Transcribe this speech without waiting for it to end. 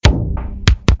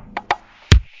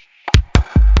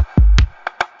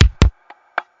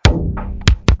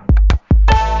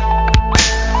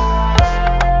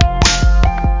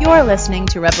are listening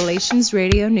to Revelations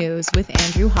Radio News with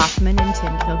Andrew Hoffman and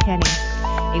Tim Kilkenny,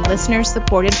 a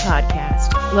listener-supported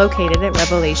podcast located at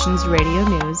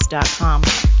revelationsradionews.com.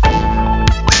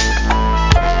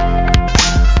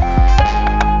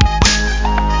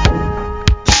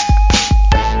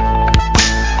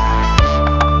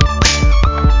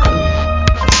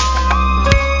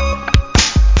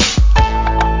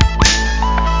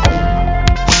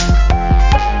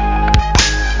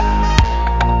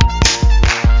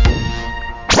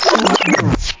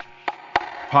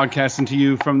 Podcasting to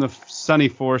you from the sunny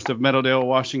forest of Meadowdale,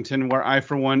 Washington, where I,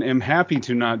 for one, am happy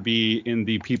to not be in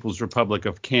the People's Republic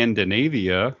of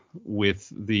Scandinavia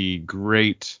with the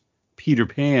great Peter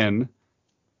Pan,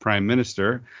 Prime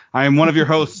Minister. I am one of your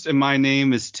hosts, and my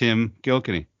name is Tim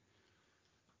Kilkenny.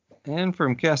 And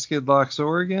from Cascade Locks,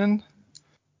 Oregon,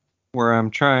 where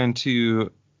I'm trying to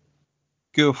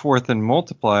go forth and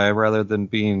multiply rather than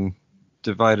being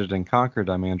divided and conquered,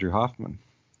 I'm Andrew Hoffman.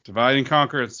 Divide and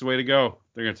conquer, it's the way to go.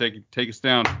 They're going to take us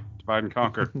down. Divide and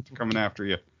conquer. They're coming after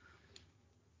you.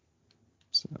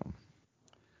 So,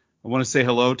 I want to say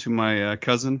hello to my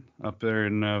cousin up there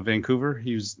in Vancouver.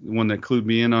 He's the one that clued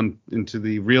me into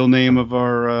the real name of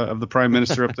our of the Prime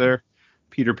Minister up there,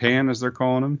 Peter Pan, as they're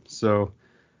calling him. So,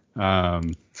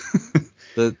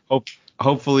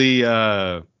 hopefully,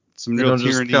 some real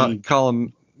tyranny. Just call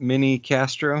him Mini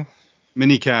Castro.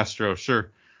 Mini Castro,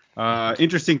 sure.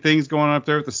 Interesting things going on up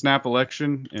there with the snap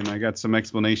election, and I got some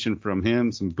explanation from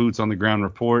him, some boots on the ground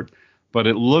report. But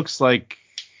it looks like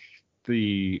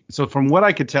so from what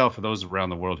I could tell, for those around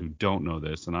the world who don't know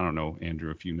this, and I don't know, Andrew,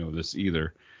 if you know this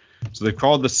either. So they've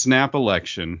called the snap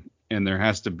election, and there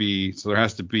has to be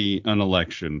an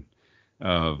election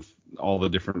of all the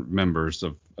different members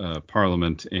of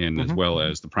Parliament and as well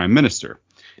as the Prime Minister.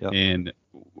 Yep. And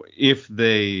if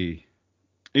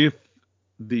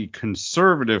the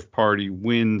Conservative Party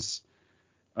wins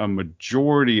a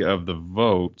majority of the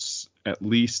votes, at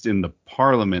least in the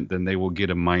Parliament, then they will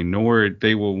get a minority.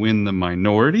 They will win the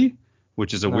minority,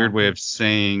 which is a weird way of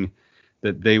saying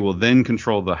that they will then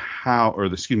control the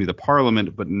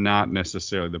Parliament, but not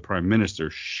necessarily the Prime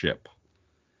Ministership.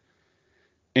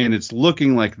 And it's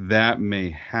looking like that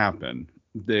may happen.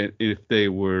 That if they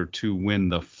were to win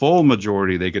the full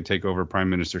majority, they could take over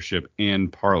Prime Ministership and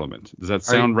Parliament. Does that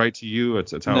sound right to you?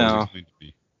 That's how it was explained to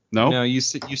me. No? No, you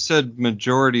said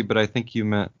majority, but I think you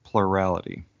meant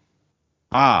plurality.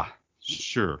 Ah,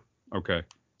 sure. Okay.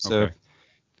 So okay.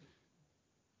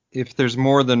 If there's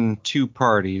more than two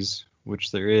parties,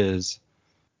 which there is,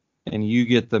 and you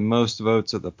get the most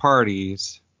votes of the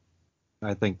parties,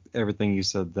 I think everything you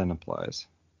said then applies.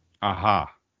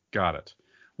 Aha. Got it.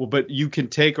 Well, but you can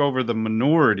take over the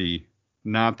minority,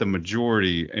 not the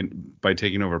majority, and by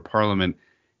taking over Parliament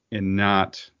and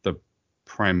not the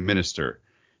Prime Minister.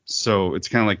 So it's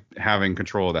kind of like having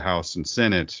control of the House and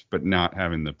Senate, but not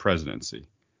having the presidency.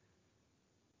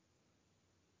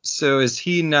 So is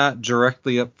he not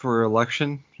directly up for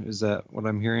election? Is that what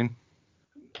I'm hearing?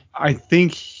 I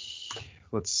think,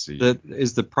 let's see. That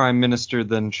is the Prime Minister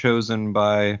then chosen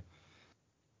by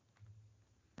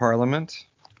Parliament?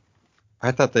 I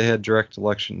thought they had direct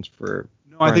elections for.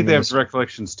 No, I think they have direct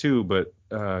elections too, but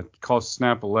called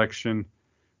snap election.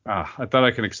 I thought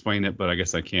I could explain it, but I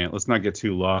guess I can't. Let's not get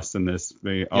too lost in this.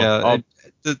 The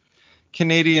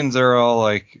Canadians are all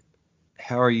like,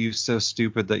 "How are you so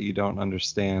stupid that you don't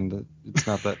understand? It's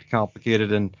not that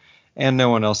complicated," and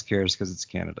no one else cares because it's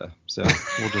Canada. So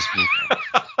we'll just move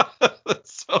on.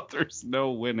 So there's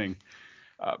no winning.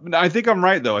 I think I'm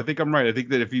right, though. I think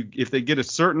that if they get a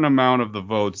certain amount of the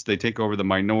votes, they take over the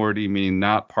minority, meaning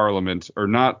not Parliament or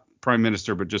not Prime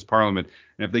Minister, but just Parliament.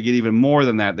 And if they get even more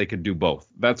than that, they could do both.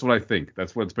 That's what I think.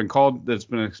 That's what it's been called. That's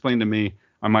been explained to me.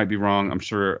 I might be wrong. I'm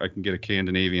sure I can get a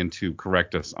Scandinavian to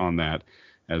correct us on that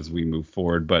as we move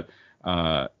forward. But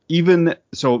even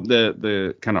so,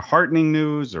 the kind of heartening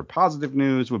news or positive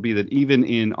news would be that even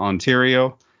in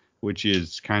Ontario, which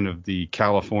is kind of the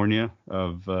California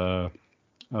of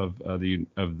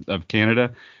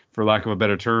Canada, for lack of a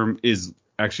better term, is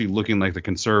actually looking like the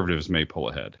Conservatives may pull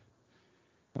ahead.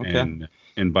 Okay.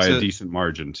 And by a decent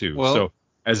margin too. Well, so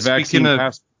as vaccine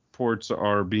passports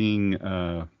are being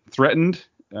threatened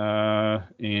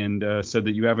and said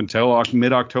that you have until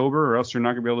mid-October or else you're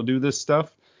not going to be able to do this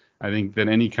stuff, I think that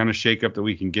any kind of shakeup that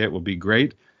we can get will be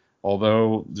great.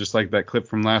 Although, just like that clip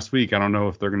from last week, I don't know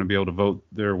if they're going to be able to vote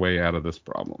their way out of this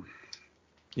problem.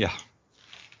 Yeah.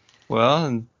 Well,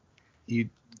 and you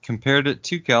compared it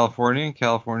to California.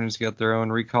 California's got their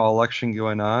own recall election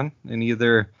going on, and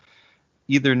either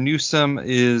Newsom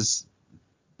is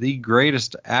the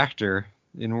greatest actor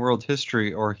in world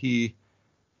history, or he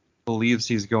believes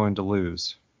he's going to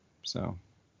lose. So.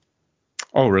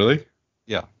 Oh, really?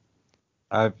 Yeah.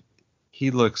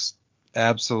 He looks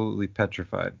absolutely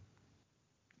petrified.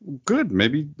 Good.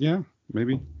 Maybe. Yeah.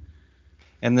 Maybe.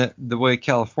 And the way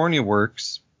California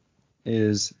works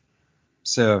is,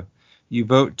 so you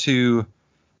vote to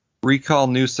recall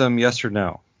Newsom, yes or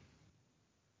no.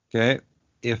 Okay.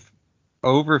 If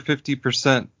over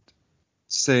 50%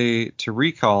 say to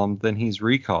recall him, then he's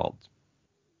recalled.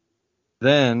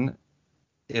 Then,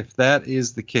 if that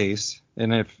is the case,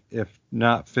 and if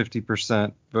not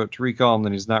 50% vote to recall him,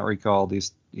 then he's not recalled.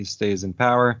 He stays in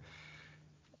power.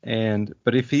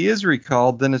 But if he is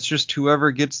recalled, then it's just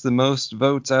whoever gets the most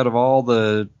votes out of all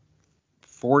the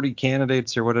 40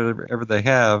 candidates or whatever they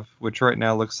have, which right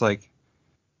now looks like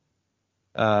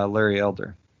Larry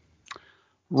Elder.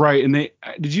 Right. And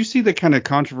did you see the kind of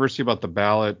controversy about the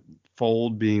ballot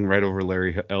fold being right over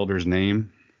Larry Elder's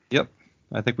name? Yep.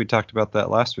 I think we talked about that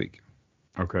last week.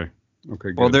 Okay.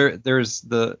 Good. Well, there's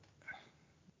the.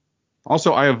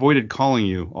 Also, I avoided calling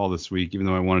you all this week, even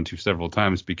though I wanted to several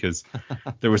times, because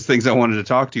there was things I wanted to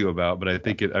talk to you about, but I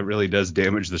think it really does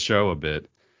damage the show a bit.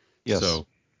 Yes. So,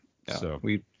 yeah. So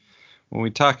When we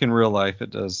talk in real life,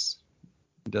 it does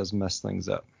mess things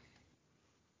up.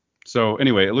 So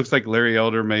anyway, it looks like Larry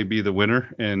Elder may be the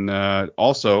winner, and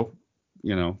also,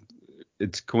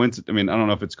 it's coincidence. I mean, I don't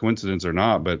know if it's coincidence or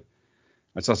not, but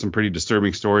I saw some pretty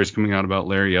disturbing stories coming out about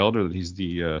Larry Elder, that he's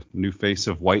the new face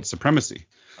of white supremacy.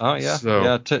 Oh yeah,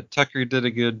 so, Tucker did a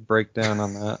good breakdown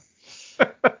on that.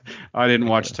 I didn't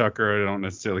watch Tucker. I don't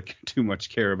necessarily too much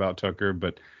care about Tucker,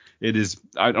 but it is.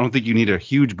 I don't think you need a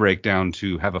huge breakdown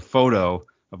to have a photo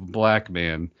of a black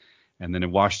man and then a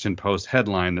Washington Post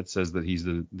headline that says that he's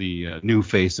the new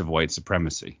face of white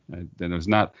supremacy. And there's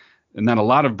not a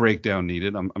lot of breakdown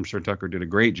needed. I'm sure Tucker did a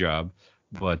great job,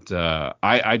 but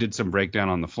I did some breakdown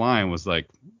on the fly and was like,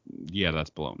 yeah, that's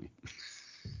baloney.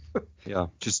 Yeah.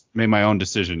 Just made my own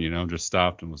decision, just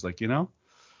stopped and was like, I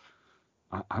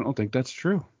don't think that's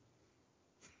true.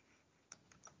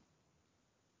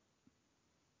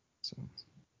 So,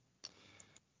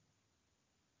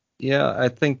 yeah, I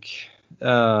think,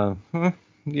 I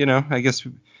guess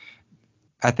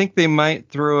I think they might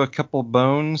throw a couple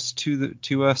bones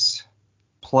to us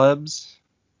plebs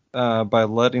by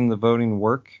letting the voting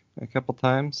work a couple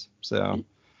times. So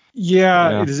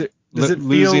yeah, does it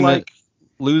feel like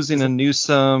losing a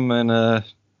Newsom and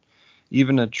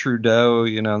even a Trudeau?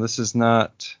 This is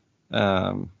not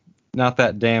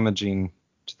that damaging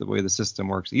to the way the system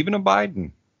works. Even a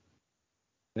Biden,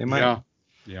 they might.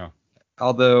 Yeah.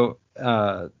 Although,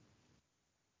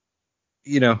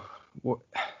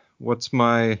 what's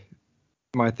my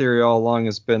theory all along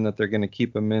has been that they're going to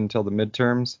keep him in till the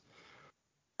midterms.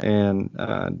 And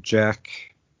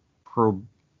Jack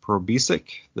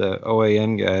Probisic, the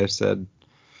OAN guy, said,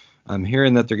 I'm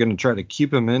hearing that they're going to try to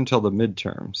keep him in till the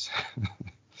midterms.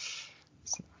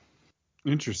 So.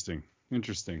 Interesting.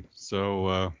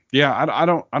 So I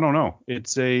don't know.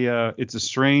 It's a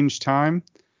strange time.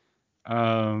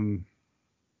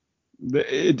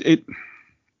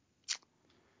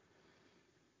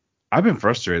 I've been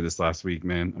frustrated this last week,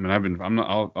 man. I mean,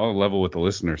 I'll level with the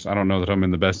listeners. I don't know that I'm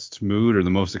in the best mood or the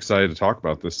most excited to talk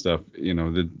about this stuff.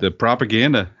 The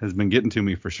propaganda has been getting to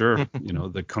me for sure.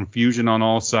 The confusion on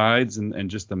all sides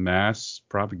and just the mass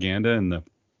propaganda and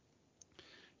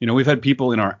we've had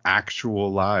people in our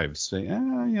actual lives say,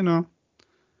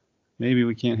 maybe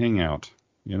we can't hang out,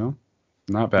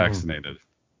 not vaccinated,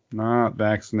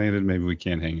 maybe we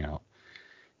can't hang out.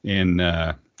 And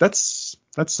that's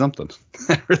something.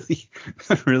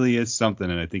 that really is something,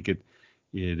 and I think it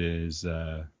is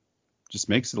just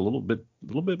makes it a little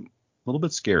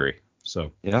bit scary.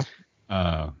 So yeah,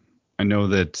 I know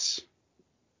that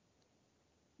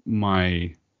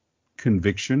my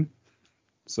conviction,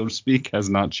 so to speak, has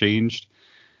not changed.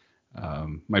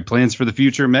 My plans for the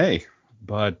future may,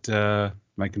 but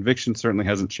my conviction certainly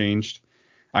hasn't changed.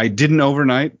 I didn't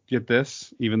overnight get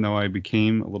this, even though I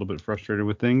became a little bit frustrated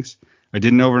with things. I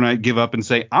didn't overnight give up and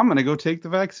say, I'm going to go take the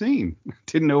vaccine.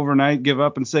 Didn't overnight give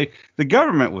up and say, the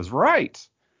government was right.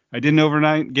 I didn't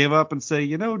overnight give up and say,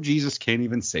 Jesus can't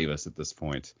even save us at this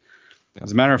point.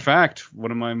 As a matter of fact,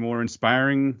 one of my more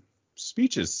inspiring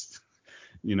speeches,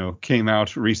 came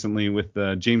out recently with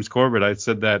James Corbett. I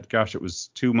said that, gosh, it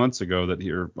was 2 months ago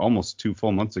or almost 2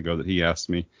 full months ago that he asked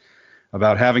me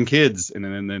about having kids, and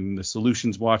then the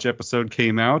Solutions Watch episode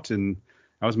came out, and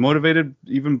I was motivated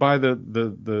even by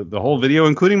the whole video,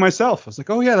 including myself. I was like,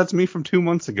 oh yeah, that's me from 2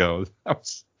 months ago. I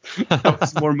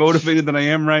was more motivated than I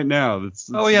am right now. That's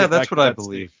what I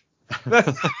believe.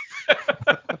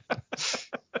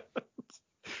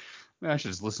 I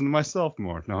should just listen to myself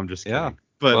more. No, I'm just kidding. Yeah.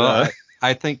 But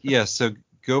I think, yes. So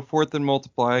Go Forth and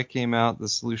Multiply came out, the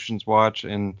Solutions Watch,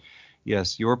 and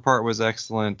yes, your part was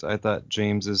excellent. I thought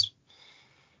James's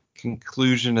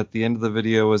conclusion at the end of the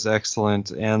video was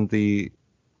excellent, and the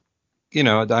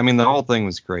whole thing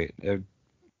was great. I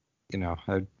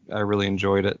really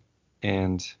enjoyed it,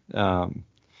 and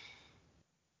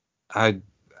I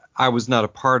was not a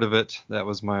part of it. That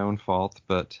was my own fault,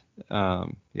 but I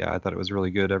thought it was really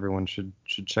good. Everyone should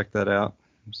check that out.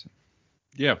 So.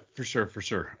 Yeah, for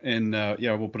sure. And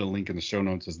we'll put a link in the show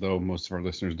notes, as though most of our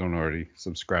listeners don't already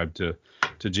subscribe to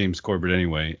James Corbett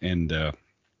anyway. And I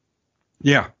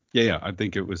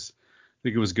think it was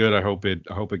good. I hope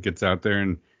it gets out there.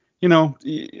 And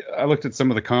I looked at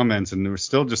some of the comments, and there was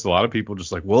still just a lot of people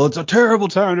just like, well, it's a terrible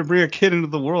time to bring a kid into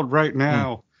the world right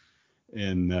now.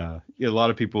 And a lot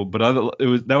of people, but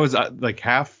that was like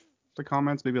half the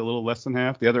comments, maybe a little less than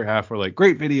half. The other half were like,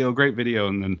 great video,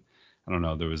 and then I don't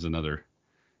know, there was another.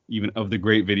 Even of the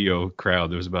great video crowd,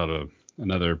 there was about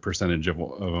another percentage of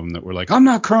them that were like, I'm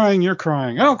not crying, you're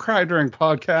crying. I don't cry during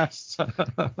podcasts.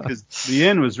 Because the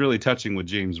end was really touching with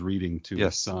James reading to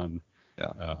his son.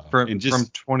 Yeah. From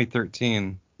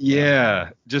 2013.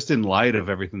 Yeah. Just in light of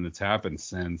everything that's happened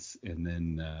since, and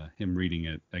then him reading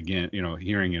it again,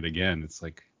 hearing it again, it's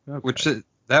like, okay. Which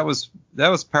that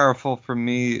was powerful for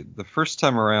me the first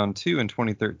time around too in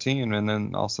 2013, and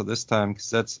then also this time, because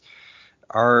that's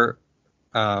our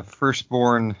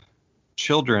firstborn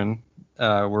children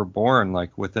were born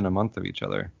like within a month of each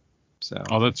other. So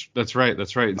that's right.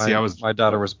 My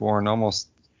daughter was born almost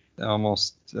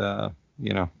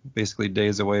basically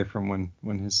days away from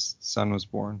when his son was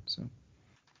born. So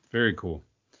very cool.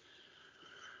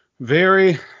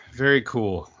 Very, very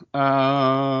cool.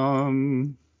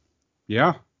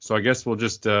 Yeah. So I guess we'll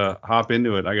just hop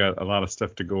into it. I got a lot of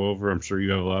stuff to go over. I'm sure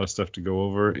you have a lot of stuff to go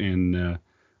over, and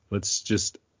let's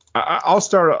just. I'll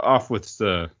start off with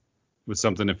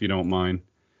something, if you don't mind.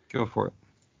 Go for it.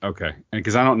 Okay. And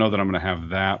because I don't know that I'm going to have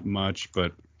that much,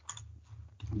 but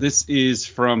this is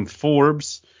from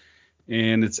Forbes,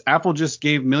 and it's Apple just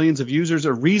gave millions of users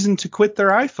a reason to quit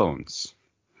their iPhones.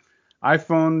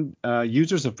 iPhone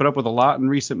users have put up with a lot in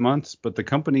recent months, but the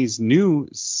company's new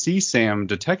CSAM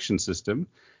detection system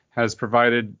has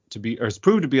proved to be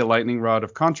a lightning rod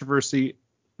of controversy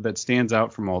that stands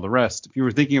out from all the rest. If you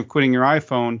were thinking of quitting your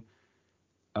iPhone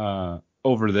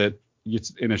over that,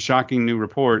 in a shocking new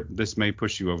report, this may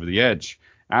push you over the edge.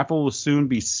 Apple will soon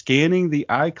be scanning the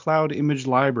iCloud image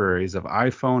libraries of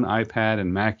iPhone, iPad,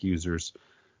 and Mac users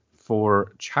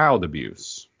for child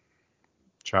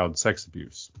sex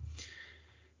abuse.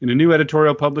 In a new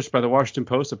editorial published by the Washington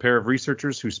Post, a pair of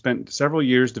researchers who spent several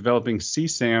years developing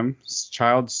CSAM's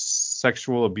child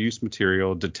sexual abuse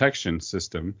material detection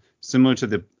system, similar to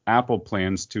the Apple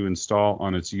plans to install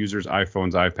on its users'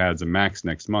 iPhones, iPads, and Macs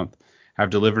next month,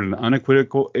 have delivered an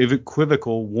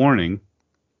unequivocal warning: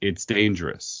 it's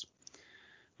dangerous.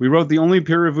 We wrote the only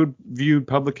peer-reviewed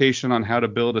publication on how to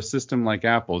build a system like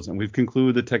Apple's, and we've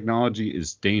concluded the technology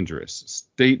is dangerous.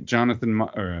 State Jonathan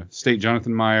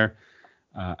Meyer,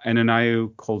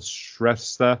 Ananayu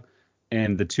Kolshrestha,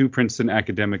 and the two Princeton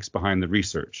academics behind the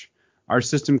research. Our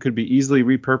system could be easily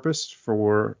repurposed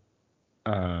for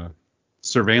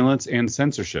surveillance and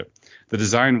censorship. The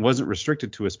design wasn't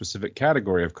restricted to a specific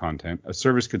category of content. A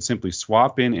service could simply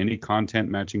swap in any content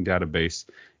matching database,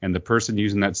 and the person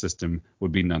using that system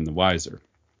would be none the wiser.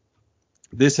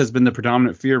 This has been the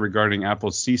predominant fear regarding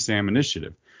Apple's CSAM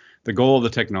initiative. The goal of the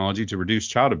technology to reduce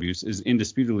child abuse is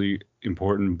indisputably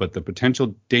important, but the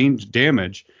potential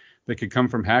damage that could come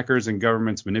from hackers and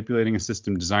governments manipulating a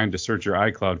system designed to search your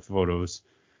iCloud photos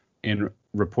and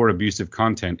report abusive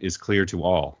content is clear to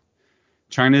all.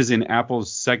 China is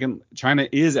Apple's second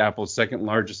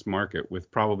largest market,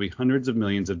 with probably hundreds of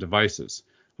millions of devices.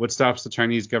 What stops the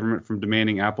Chinese government from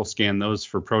demanding Apple scan those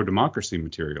for pro-democracy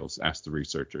materials? Asked the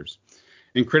researchers.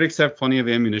 And critics have plenty of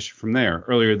ammunition from there.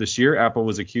 Earlier this year, Apple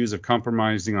was accused of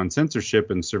compromising on censorship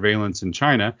and surveillance in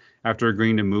China after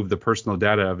agreeing to move the personal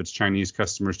data of its Chinese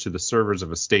customers to the servers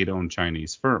of a state-owned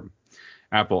Chinese firm.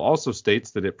 Apple also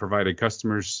states that it provided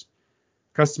customer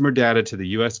data to the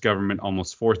U.S. government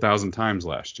almost 4,000 times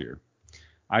last year.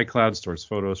 iCloud stores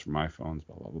photos from iPhones,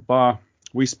 blah, blah, blah, blah.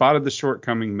 We spotted the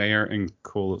shortcoming, Mayer and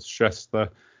Kolshrestha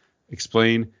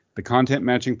explain. The content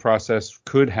matching process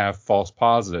could have false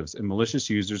positives, and malicious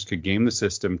users could game the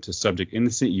system to subject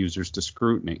innocent users to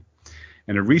scrutiny.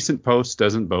 And recent history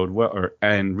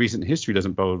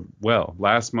doesn't bode well.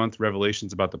 Last month,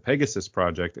 revelations about the Pegasus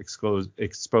project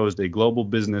exposed a global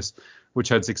business which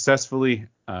had successfully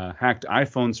hacked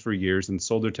iPhones for years and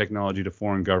sold their technology to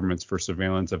foreign governments for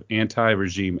surveillance of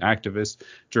anti-regime activists,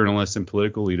 journalists, and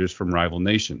political leaders from rival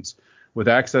nations. With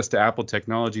access to Apple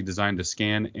technology designed to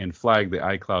scan and flag the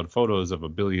iCloud photos of a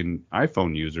billion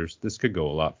iPhone users, this could go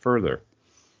a lot further.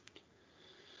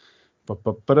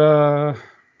 Prior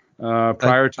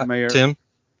to Mayor... Tim?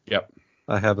 Yep.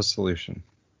 I have a solution.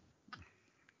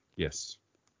 Yes.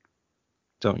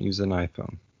 Don't use an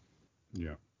iPhone.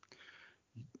 Yeah.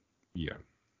 Yeah.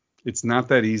 It's not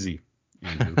that easy,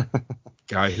 Andrew.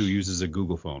 Guy who uses a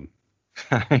Google phone.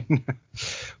 I know.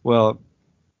 Well,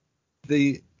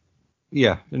 and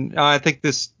I think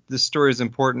this story is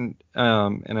important,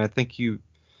 and I think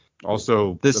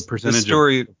also the percentage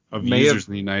story of users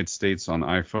in the United States on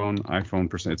iPhone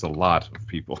percent. It's a lot of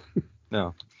people.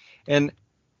 No, and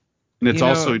it's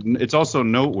also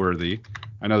noteworthy.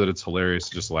 I know that it's hilarious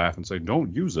to just laugh and say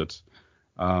don't use it.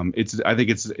 I think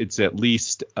it's at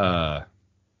least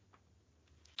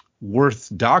worth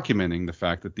documenting the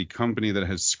fact that the company that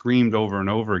has screamed over and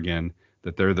over again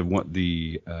that they're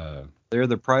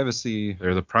the privacy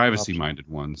minded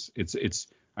ones.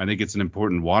 I think it's an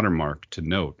important watermark to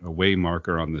note, a way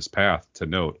marker on this path to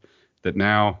note that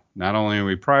now not only are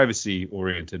we privacy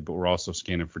oriented, but we're also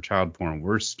scanning for child porn.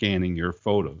 We're scanning your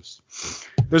photos.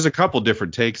 There's a couple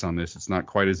different takes on this. It's not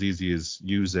quite as easy as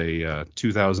use a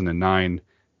 2009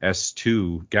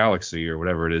 S2 Galaxy or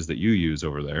whatever it is that you use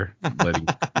over there.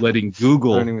 Letting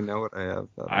Google. I don't even know what I have.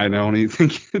 I don't even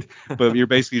think, but you're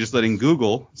basically just letting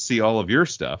Google see all of your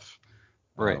stuff,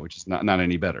 right? Which is not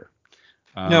any better.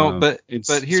 No, but here's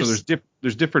so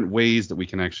there's different ways that we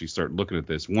can actually start looking at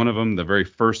this. One of them, the very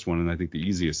first one, and I think the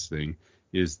easiest thing,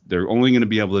 is they're only going to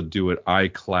be able to do it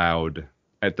iCloud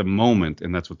at the moment,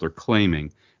 and that's what they're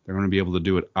claiming. They're going to be able to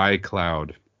do it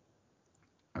iCloud,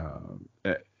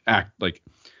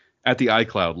 at the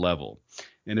iCloud level.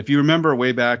 And if you remember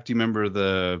way back, do you remember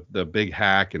the big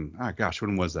hack? And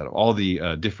when was that? All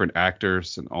the different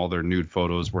actors and all their nude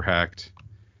photos were hacked.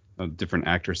 Different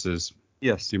actresses.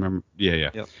 Yes. Do you remember? Yeah.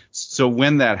 Yep. So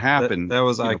when that happened, that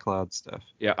was iCloud stuff.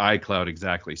 Yeah, iCloud,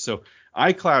 exactly. So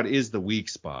iCloud is the weak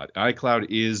spot. iCloud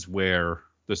is where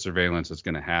the surveillance is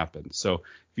going to happen. So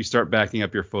if you start backing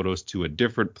up your photos to a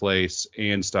different place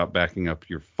and stop backing up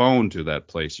your phone to that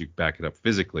place, you back it up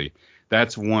physically.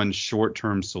 That's one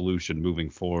short-term solution moving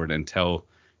forward until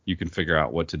you can figure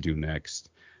out what to do next.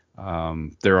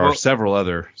 There are several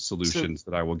other solutions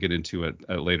that I will get into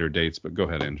at later dates, but go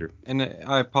ahead, Andrew. And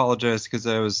I apologize because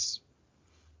I was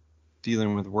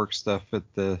dealing with work stuff at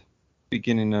the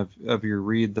beginning of your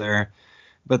read there.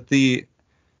 But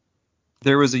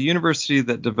there was a university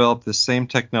that developed the same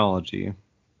technology,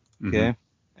 okay?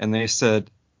 Mm-hmm. And they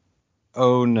said,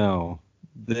 oh no,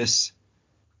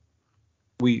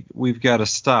 we've got to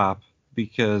stop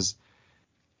because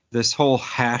this whole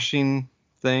hashing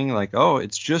thing, like, oh,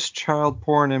 it's just child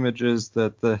porn images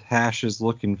that the hash is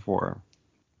looking for.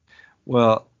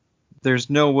 Well, there's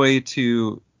no way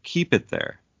to keep it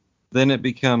there. Then it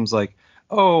becomes like,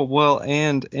 oh, well,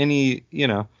 and any,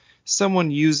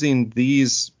 someone using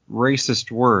these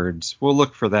racist words, we'll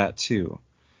look for that too.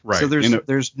 Right. So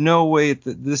there's no way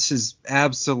that this is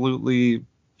absolutely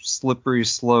slippery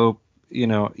slope,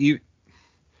 even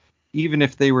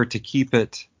if they were to keep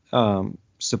it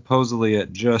supposedly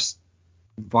at just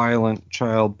violent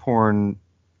child porn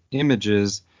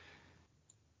images,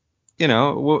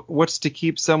 what's to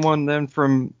keep someone then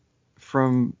from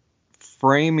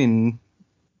framing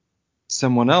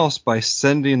someone else by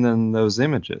sending them those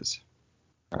images,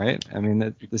 right? I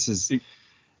mean,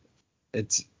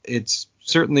 it's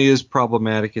certainly is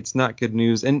problematic. It's not good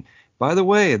news. And by the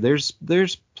way,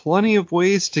 there's plenty of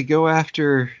ways to go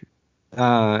after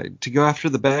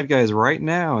the bad guys right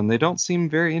now, and they don't seem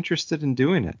very interested in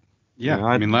doing it. Yeah,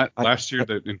 last year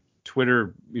in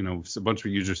Twitter, a bunch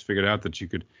of users figured out that you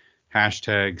could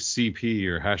hashtag CP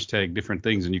or hashtag different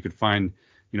things, and you could find,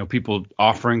 people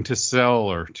offering to sell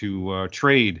or to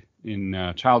trade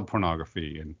in child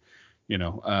pornography, and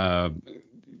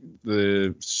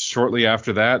shortly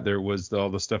after that, there was all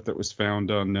the stuff that was found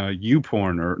on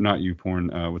YouPorn, or not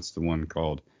YouPorn, what's the one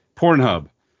called? Pornhub,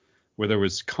 where there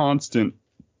was constant,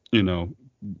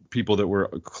 people that were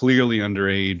clearly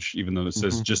underage, even though it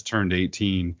says just turned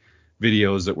 18,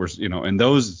 videos that were, and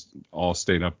those all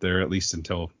stayed up there, at least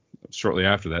until shortly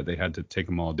after that. They had to take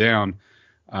them all down.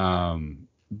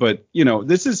 But,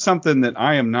 this is something that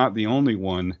I am not the only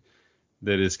one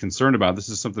that is concerned about. This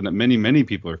is something that many, many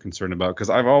people are concerned about, because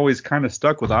I've always kind of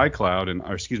stuck with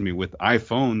iCloud with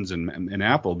iPhones and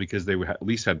Apple, because they at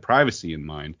least had privacy in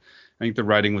mind. I think the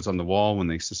writing was on the wall when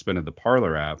they suspended the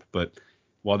Parler app. But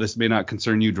while this may not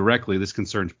concern you directly, this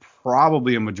concerns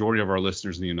probably a majority of our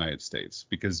listeners in the United States,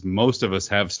 because most of us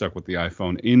have stuck with the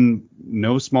iPhone in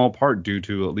no small part due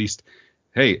to at least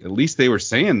hey, at least they were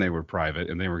saying they were private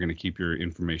and they were going to keep your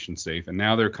information safe. And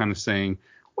now they're kind of saying,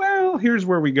 well, here's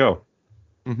where we go.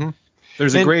 Mm-hmm.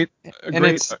 There's a great.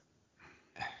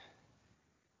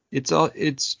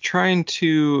 It's trying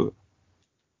to,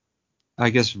 I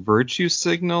guess, virtue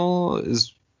signal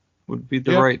would be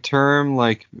the right term,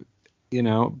 like,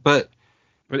 but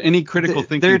any critical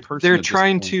thinking person,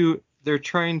 they're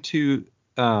trying to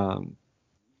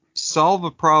solve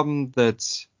a problem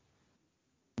that's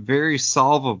very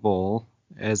solvable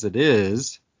as it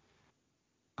is,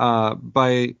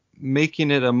 by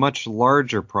making it a much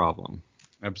larger problem.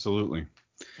 Absolutely.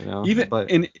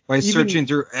 By searching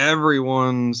through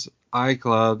everyone's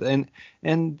iCloud,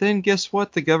 and then guess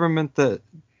what? The government that,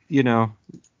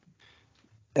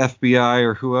 FBI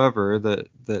or whoever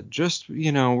that just,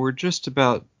 we're just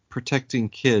about protecting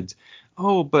kids.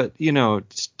 Oh, but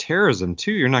it's terrorism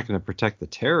too. You're not going to protect the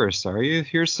terrorists, are you?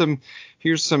 Here's some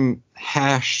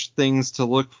hash things to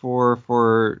look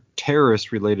for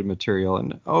terrorist related material.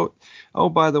 And oh,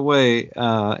 by the way,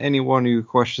 anyone who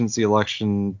questions the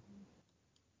election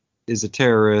is a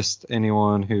terrorist.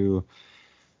 Anyone who,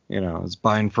 is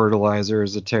buying fertilizer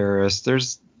is a terrorist.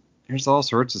 There's all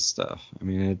sorts of stuff. I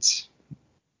mean,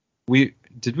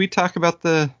 did we talk about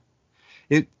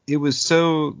it was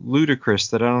so ludicrous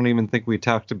that I don't even think we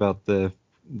talked about the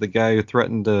guy who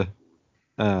threatened to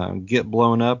get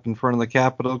blown up in front of the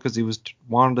Capitol because he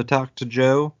wanted to talk to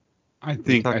Joe. I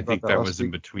think that was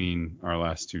in between our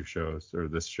last two shows, or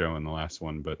this show and the last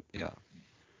one, but yeah.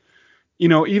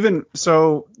 Even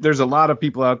so, there's a lot of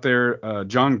people out there.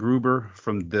 John Gruber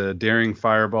from the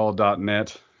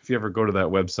daringfireball.net. If you ever go to that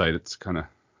website, it's kind of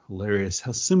hilarious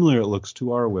how similar it looks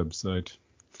to our website.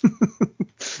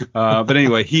 But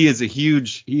anyway, he is a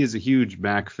huge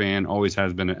Mac fan, always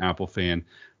has been an Apple fan,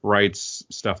 writes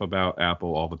stuff about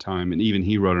Apple all the time. And even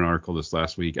he wrote an article this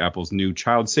last week, Apple's new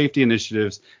child safety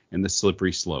initiatives and the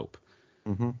slippery slope.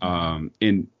 Mm-hmm.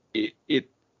 And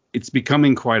it's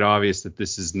becoming quite obvious that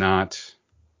this is not,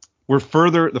 the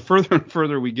further and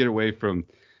further we get away from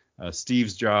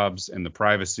Steve's Jobs and the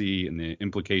privacy and the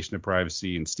implication of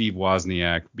privacy and Steve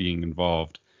Wozniak being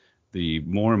involved, the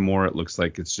more and more it looks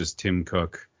like it's just Tim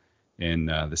Cook and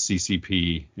the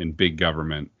CCP and big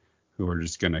government who are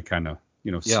just going to kind of,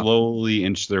 slowly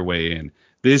inch their way in.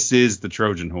 This is the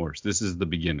Trojan horse. This is the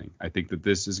beginning. I think that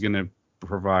this is going to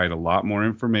provide a lot more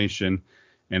information,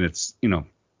 and it's,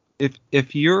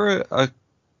 If you're a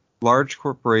large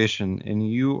corporation and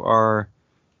you are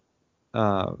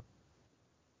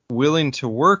willing to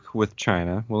work with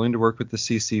China, willing to work with the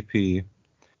CCP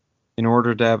in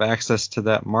order to have access to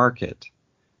that market,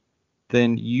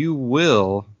 then you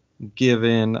will give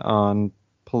in on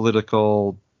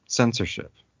political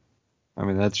censorship. I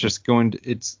mean, that's just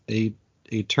it's a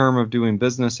term of doing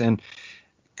business, and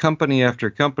company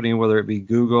after company, whether it be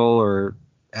Google or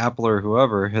Apple or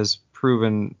whoever, has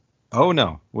proven, oh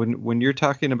no, when you're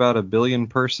talking about a 1 billion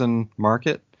person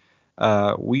market,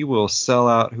 we will sell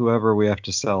out whoever we have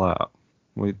to sell out.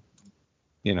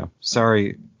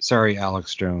 Sorry,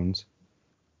 Alex Jones.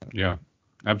 Yeah,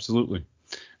 absolutely.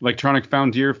 Electronic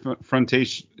Frontier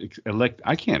Foundation.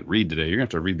 I can't read today. You're going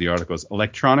to have to read the articles.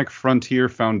 Electronic Frontier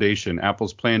Foundation.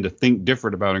 Apple's plan to think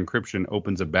different about encryption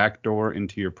opens a back door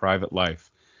into your private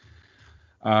life.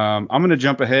 I'm going to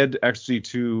jump ahead actually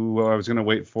to what I was going to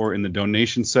wait for in the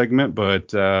donation segment,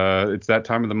 but it's that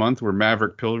time of the month where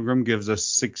Maverick Pilgrim gives us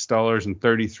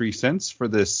 $6.33 for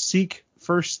the Seek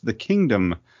First the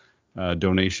Kingdom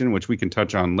donation, which we can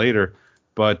touch on later.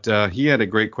 But he had a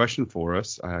great question for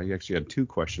us. He actually had two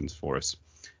questions for us.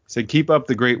 He said, keep up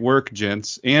the great work,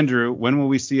 gents. Andrew, when will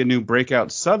we see a new breakout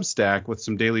Substack with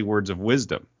some daily words of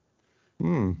wisdom?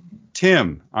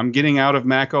 Tim, I'm getting out of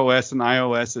Mac OS and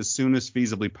iOS as soon as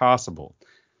feasibly possible.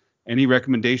 Any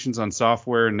recommendations on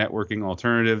software and networking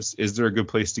alternatives? Is there a good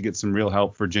place to get some real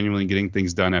help for genuinely getting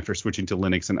things done after switching to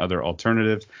Linux and other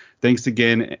alternatives? Thanks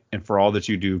again, and for all that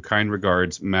you do. Kind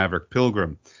regards, Maverick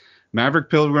Pilgrim. Maverick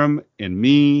Pilgrim and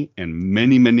me and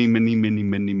many, many, many, many,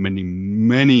 many, many,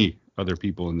 many other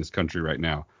people in this country right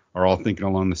now are all thinking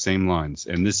along the same lines.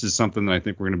 And this is something that I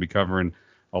think we're going to be covering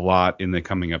a lot in the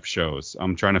coming up shows.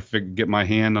 I'm trying to get my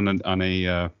hand on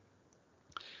a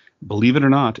believe it or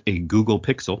not, a Google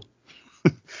Pixel,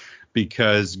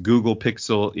 because Google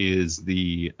Pixel is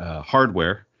the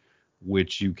hardware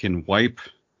which you can wipe,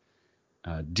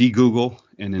 de-Google,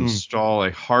 and install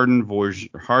a hardened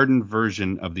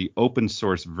version of the open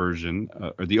source version,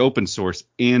 or the open source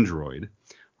Android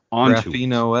onto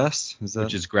Graphene OS, is that?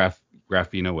 Which is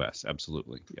Graphene OS,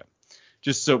 absolutely, yeah.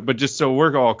 Just so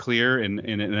we're all clear, and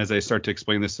as I start to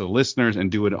explain this to the listeners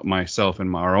and do it myself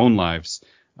in our own lives,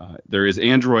 There is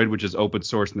Android, which is open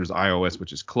source, and there's iOS,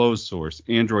 which is closed source.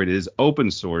 Android is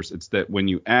open source. It's that when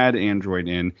you add Android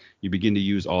in, you begin to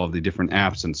use all of the different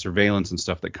apps and surveillance and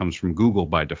stuff that comes from Google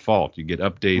by default. You get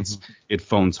updates. It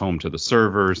phones home to the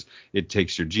servers. It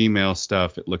takes your Gmail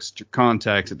stuff. It looks at your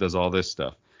contacts. It does all this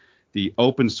stuff. The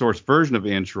open source version of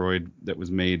Android that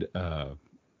was made, that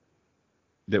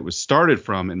was started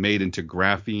from and made into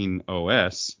Graphene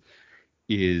OS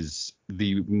is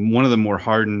one of the more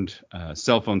hardened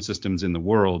cell phone systems in the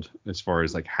world as far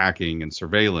as like hacking and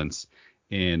surveillance,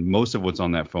 and most of what's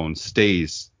on that phone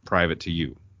stays private to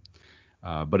you.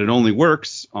 But it only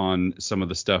works on some of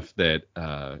the stuff that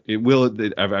it will.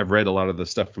 I've read a lot of the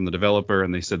stuff from the developer,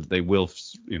 and they said that they will,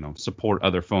 support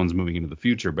other phones moving into the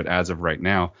future. But as of right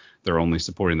now, they're only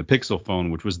supporting the Pixel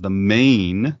phone, which was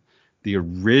the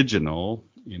original,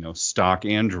 stock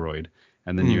Android.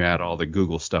 And then you add all the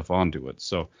Google stuff onto it.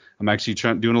 So I'm actually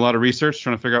doing a lot of research,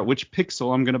 trying to figure out which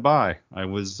Pixel I'm going to buy.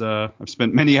 I've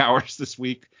spent many hours this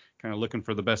week kind of looking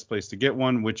for the best place to get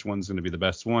one, which one's going to be the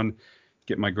best one,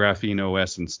 get my Graphene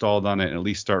OS installed on it, and at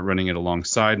least start running it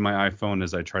alongside my iPhone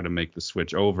as I try to make the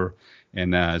switch over.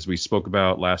 And as we spoke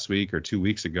about last week or 2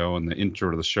 weeks ago in the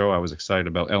intro to the show, I was excited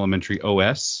about Elementary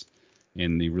OS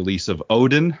and the release of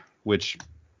Odin, which,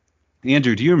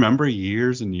 Andrew, do you remember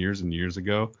years and years and years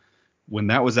ago when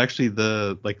that was actually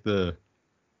that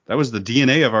was the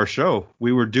DNA of our show?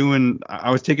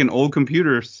 I was taking old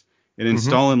computers and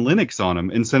installing Linux on them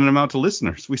and sending them out to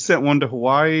listeners. We sent one to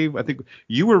Hawaii. I think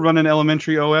you were running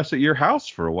Elementary OS at your house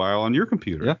for a while on your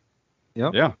computer.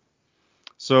 Yeah.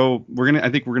 So I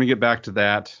think we're gonna get back to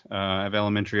that. I have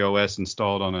Elementary OS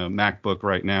installed on a MacBook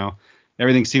right now.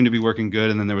 Everything seemed to be working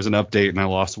good, and then there was an update, and I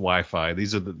lost Wi-Fi.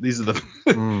 These are the these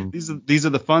are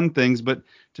the fun things. But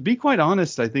to be quite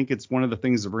honest, I think it's one of the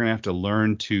things that we're gonna have to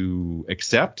learn to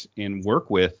accept and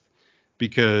work with,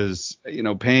 because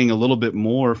paying a little bit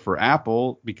more for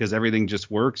Apple because everything just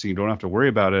works and you don't have to worry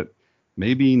about it,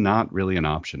 maybe not really an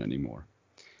option anymore.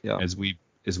 Yeah. As we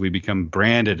become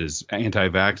branded as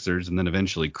anti-vaxxers and then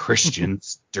eventually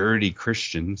Christians, dirty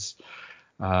Christians.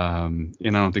 And I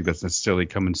don't think that's necessarily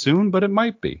coming soon, but it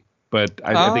might be. But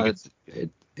I think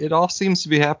it all seems to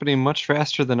be happening much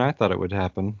faster than I thought it would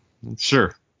happen.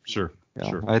 Sure.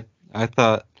 I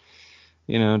thought,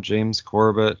 James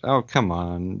Corbett. Oh, come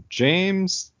on,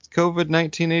 James. COVID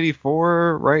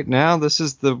 1984. Right now, this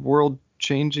is the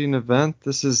world-changing event.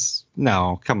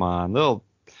 No, come on. They'll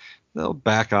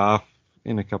back off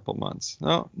in a couple months.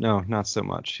 Oh, no, not so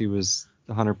much. He was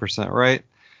 100% right.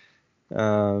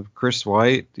 Chris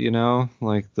White, hey,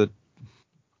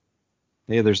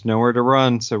 there's nowhere to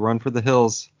run, so run for the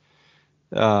hills.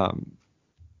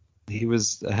 He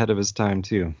was ahead of his time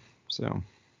too. So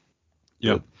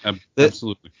yeah,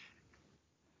 absolutely.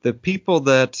 The people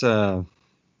that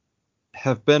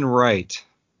have been right,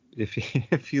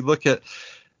 if you look at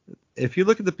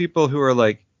the people who are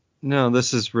like, no,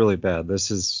 this is really bad, this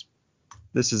is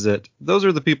it, those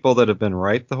are the people that have been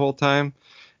right the whole time.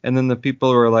 And then the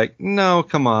people who are like, no,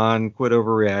 come on, quit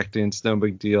overreacting, it's no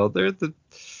big deal. They're the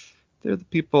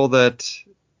people that,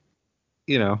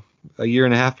 a year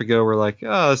and a half ago were like,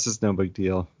 oh, this is no big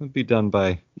deal. It'll be done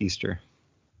by Easter.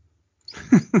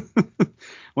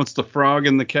 What's the frog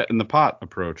in the pot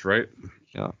approach, right?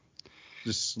 Yeah.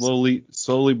 Just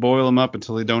slowly boil them up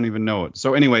until they don't even know it.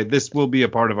 So anyway, this will be a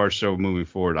part of our show moving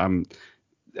forward. I'm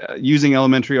using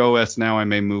Elementary OS now. I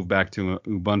may move back to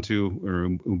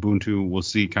Ubuntu. We'll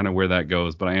see kind of where that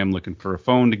goes. But I am looking for a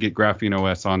phone to get Graphene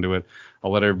OS onto it.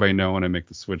 I'll let everybody know when I make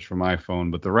the switch from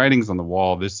iPhone. But the writing's on the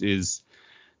wall. This is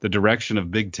the direction of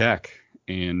big tech,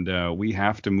 and we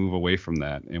have to move away from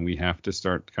that. And we have to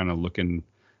start kind of looking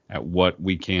at what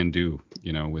we can do,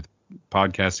 with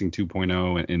podcasting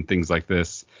 2.0 and things like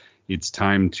this. It's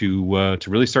time to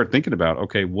really start thinking about,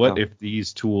 okay, what if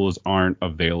these tools aren't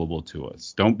available to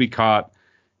us? Don't be caught,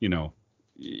 don't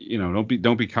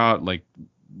be caught like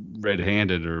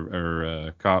red-handed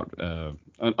or caught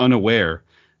unaware,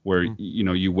 where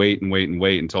you wait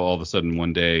until all of a sudden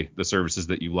one day the services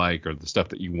that you like or the stuff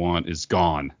that you want is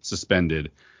gone,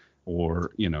 suspended,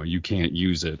 or you can't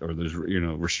use it, or there's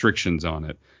restrictions on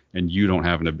it. And you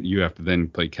have to then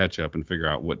play catch up and figure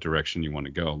out what direction you want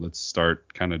to go. Let's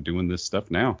start kind of doing this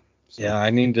stuff now. So. Yeah, I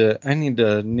need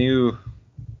a new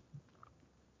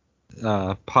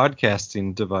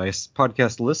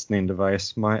podcast listening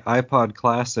device. My iPod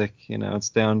Classic, it's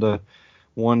down to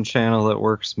one channel that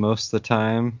works most of the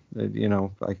time. I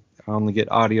only get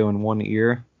audio in one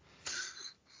ear.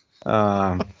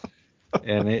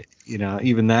 And it,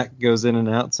 even that goes in and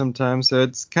out sometimes. So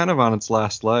it's kind of on its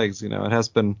last legs. It has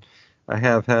been, I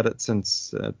have had it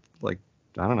since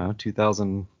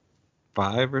 2009,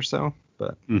 5 or so,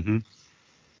 but Mm-hmm.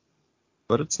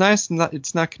 but it's nice and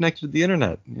it's not connected to the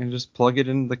internet. You just plug it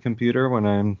into the computer when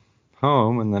I'm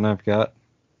home, and then I've got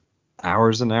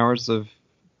hours and hours of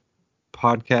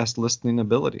podcast listening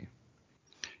ability.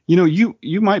 You know,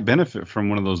 you might benefit from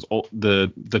one of those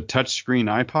the touchscreen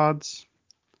iPods,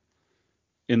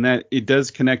 in that it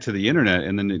does connect to the internet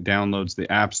and then it downloads the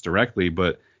apps directly.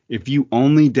 But if you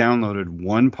only downloaded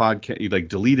one podcast, you like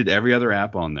deleted every other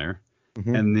app on there,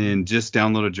 Mm-hmm. and then just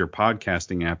downloaded your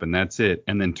podcasting app and that's it,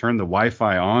 and then turned the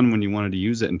Wi-Fi on when you wanted to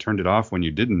use it and turned it off when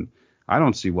you didn't, I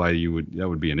don't see why that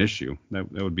would be an issue.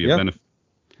 That would be a benefit.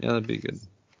 Yeah, that'd be good.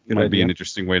 Might be an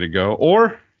interesting way to go.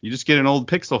 Or you just get an old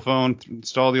Pixel phone,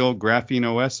 install the old Graphene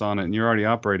OS on it, and you're already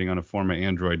operating on a form of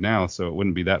Android now, so it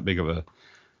wouldn't be that big of a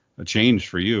change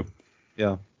for you.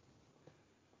 Yeah.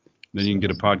 Then you can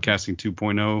get a podcasting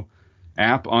 2.0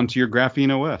 app onto your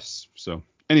Graphene OS. So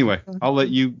anyway, I'll let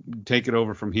you take it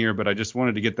over from here, but I just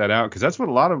wanted to get that out because that's what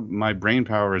a lot of my brain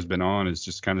power has been on, is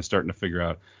just kind of starting to figure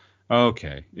out,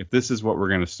 okay, if this is what we're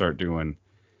going to start doing,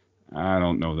 I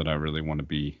don't know that I really want to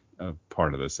be a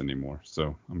part of this anymore.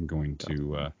 So I'm going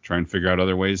to try and figure out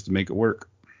other ways to make it work.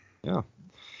 Yeah.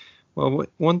 Well,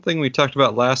 one thing we talked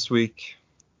about last week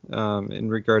in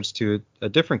regards to a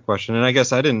different question, and I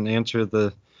guess I didn't answer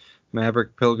the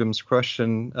Maverick Pilgrim's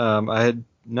question. I had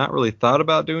not really thought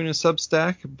about doing a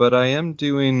Substack, but I am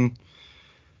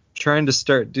trying to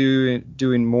start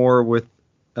doing more with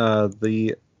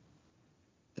the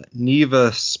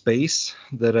Neva space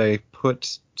that I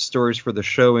put stories for the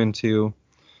show into.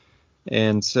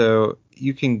 And so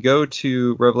you can go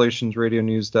to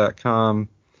revelationsradionews.com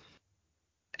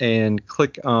and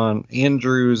click on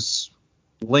Andrew's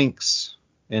links,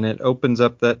 and it opens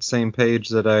up that same page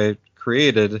that I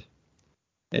created,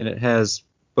 and it has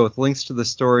both links to the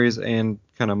stories and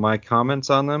kind of my comments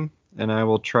on them. And I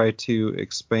will try to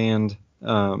expand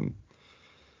kind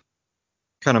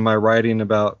of my writing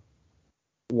about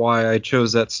why I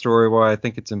chose that story, why I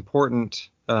think it's important,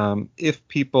 if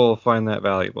people find that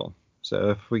valuable.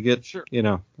 So if we get,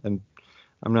 and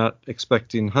I'm not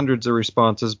expecting hundreds of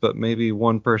responses, but maybe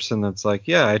one person that's like,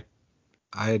 yeah,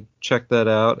 I checked that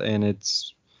out and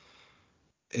it's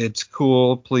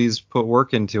cool, please put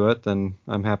work into it, then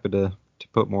I'm happy to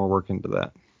put more work into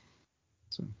that.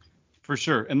 So. For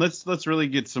sure. And let's really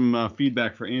get some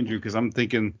feedback for Andrew, because I'm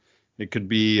thinking it could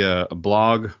be a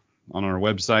blog on our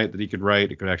website that he could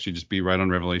write. It could actually just be right on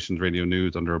Revelations Radio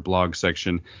News under a blog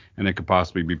section, and it could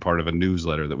possibly be part of a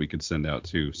newsletter that we could send out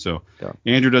too. So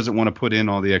Andrew doesn't want to put in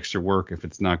all the extra work if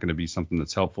it's not going to be something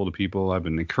that's helpful to people. I've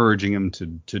been encouraging him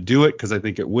to do it because I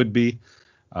think it would be.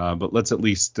 But let's at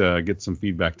least get some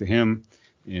feedback to him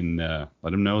and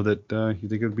let him know that you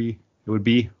think it would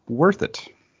be worth it.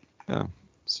 Yeah.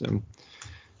 So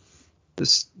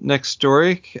this next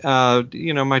story,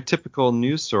 my typical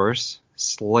news source,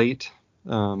 Slate.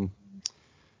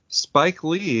 Spike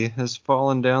Lee has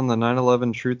fallen down the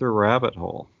 9/11 truther rabbit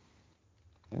hole.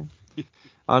 Okay.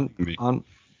 On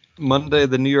Monday,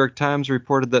 the New York Times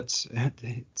reported that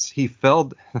he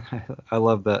fell. I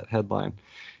love that headline.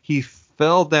 He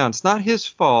fell down. It's not his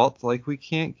fault. Like, we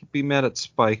can't be mad at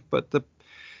Spike, but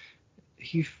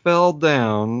he fell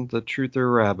down the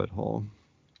truther rabbit hole.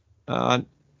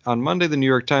 On Monday, the New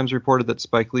York Times reported that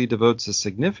Spike Lee devotes a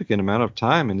significant amount of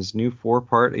time in his new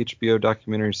 4-part HBO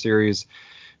documentary series,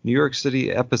 New York City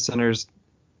Epicenter's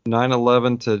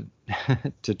 9/11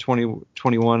 to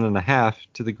 2021 and a half,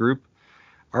 to the group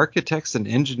Architects and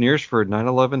Engineers for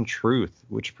 9/11 Truth,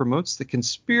 which promotes the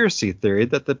conspiracy theory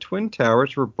that the Twin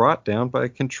Towers were brought down by a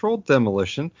controlled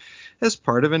demolition as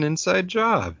part of an inside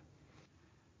job.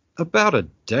 About a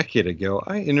decade ago,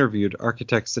 I interviewed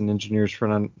Architects and Engineers for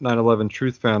 9/11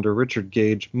 Truth founder Richard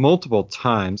Gage multiple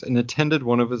times and attended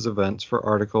one of his events for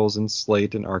articles in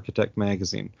Slate and Architect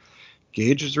magazine.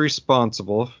 Gage is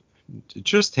responsible,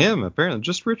 just him apparently,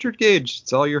 just Richard Gage,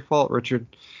 it's all your fault, Richard,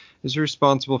 is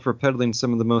responsible for peddling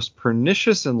some of the most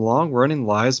pernicious and long-running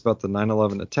lies about the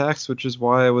 9/11 attacks, which is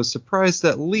why I was surprised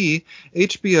that Lee,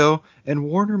 HBO, and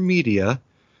Warner Media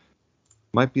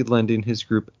might be lending his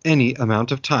group any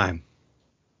amount of time.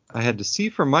 I had to see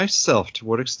for myself to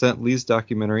what extent Lee's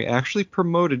documentary actually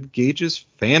promoted Gage's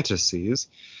fantasies,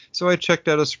 so I checked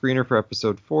out a screener for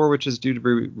episode 4, which is due to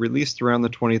be released around the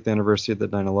 20th anniversary of the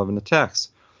 9/11 attacks.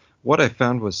 What I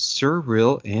found was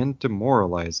surreal and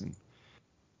demoralizing.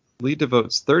 Lee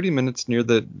devotes 30 minutes near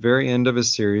the very end of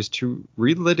his series to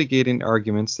relitigating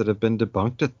arguments that have been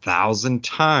debunked 1,000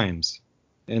 times.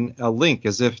 And a link,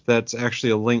 as if that's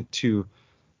actually a link to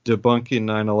debunking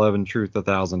 9/11 truth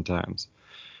 1,000 times.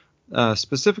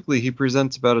 Specifically, he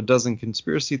presents about a dozen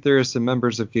conspiracy theorists and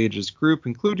members of Gage's group,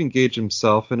 including Gage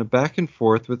himself, in a back and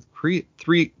forth with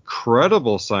three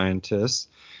credible scientists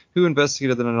who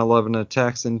investigated the 9/11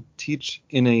 attacks and teach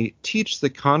the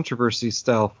controversy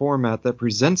style format that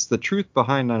presents the truth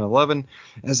behind 9/11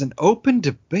 as an open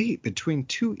debate between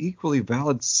two equally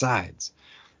valid sides.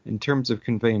 In terms of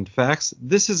conveying facts,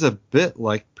 this is a bit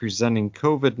like presenting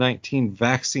COVID-19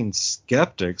 vaccine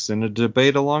skeptics in a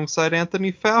debate alongside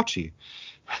Anthony Fauci.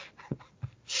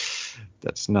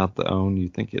 That's not the own you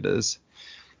think it is.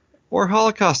 Or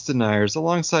Holocaust deniers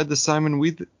alongside the Simon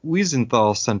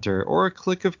Wiesenthal Center, or a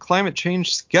clique of climate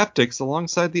change skeptics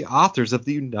alongside the authors of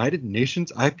the United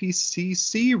Nations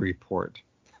IPCC report.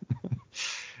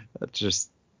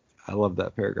 I love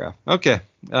that paragraph. Okay,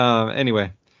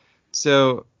 anyway,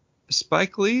 so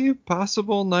Spike Lee,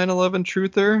 possible 9/11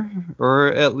 truther, or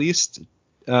at least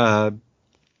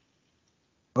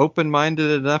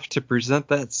open-minded enough to present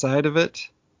that side of it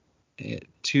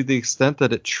to the extent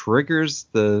that it triggers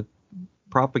the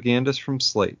propagandist from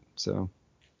Slate. So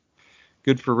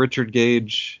good for Richard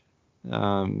Gage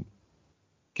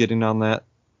getting on that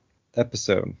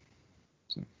episode.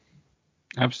 So.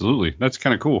 Absolutely. That's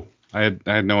kind of cool. I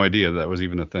had no idea that was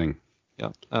even a thing.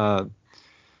 Yeah.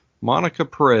 Monica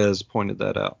Perez pointed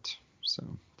that out. So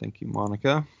thank you,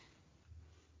 Monica,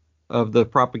 of the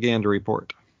Propaganda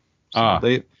Report. So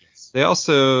they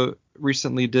also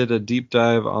recently did a deep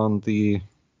dive on the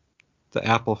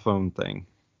Apple phone thing.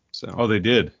 So they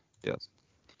did. Yes.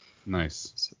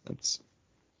 Nice. So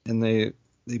and they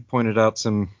pointed out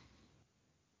some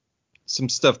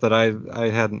stuff that I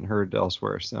hadn't heard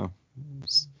elsewhere. So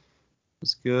it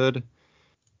was good.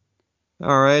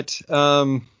 All right.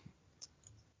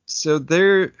 So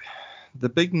the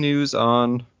big news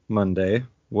on Monday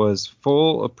was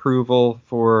full approval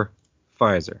for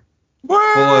Pfizer. Woo!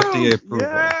 Full FDA approval.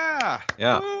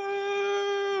 Yeah.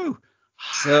 Woo!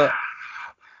 So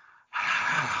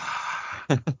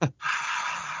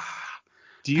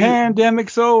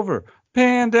Pandemic's over.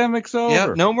 Pandemic's over.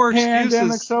 Yeah, no more excuses.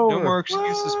 Pandemic's over. No more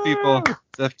excuses, people.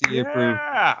 It's FDA approved.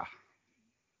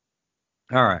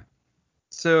 All right.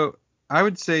 So I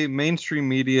would say mainstream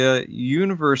media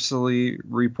universally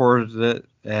reported it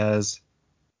as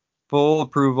full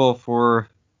approval for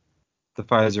the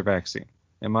Pfizer vaccine.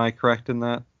 Am I correct in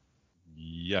that?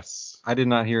 Yes. I did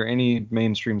not hear any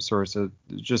mainstream source.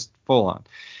 Just full on.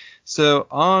 So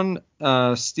on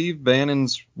Steve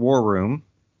Bannon's War Room,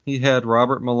 he had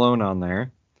Robert Malone on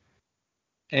there.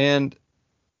 And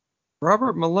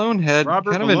Robert Malone had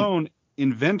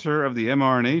inventor of the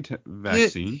mRNA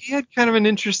vaccine. He had kind of an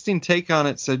interesting take on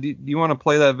it. So do you want to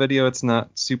play that video? It's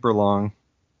not super long.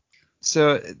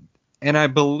 So, and I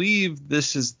believe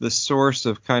this is the source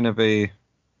of kind of a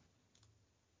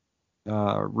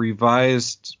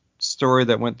revised story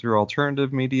that went through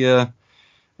alternative media.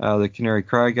 The Canary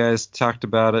Cry guys talked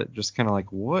about it, just kind of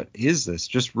like, what is this?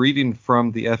 Just reading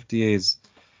from the FDA's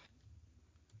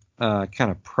kind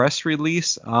of press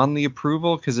release on the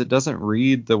approval, because it doesn't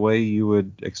read the way you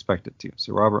would expect it to.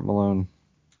 So Robert Malone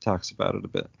talks about it a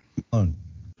bit.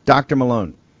 Dr.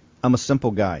 Malone, I'm a simple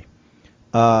guy.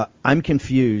 I'm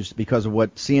confused because of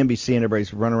what CNBC and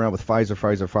everybody's running around with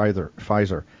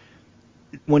Pfizer.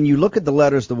 When you look at the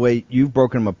letters the way you've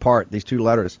broken them apart, these two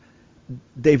letters,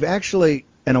 they've actually,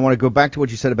 and I want to go back to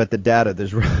what you said about the data.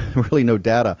 There's really no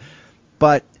data.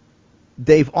 But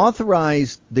they've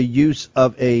authorized the use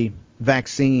of a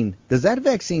vaccine. Does that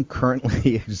vaccine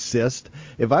currently exist?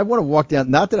 If I want to walk down,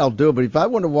 not that I'll do it, but if I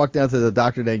want to walk down to the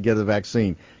doctor and get a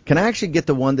vaccine, can I actually get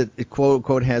the one that, quote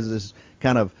unquote, has this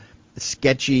kind of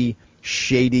sketchy,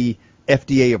 shady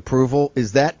FDA approval?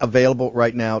 Is that available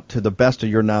right now to the best of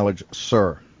your knowledge,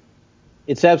 sir?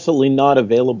 It's absolutely not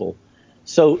available.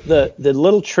 So the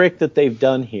little trick that they've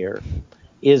done here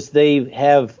is they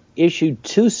have issued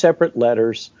two separate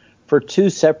letters for two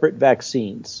separate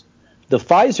vaccines. The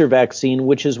Pfizer vaccine,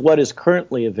 which is what is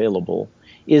currently available,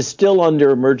 is still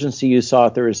under emergency use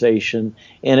authorization,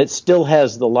 and it still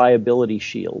has the liability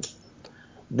shield.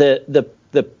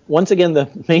 Once again, the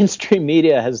mainstream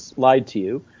media has lied to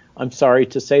you. I'm sorry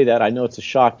to say that. I know it's a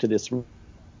shock to this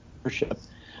readership.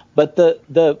 But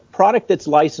the product that's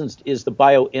licensed is the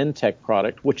BioNTech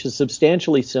product, which is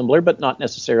substantially similar but not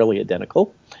necessarily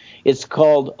identical. It's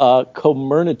called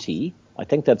Comirnaty. I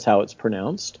think that's how it's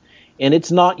pronounced. And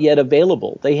it's not yet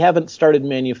available. They haven't started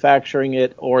manufacturing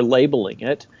it or labeling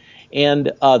it.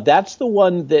 And that's the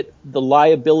one that the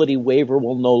liability waiver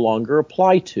will no longer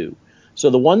apply to. So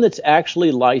the one that's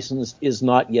actually licensed is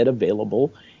not yet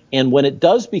available. And when it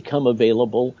does become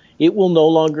available, it will no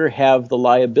longer have the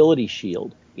liability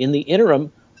shield. In the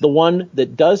interim, The one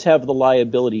that does have the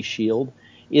liability shield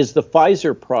is the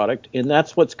Pfizer product, and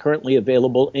that's what's currently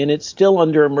available, and it's still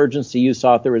under emergency use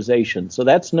authorization. So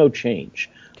that's no change.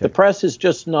 Okay. The press has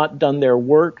just not done their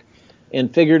work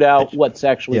and figured out what's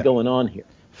actually going on here.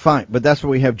 Fine, but that's where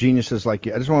we have geniuses like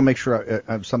you. I just want to make sure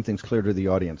something's clear to the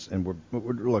audience. And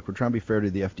we're trying to be fair to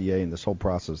the FDA and this whole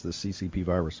process, this CCP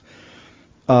virus.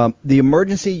 The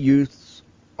emergency use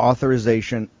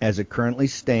authorization as it currently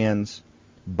stands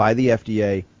by the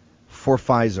FDA for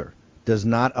Pfizer does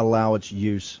not allow its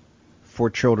use for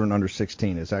children under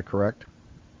 16. Is that correct?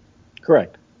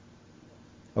 Correct.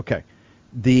 Okay.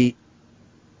 The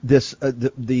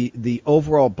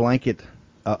overall blanket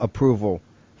approval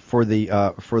for the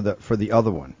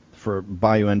other one, for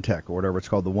BioNTech or whatever it's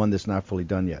called, the one that's not fully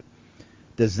done yet,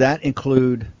 does that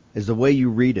include, is the way you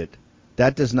read it,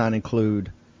 that does not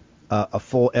include a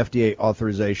full FDA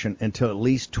authorization until at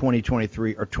least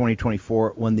 2023 or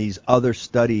 2024 when these other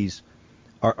studies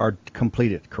are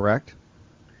completed, correct?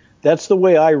 That's the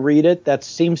way I read it. That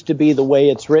seems to be the way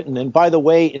it's written. And by the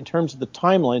way, in terms of the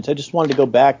timelines, I just wanted to go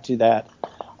back to that.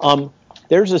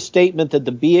 There's a statement that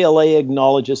the BLA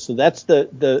acknowledges, so that's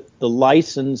the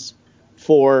license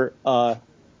for the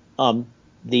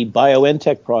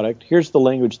BioNTech product. Here's the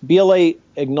language. The BLA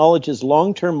acknowledges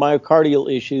long-term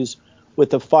myocardial issues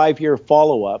with a 5-year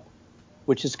follow-up,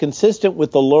 which is consistent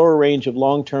with the lower range of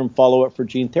long-term follow-up for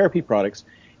gene therapy products.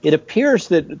 It appears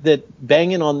that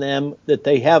banging on them that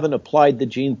they haven't applied the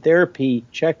gene therapy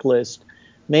checklist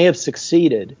may have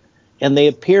succeeded, and they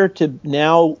appear to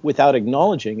now, without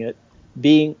acknowledging it,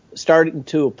 starting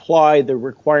to apply the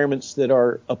requirements that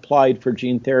are applied for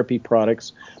gene therapy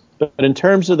products. But in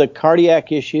terms of the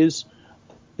cardiac issues,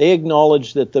 they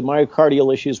acknowledge that the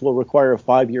myocardial issues will require a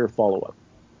 5-year follow-up.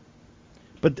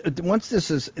 But once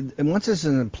this is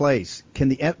in place, can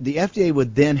the FDA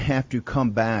would then have to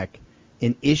come back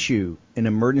and issue an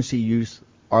emergency use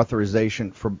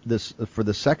authorization for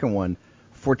the second one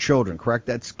for children, correct?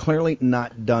 That's clearly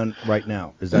not done right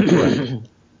now. Is that correct?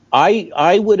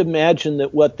 I would imagine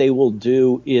that what they will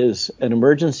do is an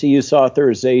emergency use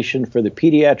authorization for the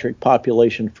pediatric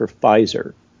population for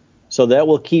Pfizer. So that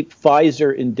will keep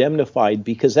Pfizer indemnified,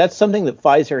 because that's something that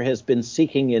Pfizer has been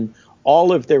seeking in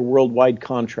all of their worldwide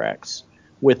contracts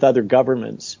with other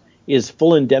governments, is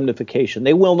full indemnification.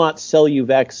 They will not sell you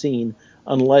vaccine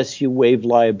unless you waive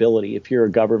liability if you're a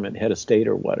government, head of state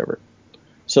or whatever.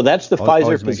 So that's the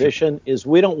Pfizer position, is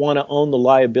we don't want to own the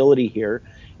liability here.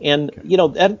 And, you know,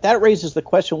 that raises the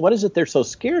question, what is it they're so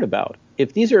scared about?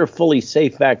 If these are fully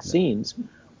safe vaccines,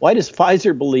 why does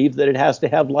Pfizer believe that it has to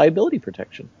have liability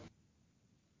protection?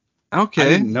 Okay. I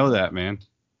didn't know that, man.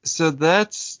 So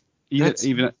that's yeah,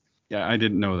 I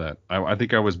didn't know that. I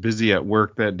think I was busy at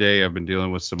work that day. I've been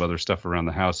dealing with some other stuff around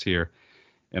the house here.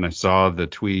 And I saw the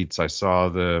tweets. I saw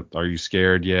the, are you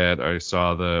scared yet? I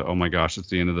saw the, oh my gosh, it's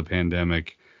the end of the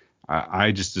pandemic.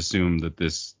 I just assumed that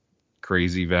this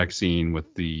crazy vaccine with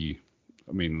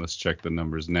let's check the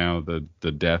numbers now.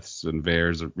 The deaths and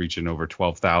VAERS are reaching over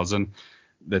 12,000,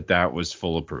 that was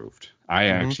full approved. I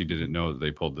actually didn't know that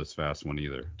they pulled this fast one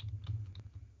either.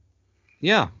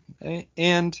 Yeah.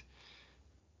 And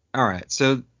all right.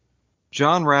 So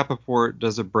John Rappaport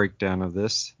does a breakdown of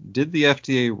this. Did the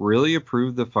FDA really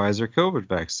approve the Pfizer COVID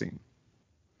vaccine?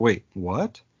 Wait,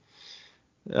 what?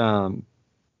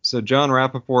 So John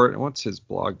Rappaport, what's his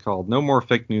blog called?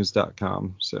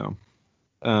 NoMoreFakeNews.com. So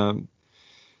the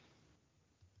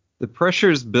pressure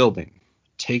is building.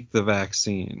 Take the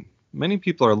vaccine. Many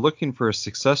people are looking for a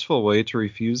successful way to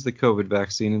refuse the COVID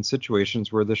vaccine in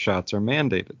situations where the shots are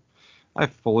mandated. I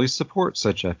fully support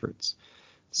such efforts.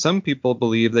 Some people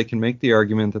believe they can make the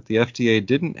argument that the FDA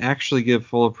didn't actually give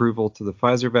full approval to the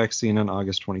Pfizer vaccine on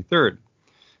August 23rd.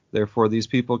 Therefore, these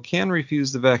people can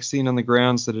refuse the vaccine on the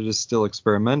grounds that it is still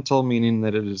experimental, meaning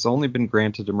that it has only been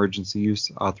granted emergency use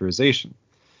authorization.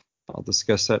 I'll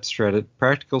discuss that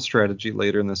practical strategy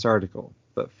later in this article.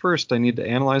 But first, I need to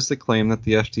analyze the claim that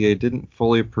the FDA didn't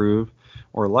fully approve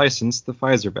or license the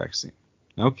Pfizer vaccine.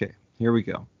 Okay, here we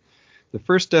go. The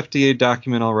first FDA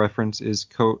document I'll reference is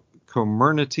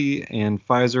Comirnaty and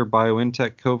Pfizer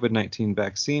BioNTech COVID-19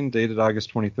 vaccine, dated August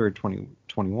 23,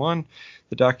 2021.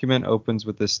 The document opens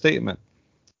with this statement.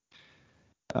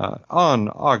 On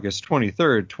August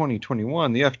 23,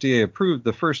 2021, the FDA approved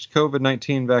the first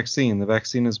COVID-19 vaccine. The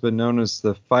vaccine has been known as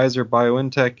the Pfizer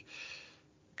BioNTech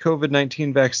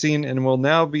COVID-19 vaccine and will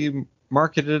now be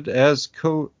marketed as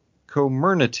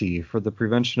Comirnaty for the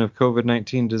prevention of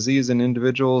COVID-19 disease in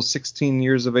individuals 16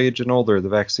 years of age and older. The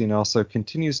vaccine also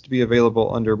continues to be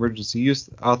available under emergency use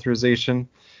authorization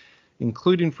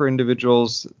including for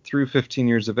individuals through 15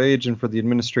 years of age and for the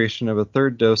administration of a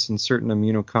third dose in certain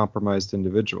immunocompromised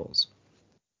individuals.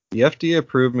 The FDA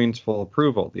approved means full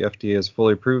approval. The FDA has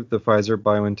fully approved the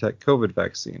Pfizer-BioNTech COVID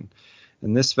vaccine,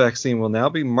 and this vaccine will now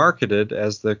be marketed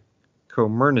as the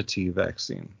Comirnaty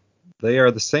vaccine. They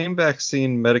are the same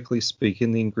vaccine, medically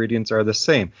speaking. The ingredients are the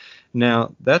same.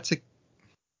 Now,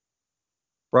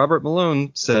 Robert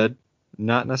Malone said,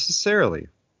 not necessarily.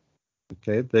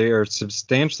 Okay, they are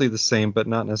substantially the same, but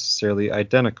not necessarily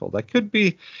identical. That could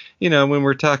be, when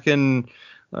we're talking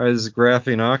as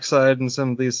graphene oxide and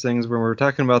some of these things, when we're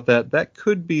talking about that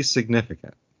could be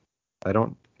significant. I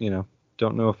don't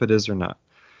know if it is or not.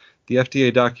 The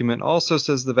FDA document also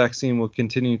says the vaccine will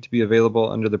continue to be available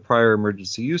under the prior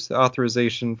emergency use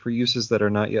authorization for uses that are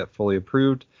not yet fully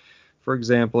approved. For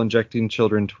example, injecting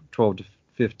children 12 to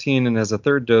 15 and as a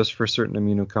third dose for certain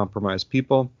immunocompromised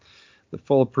people. The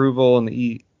full approval and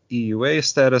the EUA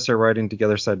status are riding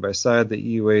together side by side.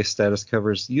 The EUA status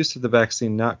covers use of the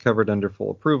vaccine not covered under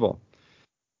full approval.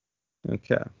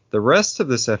 Okay. The rest of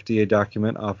this FDA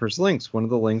document offers links. One of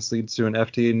the links leads to an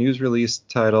FDA news release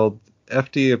titled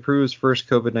FDA approves first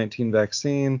COVID-19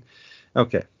 vaccine.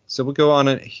 Okay. So we'll go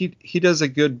on. He does a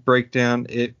good breakdown.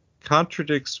 It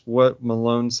contradicts what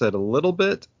Malone said a little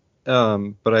bit.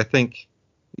 But I think,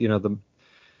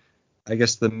 I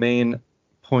guess the main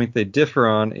point they differ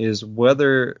on is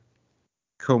whether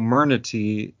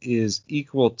Comirnaty is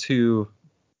equal to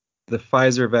the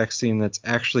Pfizer vaccine that's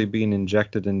actually being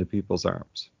injected into people's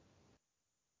arms.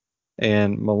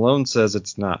 And Malone says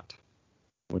it's not,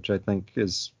 which I think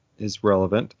is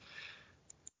relevant.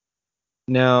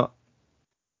 Now,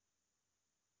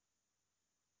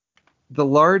 the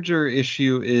larger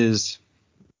issue is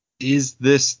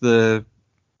this the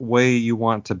way you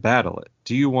want to battle it?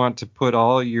 Do you want to put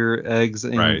all your eggs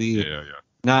in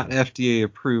not FDA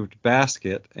approved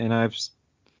basket? And I've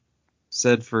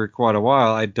said for quite a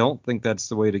while, I don't think that's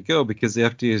the way to go because the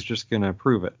FDA is just going to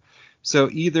approve it. So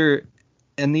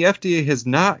and the FDA has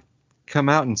not come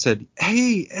out and said,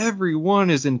 hey,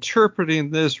 everyone is interpreting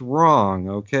this wrong.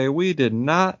 Okay, we did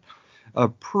not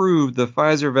approve the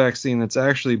Pfizer vaccine that's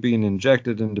actually being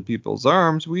injected into people's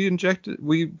arms. We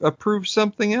approved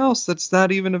something else that's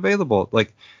not even available.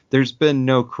 Like, there's been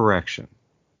no correction.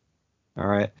 All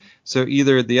right. So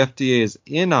either the FDA is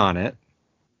in on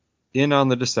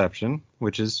the deception,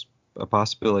 which is a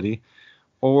possibility,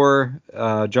 or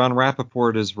John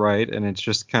Rappaport is right, and it's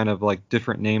just kind of like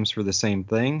different names for the same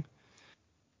thing.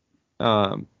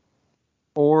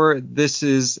 Or this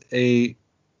is a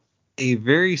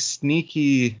very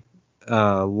sneaky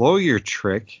lawyer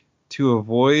trick to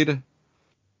avoid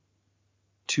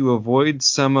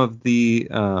some of the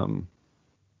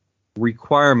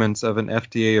requirements of an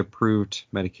FDA-approved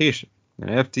medication. And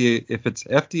if it's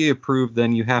FDA approved,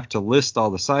 then you have to list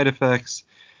all the side effects.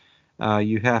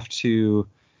 You have to,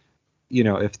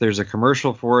 if there's a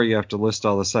commercial for it, you have to list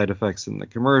all the side effects in the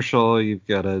commercial. You've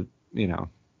got to,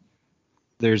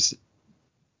 there's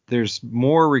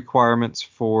more requirements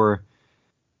for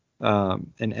an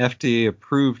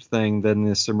FDA-approved thing than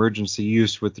this emergency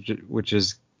use, which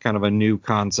is kind of a new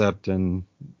concept. And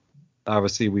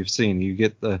obviously, we've seen you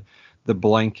get the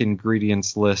blank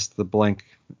ingredients list, the blank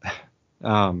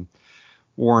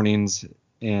warnings,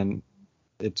 and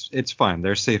it's fine.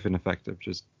 They're safe and effective.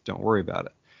 Just don't worry about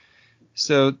it.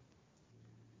 So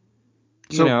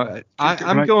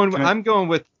I'm going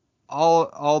with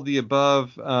all the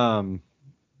above.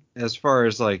 As far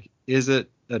as like, is it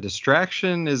a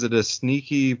distraction? Is it a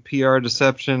sneaky PR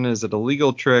deception? Is it a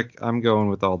legal trick? I'm going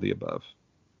with all the above.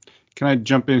 Can I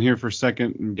jump in here for a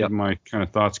second and give my kind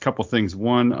of thoughts? Couple things.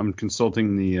 One, I'm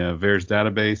consulting the VAERS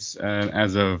database, and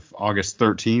as of August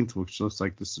 13th, which looks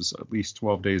like this is at least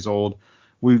 12 days old,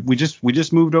 we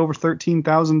just moved over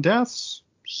 13,000 deaths.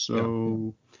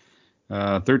 So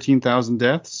 13,000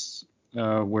 deaths.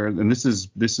 And this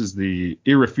is the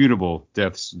irrefutable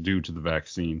deaths due to the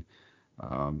vaccine.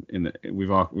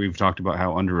 We've talked about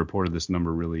how underreported this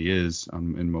number really is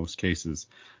in most cases.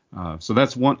 So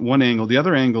that's one angle. The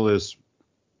other angle is,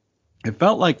 it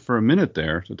felt like for a minute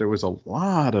there that there was a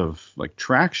lot of like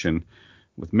traction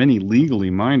with many legally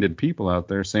minded people out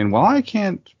there saying, well, I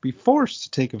can't be forced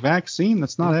to take a vaccine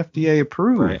that's not FDA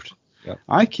approved. Right. Yep.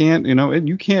 I can't,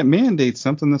 you can't mandate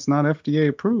something that's not FDA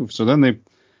approved. So then they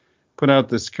put out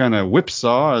this kind of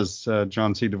whipsaw, as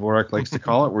John C. Dvorak likes to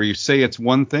call it, where you say it's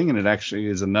one thing and it actually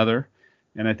is another.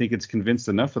 And I think it's convinced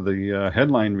enough of the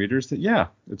headline readers that,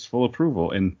 it's full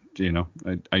approval. And,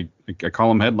 I call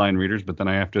them headline readers, but then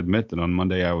I have to admit that on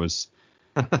Monday I was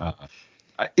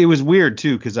It was weird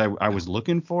too because I was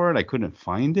looking for it, I couldn't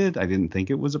find it, I didn't think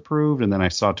it was approved, and then I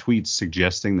saw tweets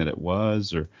suggesting that it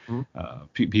was, or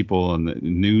people in the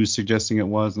news suggesting it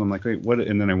was, and I'm like, wait, what?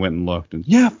 And then I went and looked, and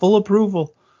yeah, full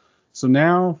approval. So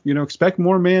now, expect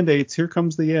more mandates. Here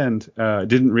comes the end.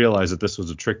 Didn't realize that this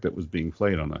was a trick that was being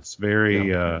played on us.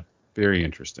 Very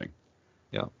interesting.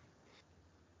 Yeah.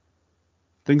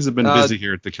 Things have been busy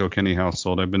here at the Kilkenny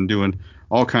household. I've been doing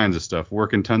all kinds of stuff,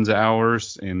 working tons of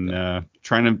hours, and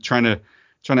trying to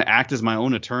act as my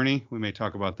own attorney. We may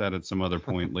talk about that at some other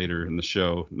point later in the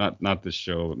show. Not this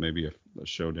show, but maybe a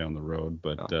show down the road.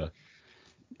 But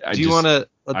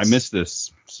I miss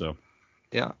this. So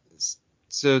yeah.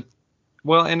 So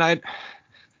well, and I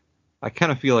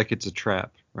kind of feel like it's a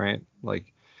trap, right? Like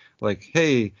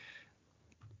hey,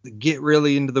 get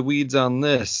really into the weeds on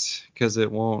this because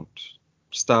it won't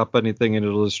stop anything, and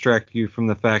it'll distract you from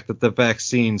the fact that the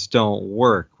vaccines don't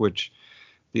work, which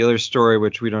the other story,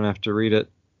 which we don't have to read it,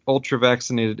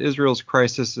 ultra-vaccinated Israel's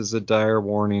crisis is a dire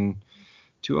warning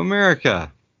to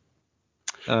America.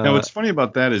 Now, what's funny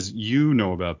about that is you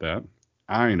know about that.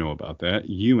 I know about that.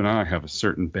 You and I have a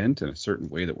certain bent and a certain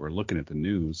way that we're looking at the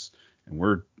news, and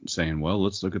we're saying, well,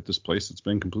 let's look at this place that's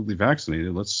been completely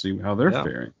vaccinated. Let's see how they're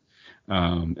faring.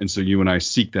 And so you and I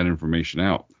seek that information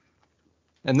out.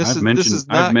 And this is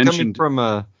not coming from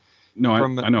a... No,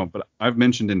 I know, but I've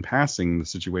mentioned in passing the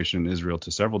situation in Israel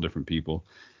to several different people,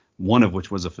 one of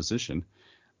which was a physician,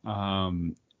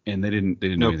 and they didn't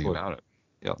know anything about it.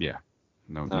 Yep. Yeah.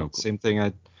 No clue. Same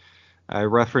thing. I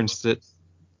referenced it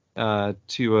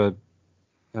to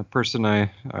a person I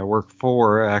work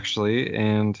for, actually,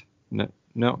 and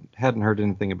no, hadn't heard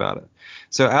anything about it.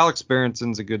 So Alex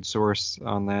Berenson's a good source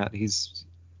on that. He's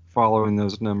following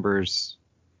those numbers,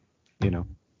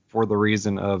 for the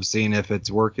reason of seeing if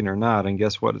it's working or not. And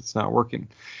guess what? It's not working.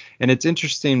 And it's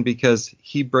interesting because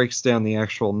he breaks down the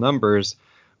actual numbers,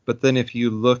 but then if you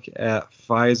look at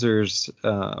Pfizer's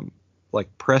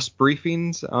press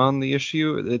briefings on the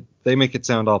issue, they make it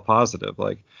sound all positive.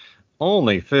 Like,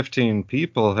 only 15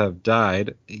 people have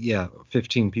died. Yeah,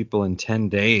 15 people in 10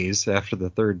 days after the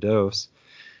third dose.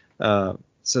 So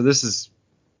this is,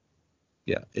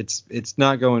 it's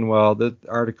not going well. The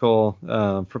article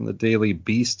from the Daily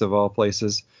Beast of all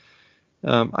places.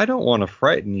 I don't want to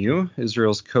frighten you,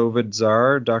 Israel's COVID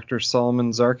czar, Dr.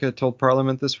 Solomon Zarka, told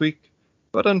Parliament this week,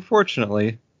 but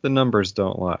unfortunately, the numbers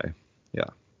don't lie. Yeah.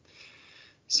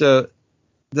 So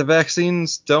the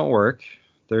vaccines don't work.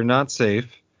 They're not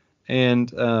safe.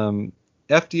 And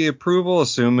FDA approval,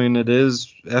 assuming it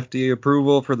is FDA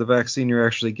approval for the vaccine you're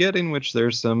actually getting, which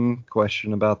there's some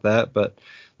question about that, but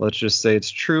let's just say it's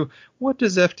true. What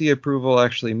does FDA approval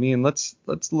actually mean? Let's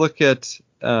look at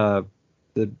the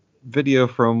video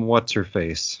from What's Her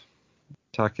Face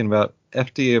talking about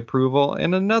FDA approval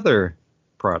and another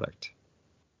product.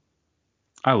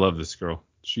 I love this girl.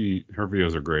 Her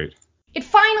videos are great. It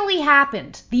finally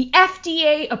happened. The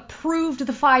FDA approved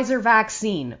the Pfizer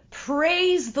vaccine.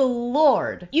 Praise the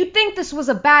Lord. You'd think this was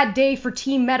a bad day for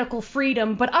Team Medical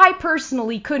Freedom, but I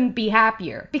personally couldn't be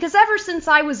happier. Because ever since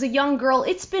I was a young girl,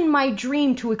 it's been my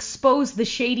dream to expose the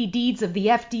shady deeds of the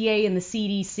FDA and the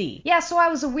CDC. Yeah, so I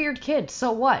was a weird kid,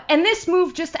 so what? And this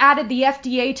move just added the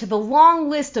FDA to the long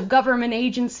list of government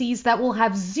agencies that will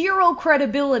have zero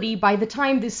credibility by the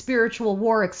time this spiritual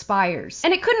war expires.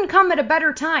 And it couldn't come at a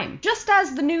better time. Just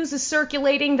as the news is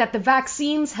circulating that the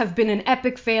vaccines have been an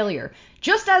epic failure,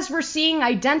 just as we're seeing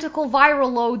identical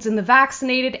viral loads in the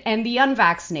vaccinated and the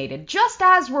unvaccinated, just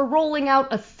as we're rolling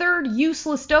out a third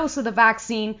useless dose of the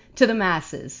vaccine to the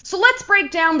masses. So let's break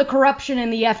down the corruption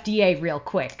in the FDA real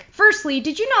quick. Firstly,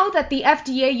 did you know that the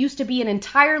FDA used to be an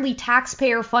entirely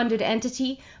taxpayer-funded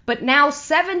entity, but now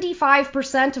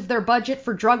 75% of their budget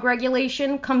for drug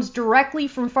regulation comes directly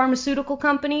from pharmaceutical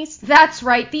companies? That's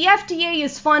right, the FDA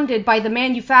is funded by the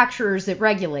manufacturers it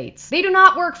regulates. They do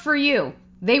not work for you.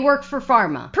 They work for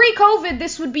pharma. Pre-COVID,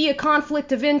 this would be a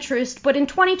conflict of interest, but in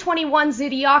 2021's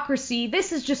idiocracy,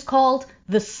 this is just called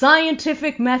the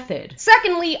scientific method.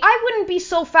 Secondly, I wouldn't be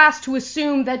so fast to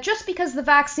assume that just because the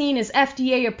vaccine is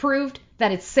FDA approved,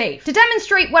 that it's safe. To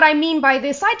demonstrate what I mean by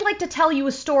this, I'd like to tell you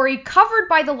a story covered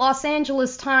by the Los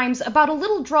Angeles Times about a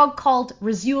little drug called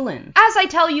Rizulin. As I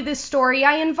tell you this story,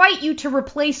 I invite you to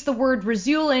replace the word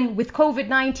Rizulin with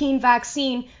COVID-19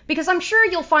 vaccine because I'm sure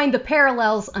you'll find the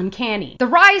parallels uncanny. The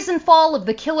rise and fall of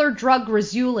the killer drug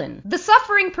Rizulin. The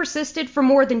suffering persisted for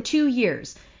more than 2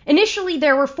 years. Initially,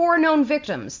 there were 4 known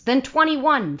victims, then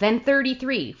 21, then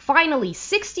 33, finally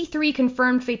 63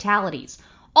 confirmed fatalities.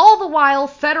 All the while,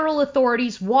 federal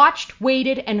authorities watched,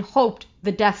 waited, and hoped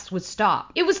the deaths would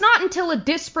stop. It was not until a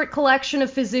disparate collection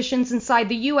of physicians inside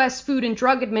the U.S. Food and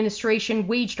Drug Administration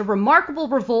waged a remarkable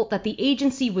revolt that the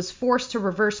agency was forced to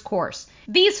reverse course.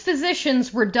 These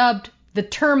physicians were dubbed the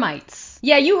termites.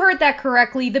 Yeah, you heard that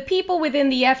correctly. The people within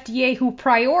the FDA who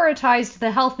prioritized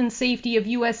the health and safety of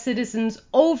U.S. citizens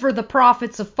over the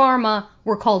profits of pharma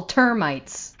were called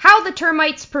termites. How the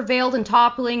termites prevailed in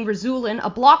toppling Rizulin, a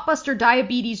blockbuster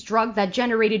diabetes drug that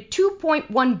generated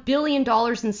 $2.1 billion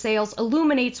in sales,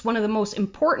 illuminates one of the most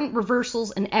important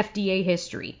reversals in FDA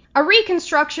history. A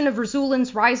reconstruction of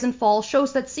Rizulin's rise and fall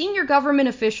shows that senior government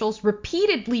officials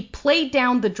repeatedly played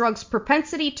down the drug's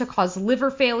propensity to cause liver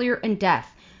failure and death.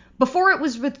 Before it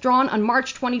was withdrawn on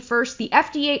March 21st, the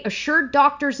FDA assured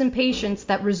doctors and patients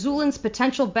that Rizulin's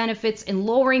potential benefits in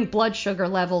lowering blood sugar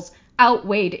levels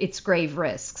outweighed its grave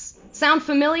risks. Sound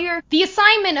familiar? The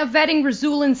assignment of vetting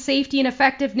Rizulin's safety and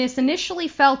effectiveness initially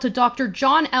fell to Dr.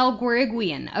 John L.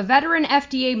 Guiriguian, a veteran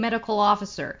FDA medical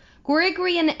officer.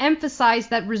 Guiriguian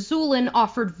emphasized that Rizulin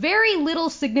offered very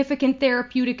little significant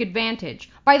therapeutic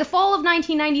advantage. By the fall of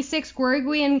 1996,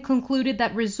 Guiriguian concluded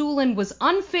that Rizulin was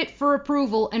unfit for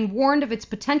approval and warned of its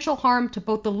potential harm to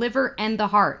both the liver and the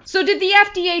heart. So did the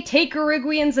FDA take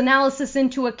Guiriguian's analysis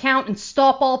into account and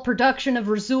stop all production of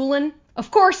Rizulin?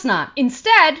 Of course not.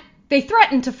 Instead, they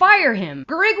threatened to fire him.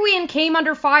 Guiriguian came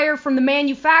under fire from the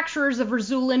manufacturers of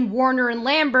Rizulin, Warner and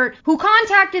Lambert, who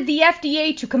contacted the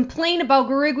FDA to complain about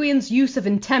Guiriguian's use of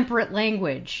intemperate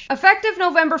language. Effective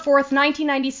November 4th,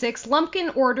 1996,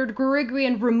 Lumpkin ordered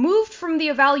Guiriguian removed from the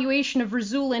evaluation of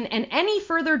Rizulin and any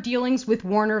further dealings with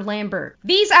Warner Lambert.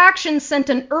 These actions sent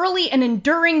an early and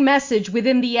enduring message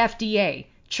within the FDA.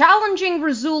 Challenging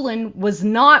Rizulin was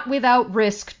not without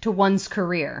risk to one's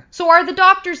career. So are the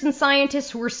doctors and scientists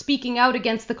who are speaking out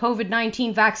against the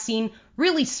COVID-19 vaccine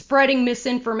really spreading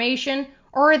misinformation?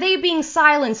 Or are they being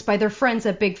silenced by their friends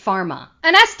at Big Pharma?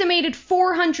 An estimated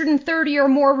 430 or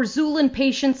more Rizulin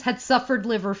patients had suffered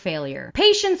liver failure.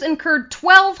 Patients incurred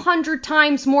 1,200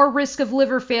 times more risk of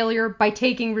liver failure by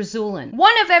taking Rizulin.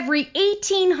 One of every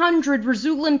 1,800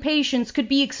 Rizulin patients could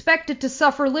be expected to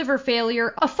suffer liver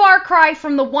failure, a far cry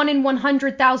from the 1 in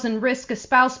 100,000 risk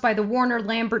espoused by the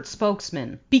Warner-Lambert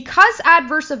spokesman. Because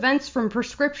adverse events from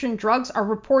prescription drugs are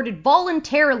reported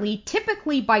voluntarily,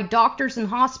 typically by doctors and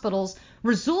hospitals,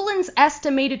 Rizulin's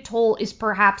estimated toll is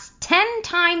perhaps 10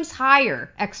 times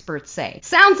higher, experts say.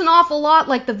 Sounds an awful lot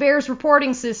like the VAERS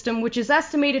reporting system, which is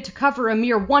estimated to cover a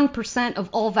mere 1% of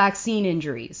all vaccine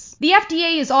injuries. The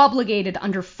FDA is obligated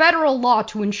under federal law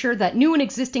to ensure that new and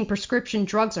existing prescription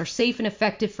drugs are safe and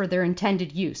effective for their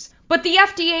intended use. But the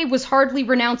FDA was hardly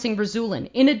renouncing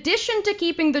Rizulin. In addition to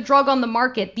keeping the drug on the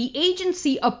market, the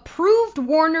agency approved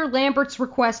Warner Lambert's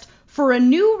request for a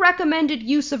new recommended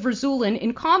use of Rizulin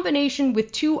in combination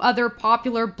with 2 other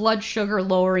popular blood sugar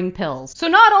lowering pills. So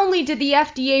not only did the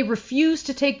FDA refuse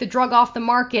to take the drug off the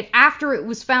market after it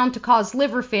was found to cause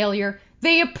liver failure,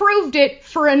 they approved it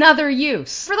for another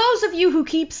use. For those of you who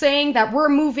keep saying that we're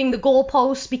moving the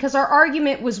goalposts because our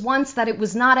argument was once that it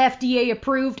was not FDA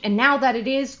approved and now that it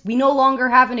is, we no longer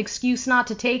have an excuse not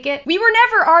to take it, we were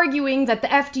never arguing that the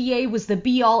FDA was the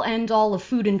be-all end-all of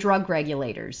food and drug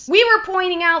regulators. We were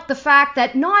pointing out the fact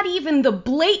that not even the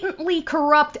blatantly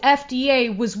corrupt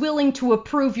FDA was willing to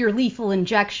approve your lethal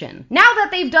injection. Now that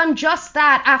they've done just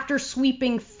that after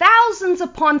sweeping thousands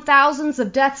upon thousands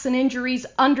of deaths and injuries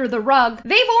under the rug,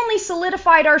 they've only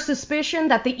solidified our suspicion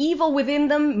that the evil within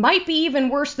them might be even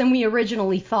worse than we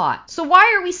originally thought. So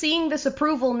why are we seeing this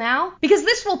approval now? Because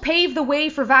this will pave the way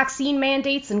for vaccine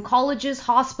mandates in colleges,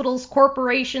 hospitals,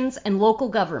 corporations, and local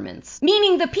governments.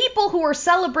 Meaning the people who are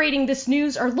celebrating this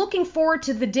news are looking forward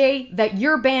to the day that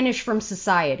you're banished from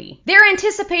society. They're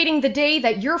anticipating the day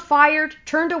that you're fired,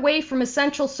 turned away from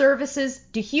essential services,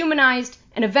 dehumanized,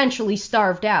 and eventually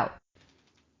starved out.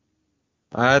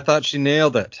 I thought she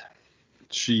nailed it.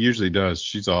 She usually does.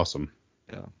 She's awesome.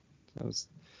 Yeah, that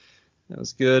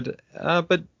was good.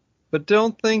 But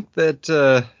don't think that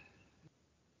the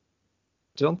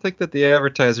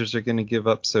advertisers are going to give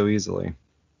up so easily.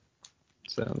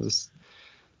 So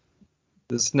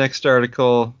this next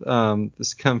article,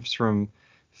 this comes from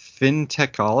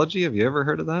FinTechology. Have you ever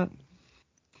heard of that?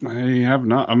 I have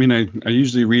not. I mean, I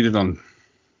usually read it on,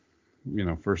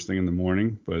 first thing in the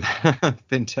morning, but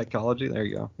FinTechology. There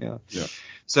you go. Yeah.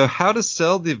 So how to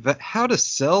sell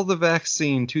the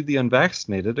vaccine to the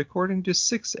unvaccinated, according to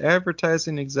 6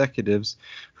 advertising executives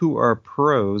who are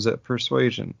pros at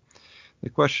persuasion. The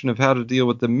question of how to deal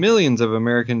with the millions of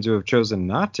Americans who have chosen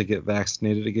not to get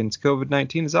vaccinated against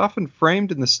COVID-19 is often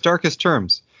framed in the starkest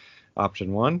terms.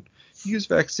 Option 1, use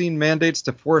vaccine mandates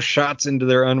to force shots into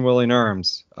their unwilling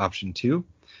arms. Option 2,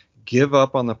 give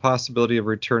up on the possibility of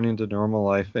returning to normal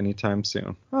life anytime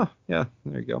soon. Oh, yeah,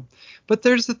 there you go. But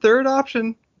there's the third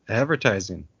option,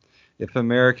 advertising. If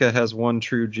America has one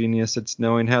true genius, it's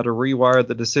knowing how to rewire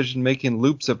the decision-making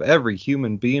loops of every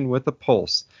human being with a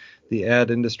pulse. The ad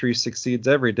industry succeeds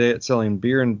every day at selling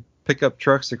beer and pickup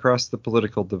trucks across the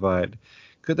political divide.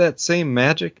 Could that same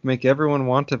magic make everyone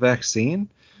want a vaccine?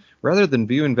 Rather than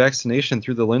viewing vaccination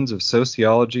through the lens of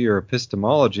sociology or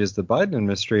epistemology as the Biden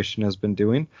administration has been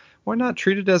doing, why not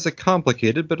treat it as a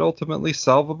complicated but ultimately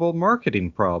solvable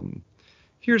marketing problem?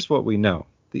 Here's what we know.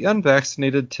 The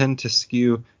unvaccinated tend to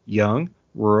skew young,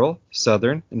 rural,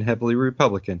 southern, and heavily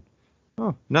Republican.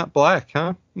 Oh, not black,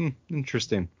 huh?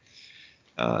 Interesting.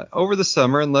 Over the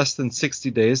summer, in less than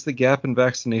 60 days, the gap in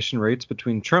vaccination rates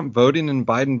between Trump voting and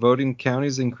Biden voting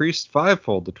counties increased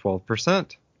fivefold to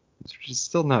 12%, which is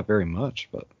still not very much,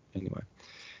 but anyway.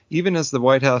 Even as the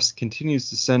White House continues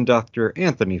to send Dr.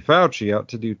 Anthony Fauci out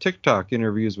to do TikTok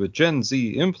interviews with Gen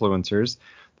Z influencers,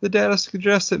 the data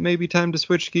suggests it may be time to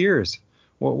switch gears.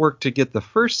 What worked to get the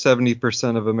first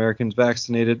 70% of Americans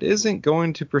vaccinated isn't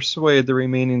going to persuade the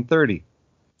remaining 30%.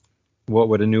 What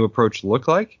would a new approach look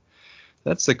like?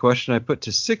 That's the question I put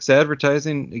to 6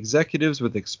 advertising executives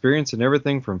with experience in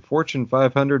everything from Fortune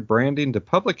 500 branding to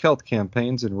public health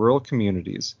campaigns in rural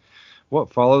communities.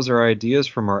 What follows are ideas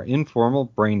from our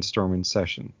informal brainstorming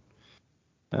session.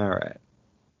 All right.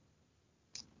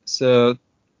 So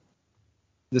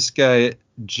this guy,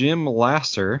 Jim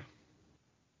Lasser,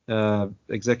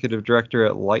 executive director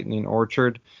at Lightning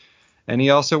Orchard, and he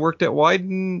also worked at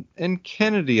Wyden and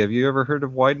Kennedy. Have you ever heard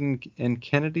of Wyden and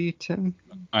Kennedy, Tim?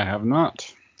 I have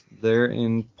not. They're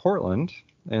in Portland,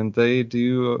 and they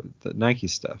do the Nike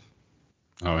stuff.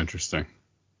 Oh, interesting.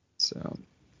 So,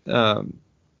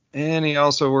 and he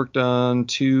also worked on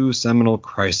 2 seminal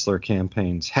Chrysler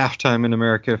campaigns, Halftime in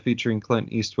America featuring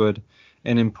Clint Eastwood,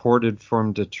 and Imported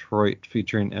from Detroit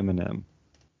featuring Eminem.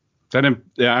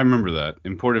 Yeah, I remember that.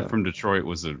 Imported from Detroit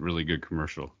was a really good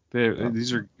commercial.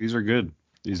 These are good.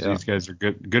 These guys are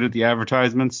good at the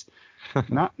advertisements.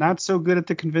 not so good at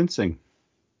the convincing.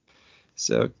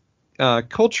 So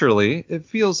culturally, it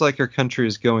feels like our country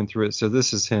is going through it. So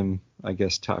this is him, I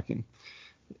guess, talking.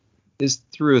 Is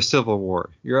through a civil war.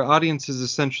 Your audience is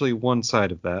essentially one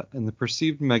side of that, and the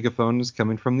perceived megaphone is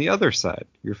coming from the other side.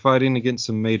 You're fighting against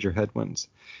some major headwinds,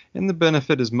 and the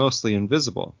benefit is mostly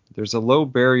invisible. There's a low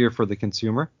barrier for the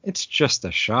consumer. It's just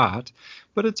a shot,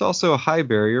 but it's also a high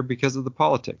barrier because of the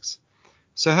politics.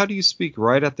 So how do you speak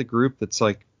right at the group that's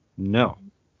like, no?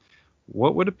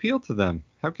 What would appeal to them?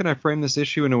 How can I frame this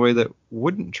issue in a way that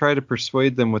wouldn't try to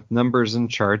persuade them with numbers and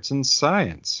charts and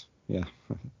science? Yeah.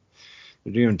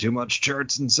 They're doing too much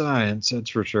charts and science, that's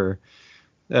for sure.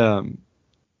 I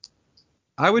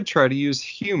would try to use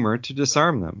humor to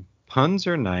disarm them. Puns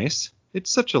are nice.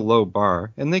 It's such a low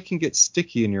bar, and they can get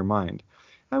sticky in your mind.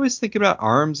 I was thinking about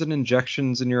arms and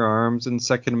injections in your arms and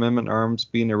Second Amendment arms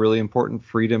being a really important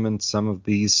freedom in some of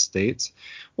these states.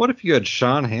 What if you had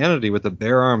Sean Hannity with a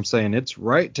bare arm saying, it's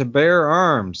right to bear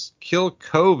arms, kill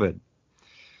COVID?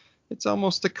 It's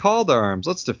almost a call to arms.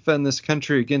 Let's defend this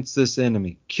country against this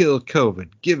enemy. Kill COVID.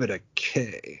 Give it a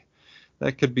K.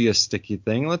 That could be a sticky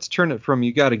thing. Let's turn it from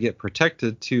you got to get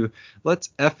protected to let's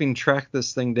effing track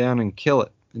this thing down and kill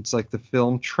it. It's like the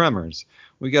film Tremors.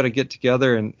 We got to get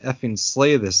together and effing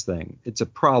slay this thing. It's a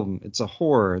problem. It's a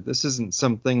horror. This isn't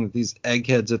something that these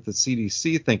eggheads at the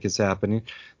CDC think is happening.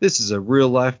 This is a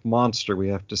real-life monster we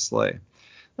have to slay.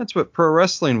 That's what pro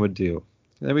wrestling would do.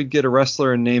 Then we'd get a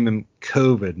wrestler and name him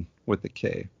COVID with a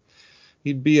K.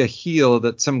 He'd be a heel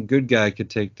that some good guy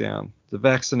could take down. The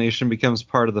vaccination becomes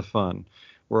part of the fun.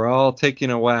 We're all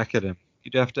taking a whack at him.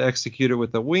 You'd have to execute it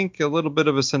with a wink, a little bit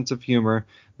of a sense of humor.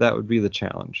 That would be the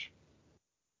challenge.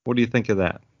 What do you think of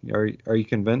that? Are you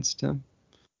convinced, Tim?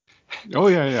 Oh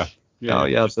yeah. Oh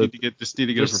yeah. Just need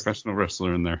to get a professional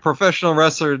wrestler in there. Professional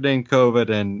wrestler named COVID,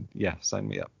 and yeah, sign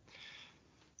me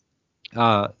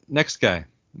up. Next guy.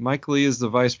 Mike Lee is the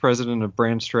vice president of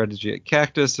brand strategy at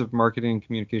Cactus, a marketing and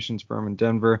communications firm in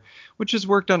Denver, which has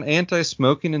worked on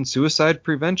anti-smoking and suicide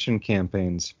prevention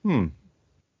campaigns.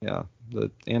 Yeah,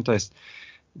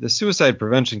 the suicide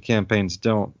prevention campaigns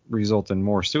don't result in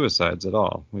more suicides at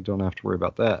all. We don't have to worry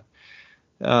about that.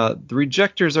 The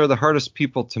rejectors are the hardest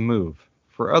people to move.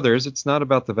 For others, it's not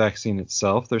about the vaccine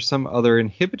itself. There's some other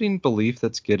inhibiting belief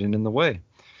that's getting in the way.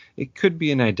 It could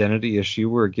be an identity issue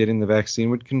where getting the vaccine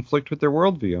would conflict with their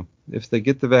worldview. If they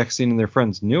get the vaccine and their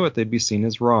friends knew it, they'd be seen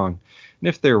as wrong. And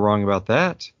if they're wrong about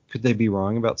that, could they be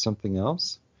wrong about something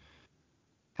else?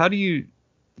 How do you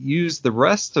use the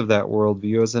rest of that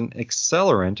worldview as an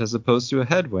accelerant as opposed to a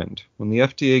headwind. When the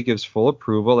FDA gives full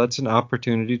approval, that's an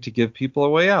opportunity to give people a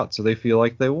way out so they feel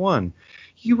like they won.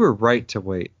 You were right to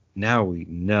wait. Now we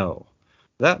know.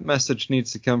 That message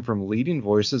needs to come from leading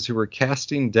voices who are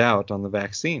casting doubt on the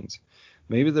vaccines.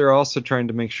 Maybe they're also trying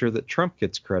to make sure that Trump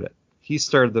gets credit. He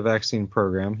started the vaccine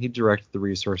program. He directed the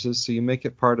resources, so you make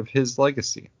it part of his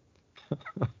legacy.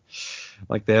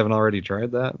 Like they haven't already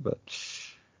tried that, but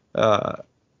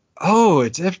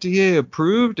it's FDA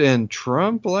approved and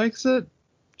Trump likes it?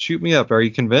 Shoot me up. Are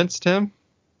you convinced, Tim?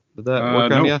 Did that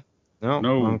work on you?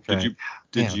 No. Okay.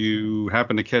 Did you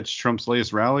happen to catch Trump's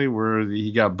latest rally where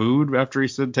he got booed after he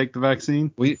said take the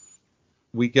vaccine?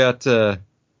 We've got a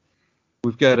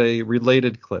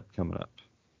related clip coming up.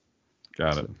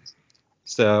 Got it.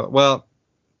 So,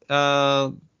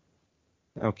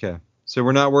 okay. So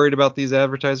we're not worried about these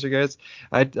advertiser guys.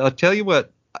 I'll tell you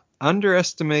what,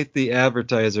 underestimate the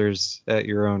advertisers at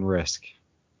your own risk.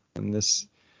 And this,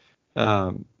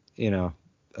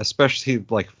 especially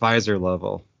like Pfizer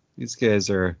level, these guys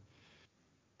are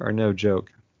no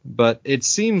joke. But it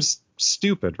seems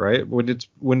stupid, right? When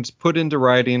it's put into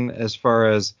writing as far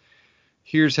as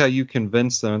here's how you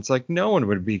convince them. It's like no one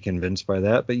would be convinced by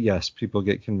that, but yes, people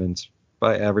get convinced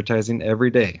by advertising every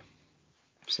day.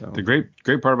 So the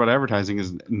great part about advertising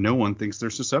is no one thinks they're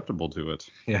susceptible to it.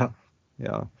 Yeah.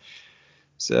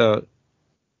 So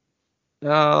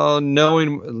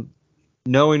knowing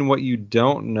what you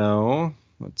don't know.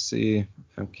 Let's see.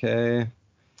 Okay.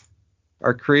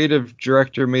 Our creative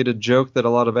director made a joke that a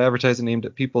lot of advertising aimed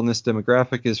at people in this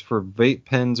demographic is for vape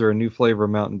pens or a new flavor of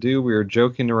Mountain Dew. We were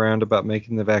joking around about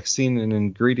making the vaccine an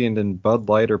ingredient in Bud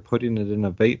Light or putting it in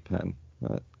a vape pen.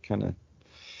 That kind of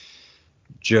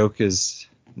joke is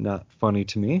not funny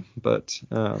to me, but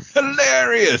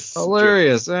hilarious.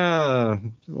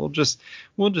 We'll just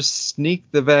sneak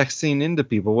the vaccine into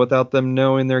people without them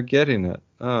knowing they're getting it.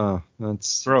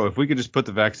 That's bro. If we could just put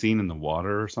the vaccine in the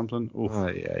water or something. Oof,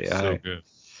 so good.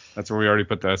 That's where we already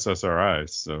put the SSRIs.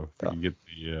 So if we could get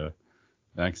the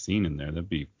vaccine in there, that'd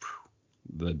be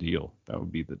the deal. That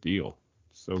would be the deal.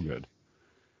 So good.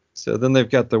 So then they've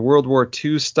got the World War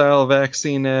II style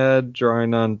vaccine ad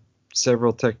drawing on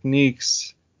several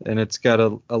techniques, and it's got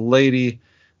a lady.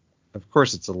 Of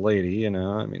course, it's a lady.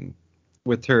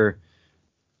 With her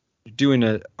doing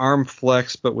an arm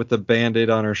flex, but with a Band-Aid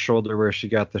on her shoulder where she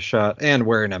got the shot, and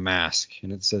wearing a mask,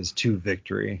 and it says "To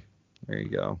Victory." There you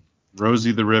go.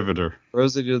 Rosie the Riveter.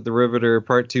 Rosie the Riveter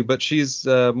Part 2, but she's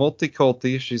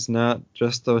multi-culty. She's not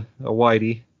just a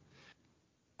whitey.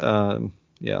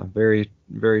 Very,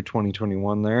 very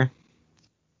 2021 there.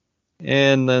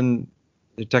 And then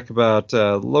they talk about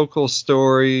local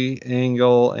story,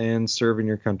 angle, and serving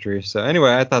your country. So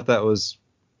anyway, I thought that was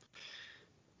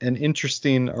an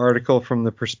interesting article from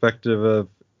the perspective of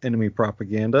enemy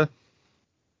propaganda.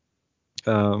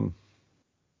 And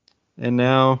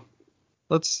now,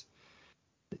 let's,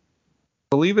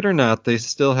 believe it or not, they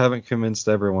still haven't convinced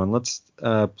everyone. Let's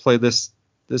play this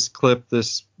clip,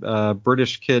 this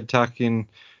British kid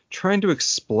trying to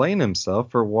explain himself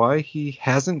for why he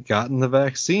hasn't gotten the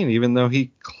vaccine, even though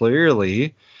he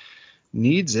clearly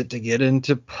needs it to get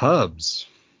into pubs.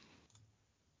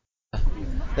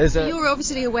 You're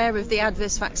obviously aware of the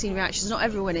adverse vaccine reactions. Not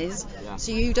everyone is,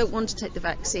 so you don't want to take the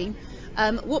vaccine.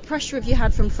 What pressure have you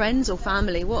had from friends or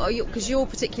family? Because your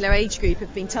particular age group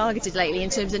have been targeted lately in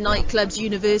terms of nightclubs,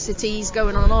 universities,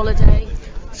 going on holiday.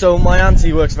 So my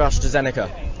auntie works for AstraZeneca,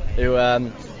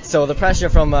 so the pressure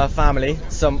from family,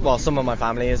 some of my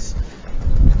family is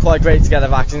quite great to get the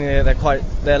vaccine. They're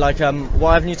like,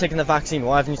 why haven't you taken the vaccine?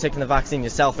 Why haven't you taken the vaccine?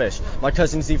 You're selfish. My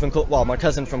cousin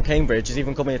from Cambridge has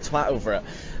even called me a twat over it,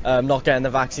 not getting the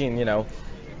vaccine,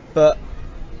 But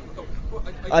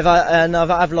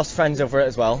I've lost friends over it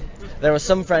as well. There are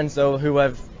some friends though who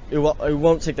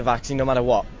won't take the vaccine no matter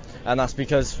what, and that's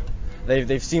because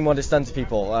they've seen what it's done to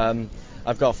people.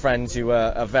 I've got friends who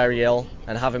are very ill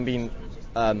and haven't been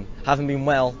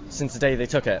well since the day they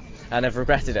took it and have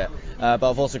regretted it. But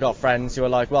I've also got friends who are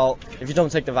like, well, if you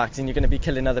don't take the vaccine, you're going to be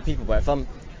killing other people. But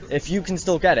if you can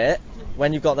still get it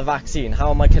when you've got the vaccine, how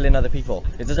am I killing other people?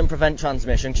 It doesn't prevent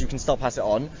transmission because you can still pass it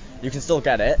on. You can still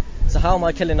get it. So how am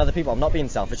I killing other people? I'm not being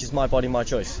selfish. It's my body, my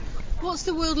choice. What's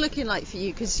the world looking like for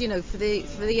you? Because, for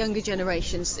the younger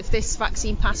generations, if this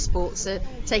vaccine passports are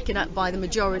taken up by the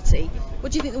majority,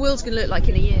 what do you think the world's going to look like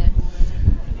in a year?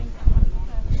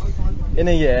 In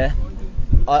a year,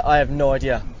 I have no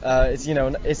idea.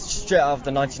 It's straight out of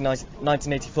the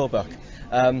 1984 book.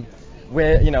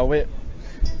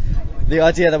 The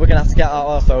idea that we're going to have to get out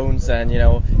our phones and,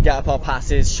 get up our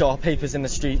passes, show our papers in the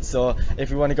streets, or if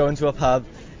we want to go into a pub,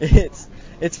 it's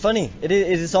it's funny. It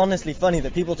is honestly funny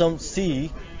that people don't see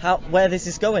where this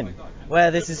is going.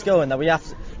 That we have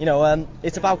to,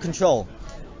 it's about control.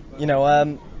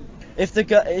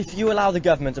 If you allow the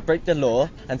government to break the law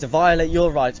and to violate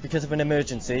your rights because of an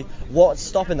emergency, what's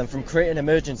stopping them from creating an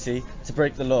emergency to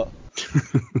break the law?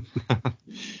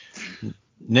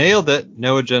 Nailed it.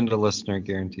 No agenda listener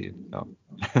guaranteed. Oh.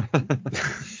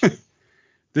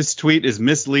 This tweet is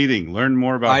misleading. Learn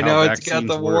more about I know how it's got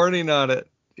the work. warning on it.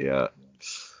 Yeah.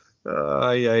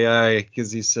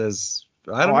 Because he says,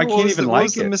 I don't know. I can't even like what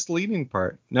was the misleading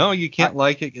part? No, you can't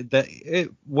like it.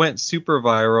 It went super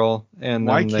viral, and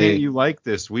why then can't you like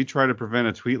this? We try to prevent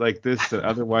a tweet like this that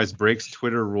otherwise breaks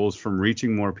Twitter rules from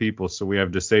reaching more people, so we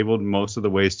have disabled most of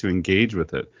the ways to engage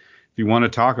with it. If you want to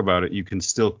talk about it, you can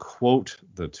still quote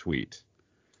the tweet.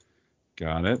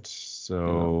 Got it.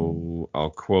 So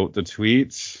I'll quote the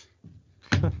tweet,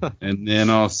 and then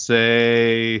I'll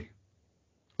say,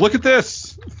 look at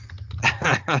this.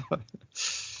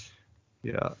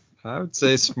 Yeah, I would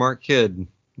say smart kid.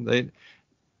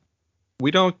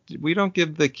 We don't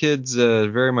give the kids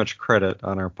very much credit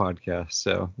on our podcast,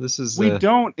 so this is we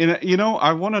don't. And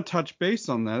I want to touch base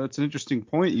on that. It's an interesting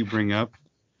point you bring up.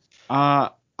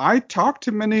 I talk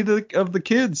to many of the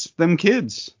kids,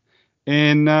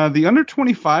 and the under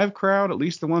 25 crowd, at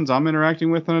least the ones I'm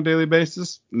interacting with on a daily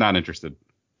basis, not interested.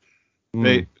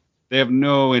 They have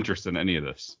no interest in any of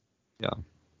this. Yeah.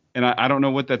 And I don't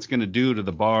know what that's going to do to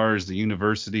the bars, the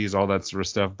universities, all that sort of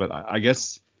stuff. But I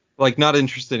guess like not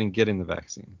interested in getting the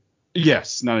vaccine.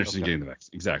 Yes, not interested in getting the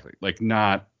vaccine. Exactly. Like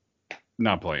not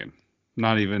playing.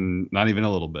 Not even a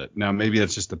little bit. Now maybe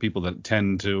that's just the people that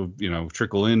tend to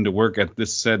trickle in to work at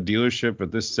this said dealership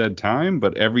at this said time.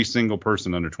 But every single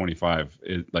person under 25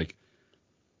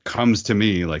 comes to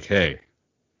me like, hey,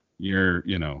 you're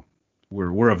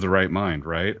we're of the right mind,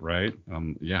 right?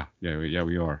 Yeah,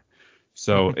 we are.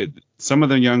 So some of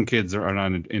the young kids are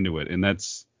not into it, and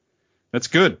that's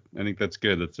good. I think that's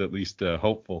good. That's at least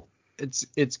hopeful.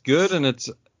 It's good, and it's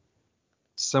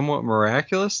somewhat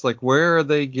miraculous. Like, where are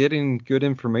they getting good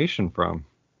information from?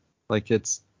 Like,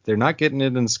 they're not getting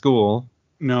it in school.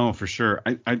 No, for sure.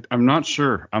 I'm not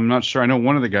sure. I know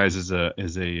one of the guys is a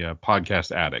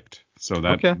podcast addict. So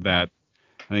that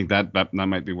I think that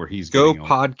might be where he's go getting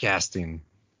podcasting.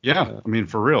 Yeah, I mean,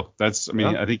 for real. I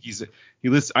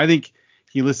think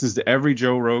he listens to every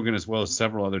Joe Rogan as well as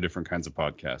several other different kinds of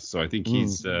podcasts. So I think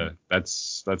he's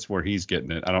that's where he's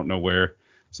getting it. I don't know where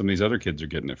some of these other kids are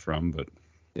getting it from, but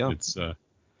it's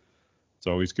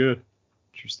always good.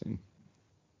 Interesting.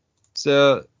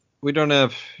 So we don't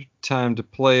have time to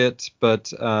play it,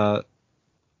 but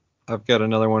I've got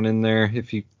another one in there.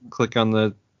 If you click on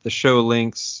the show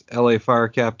links, LA fire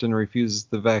captain refuses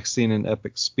the vaccine in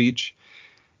epic speech.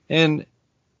 And,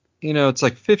 it's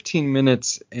like 15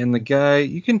 minutes, and the guy,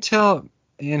 you can tell,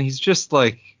 and he's just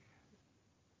like,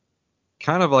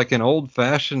 kind of like an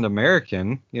old-fashioned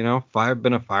American, been a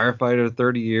firefighter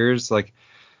 30 years,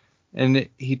 and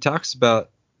he talks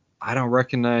about, I don't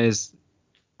recognize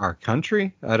our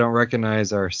country, I don't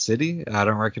recognize our city, I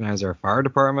don't recognize our fire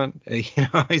department.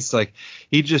 It's like,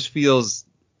 he just feels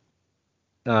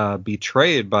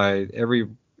betrayed by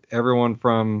everyone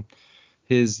from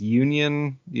his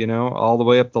union, all the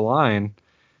way up the line.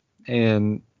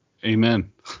 And amen.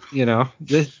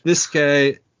 This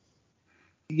guy,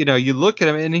 you look at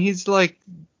him and he's like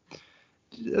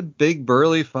a big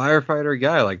burly firefighter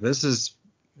guy. Like, this is,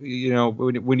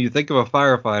 when you think of a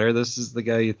firefighter, this is the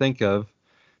guy you think of.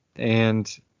 And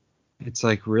it's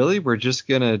like, really, we're just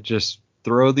gonna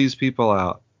throw these people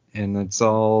out and it's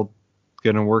all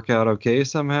gonna work out okay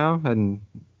somehow? And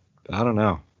I don't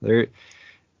know.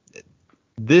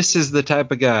 This is the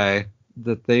type of guy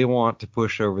that they want to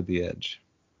push over the edge.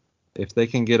 If they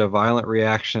can get a violent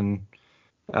reaction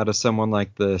out of someone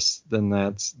like this, then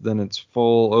it's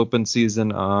full open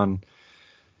season on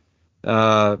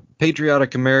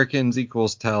patriotic Americans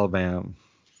equals Taliban.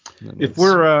 If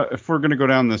we're gonna go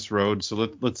down this road, so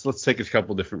let's take a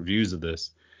couple different views of this.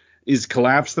 Is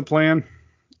collapse the plan?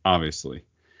 Obviously.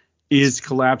 Is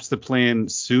collapse the plan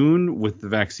soon with the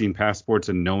vaccine passports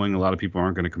and knowing a lot of people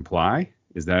aren't going to comply?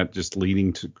 Is that just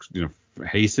leading to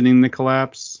hastening the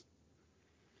collapse?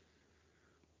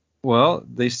 Well,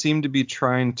 they seem to be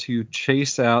trying to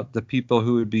chase out the people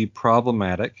who would be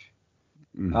problematic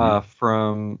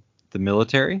from the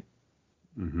military,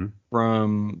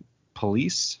 from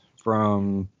police,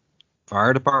 from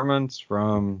fire departments,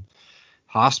 from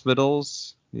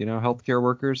hospitals, healthcare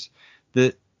workers.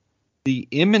 The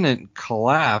imminent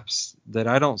collapse that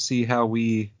I don't see how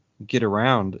we get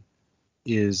around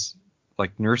is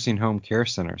like nursing home care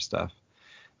center stuff.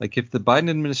 Like, if the Biden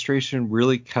administration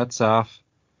really cuts off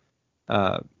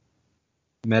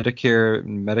Medicare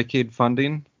and Medicaid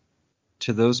funding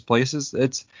to those places,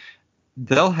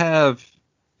 they'll have,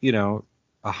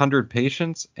 100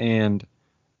 patients and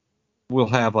we'll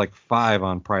have like 5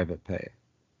 on private pay.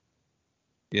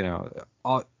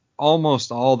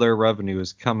 Almost all their revenue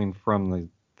is coming from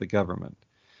the government.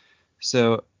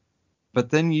 So, but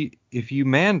then if you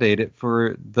mandate it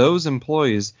for those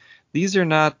employees, these are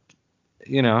not,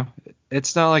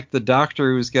 it's not like the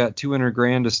doctor who's got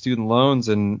 $200,000 of student loans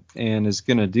and is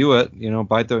going to do it,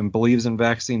 and believes in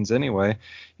vaccines anyway.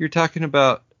 You're talking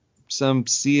about some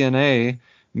CNA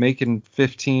making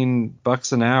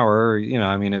 $15 an hour,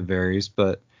 it varies,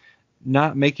 but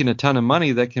not making a ton of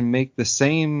money that can make the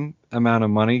same amount of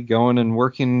money going and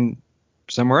working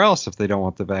somewhere else if they don't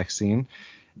want the vaccine.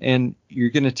 And you're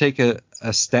going to take a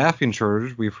staffing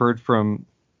shortage. We've heard from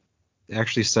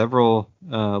actually several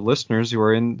listeners who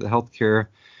are in the healthcare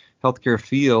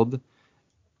field.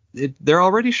 They're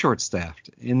already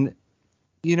short-staffed, and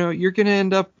you're going to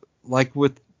end up like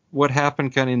with what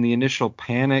happened kind of in the initial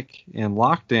panic and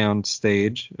lockdown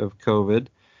stage of COVID,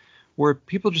 where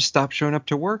people just stopped showing up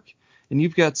to work, and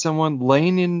you've got someone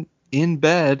laying in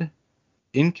bed,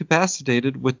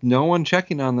 incapacitated, with no one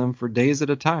checking on them for days at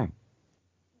a time.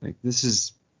 Like,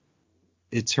 it's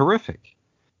horrific.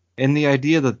 And the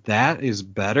idea that is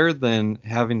better than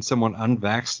having someone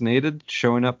unvaccinated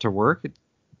showing up to work,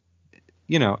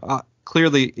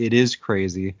 clearly it is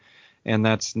crazy, and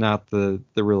that's not the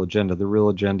real agenda. The real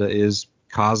agenda is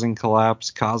causing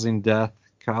collapse, causing death,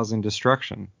 causing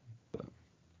destruction.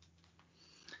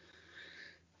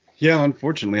 Yeah,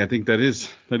 unfortunately, I think that is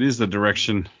the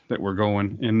direction that we're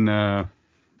going. And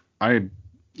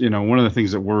one of the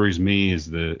things that worries me is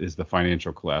the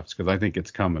financial collapse, because I think it's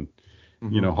coming.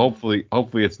 Mm-hmm.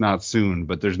 Hopefully it's not soon,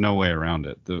 but there's no way around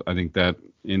it. I think that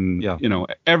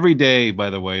every day, by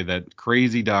the way, that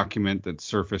crazy document that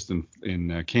surfaced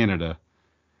in Canada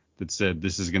that said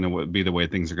this is going to be the way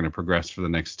things are going to progress for the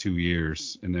next 2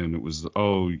 years, and then it was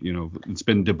it's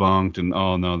been debunked, and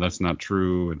oh no, that's not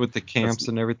true. And with the camps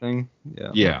and everything.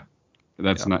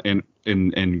 That's not and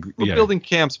we're building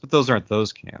camps, but those aren't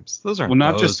those camps. Those aren't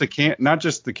not just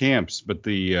the camps, but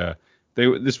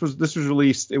this was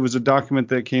released. It was a document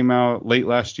that came out late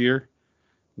last year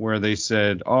where they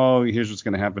said, oh, here's what's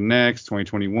going to happen next,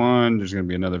 2021. There's going to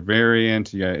be another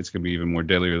variant. Yeah, it's going to be even more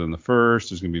deadlier than the first.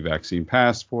 There's going to be vaccine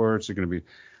passports. There's going to be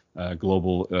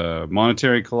global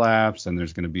monetary collapse, and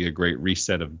there's going to be a great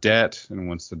reset of debt. And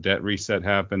once the debt reset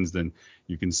happens, then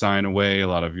you can sign away a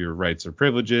lot of your rights or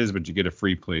privileges, but you get a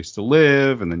free place to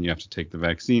live, and then you have to take the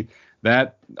vaccine.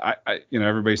 That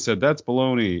everybody said that's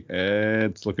baloney.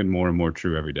 It's looking more and more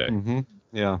true every day. Mm-hmm.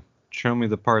 Yeah, show me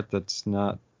the part that's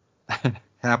not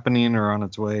happening or on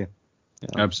its way. Yeah.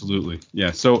 Absolutely. Yeah.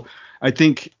 So I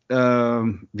think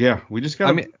we just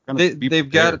got. They've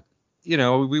got.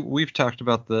 We've talked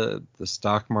about the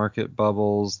stock market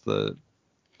bubbles.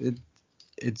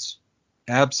 It's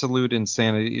absolute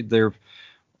insanity. They're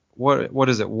what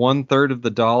is it? 1/3 of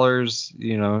the dollars,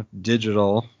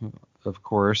 digital, of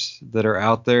course, that are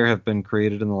out there have been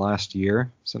created in the last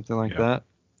year, something like that.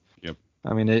 Yep.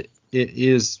 I mean, it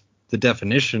is the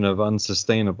definition of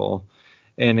unsustainable,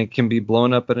 and it can be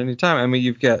blown up at any time. I mean,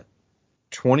 you've got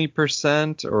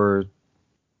 20% or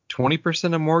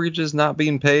 20% of mortgages not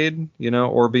being paid,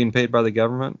 or being paid by the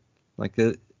government. Like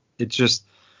it's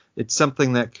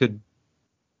something that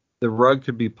the rug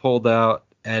could be pulled out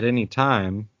at any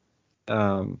time,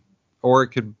 or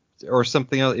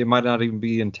something else. It might not even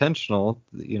be intentional,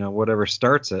 whatever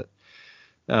starts it.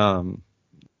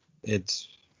 It's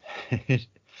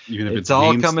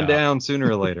all coming down sooner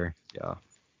or later. Yeah.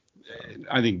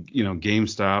 I think,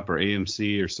 GameStop or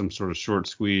AMC or some sort of short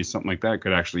squeeze, something like that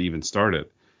could actually even start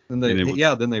it. Then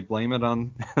they blame it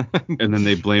on and then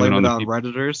they blame it on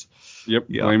Redditors. Yep.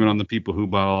 Yeah. Blame it on the people who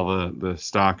bought all the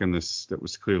stock in this that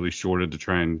was clearly shorted to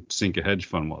try and sink a hedge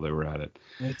fund while they were at it.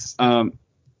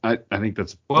 I think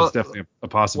that's definitely a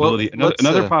possibility.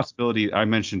 Another possibility I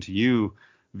mentioned to you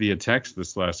via text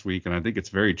this last week, and I think it's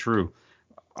very true.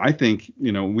 I think,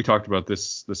 we talked about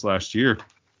this last year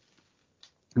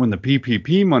when the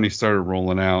PPP money started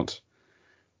rolling out.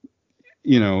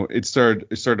 It started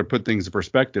to put things in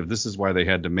perspective. This is why they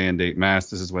had to mandate masks.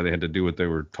 This is why they had to do what they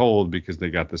were told, because they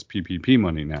got this PPP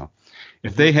money now.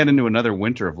 If they head into another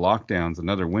winter of lockdowns,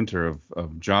 another winter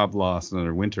of job loss,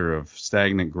 another winter of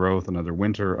stagnant growth, another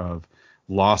winter of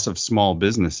loss of small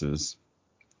businesses,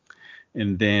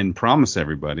 and then promise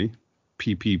everybody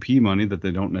PPP money that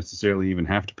they don't necessarily even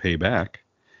have to pay back,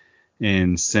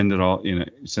 and send it all,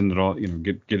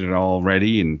 get it all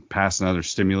ready and pass another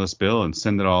stimulus bill and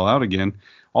send it all out again.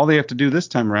 All they have to do this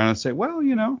time around is say, well,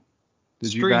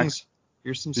 Did strings.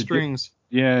 Here's some Did you- strings.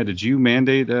 Yeah, did you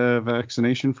mandate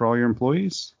vaccination for all your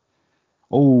employees?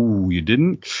 Oh, you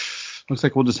didn't? Looks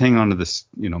like we'll just hang on to this,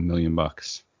 $1 million.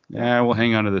 Yeah, we'll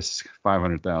hang on to this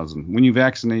 500,000. When you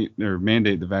vaccinate or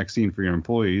mandate the vaccine for your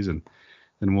employees, and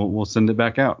then we'll send it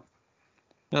back out.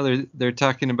 No, they're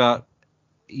talking about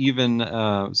even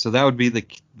so that would be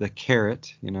the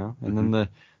carrot, and then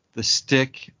the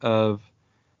stick of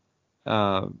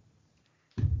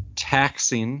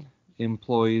taxing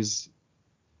employees,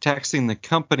 taxing the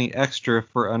company extra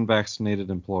for unvaccinated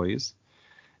employees,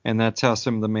 and that's how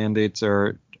some of the mandates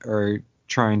are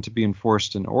trying to be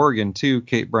enforced in Oregon too.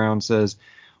 Kate Brown says,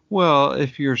 well,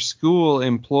 if your school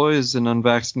employs an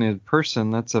unvaccinated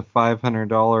person, that's a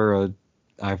 $500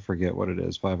 I forget what it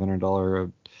is, $500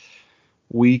 a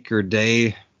week or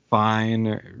day fine,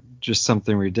 or just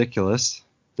something ridiculous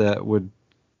that would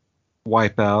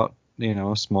wipe out,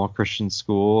 a small Christian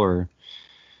school or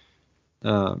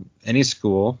any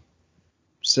school.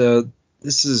 So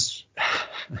this is,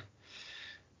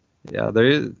 yeah,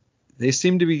 they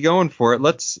seem to be going for it.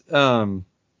 Let's, well,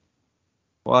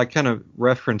 I kind of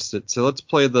referenced it, so let's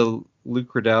play the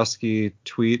Luke Radowski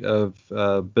tweet of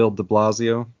Bill de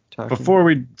Blasio talking. Before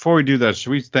we do that, should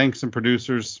we thank some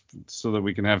producers so that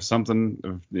we can have something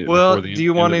Well, before the do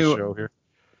you end want of the to show here?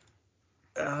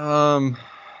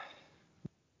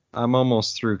 I'm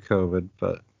almost through COVID,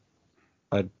 but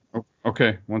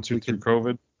Okay, once you're through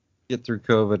COVID. get through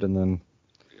COVID and then.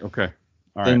 Okay.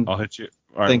 All Then right, I'll hit you.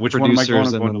 All right, thank which one am I going?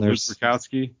 producers, I'm and going then to Luke there's-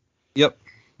 Rakowski. Yep,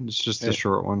 it's just a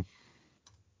short one.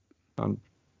 On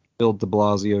Bill de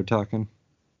Blasio talking.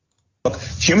 Look,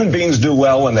 human beings do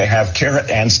well when they have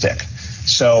carrot and stick.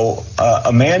 So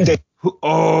a mandate.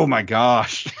 Oh my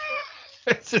gosh.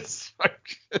 It's just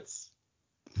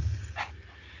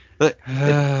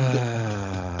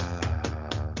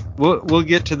We'll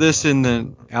get to this in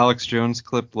the Alex Jones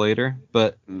clip later,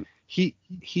 but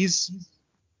he's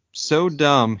so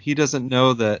dumb he doesn't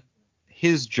know that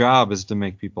his job is to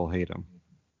make people hate him.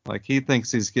 Like, he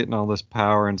thinks he's getting all this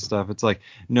power and stuff. It's like,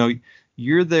 no,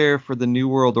 you're there for the New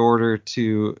World Order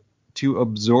to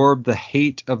absorb the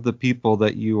hate of the people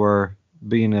that you are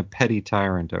being a petty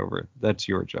tyrant over. That's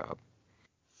your job.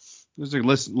 There's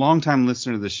a longtime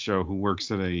listener to this show who works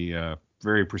at a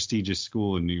very prestigious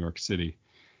school in New York City.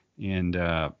 And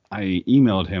I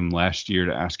emailed him last year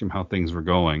to ask him how things were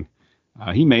going.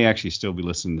 He may actually still be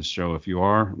listening to the show. If you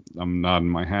are, I'm nodding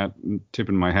my hat,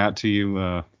 tipping my hat to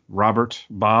you,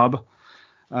 Bob,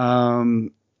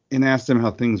 and asked him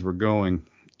how things were going.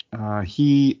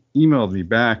 He emailed me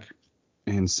back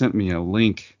and sent me a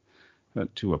link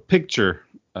to a picture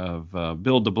of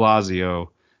Bill de Blasio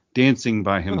dancing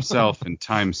by himself in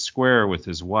Times Square with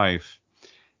his wife.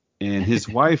 And his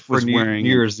wife was wearing New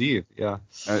Year's Eve. Yeah.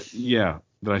 Yeah.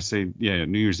 Did I say, yeah,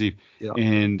 New Year's Eve? Yeah.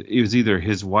 And it was either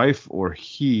his wife or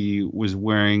he was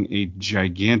wearing a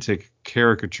gigantic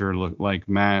caricature-like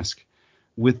mask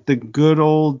with the good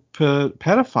old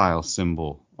pedophile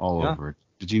symbol all over it.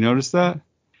 Did you notice that?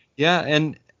 Yeah,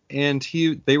 and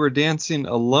they were dancing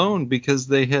alone because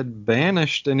they had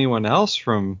banished anyone else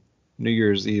from New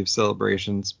Year's Eve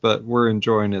celebrations, but were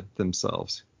enjoying it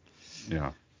themselves.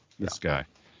 Yeah. This guy.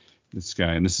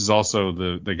 And this is also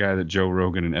the guy that Joe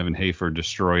Rogan and Evan Hafer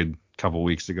destroyed a couple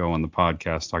weeks ago on the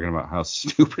podcast, talking about how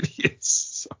stupid he is.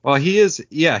 So. Well, he is.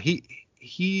 Yeah,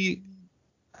 he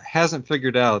hasn't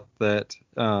figured out that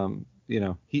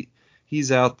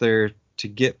he's out there to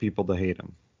get people to hate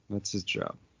him. That's his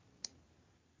job.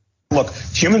 Look,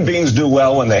 human beings do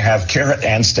well when they have carrot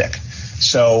and stick.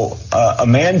 So a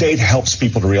mandate helps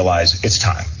people to realize it's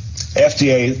time.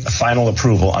 FDA final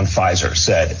approval on Pfizer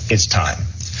said it's time.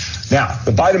 Now,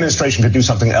 the Biden administration could do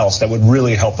something else that would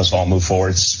really help us all move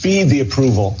forward. Speed the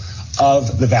approval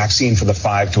of the vaccine for the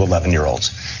 5 to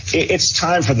 11-year-olds. It's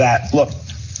time for that. Look,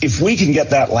 if we can get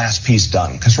that last piece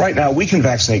done, because right now we can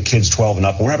vaccinate kids 12 and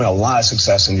up, and we're having a lot of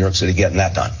success in New York City getting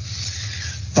that done.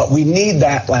 But we need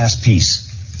that last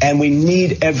piece, and we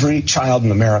need every child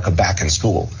in America back in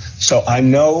school. So I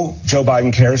know Joe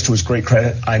Biden cares, to his great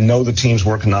credit. I know the team's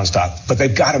working nonstop, but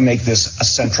they've got to make this a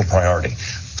central priority.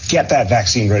 Get that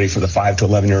vaccine ready for the 5 to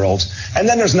 11-year-olds. And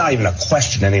then there's not even a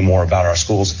question anymore about our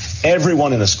schools.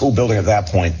 Everyone in the school building at that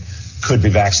point could be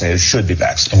vaccinated, should be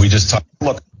vaccinated. We just talk.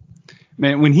 Look.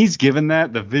 Man, when he's given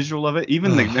that, the visual of it,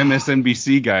 even the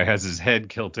MSNBC guy has his head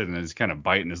tilted and is kind of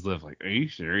biting his lip like, are you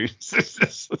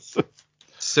serious?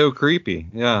 So creepy.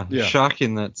 Yeah.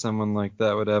 Shocking that someone like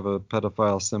that would have a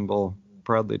pedophile symbol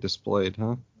proudly displayed,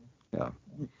 huh?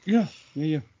 Yeah.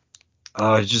 He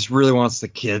just really wants the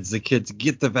kids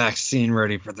get the vaccine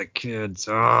ready for the kids.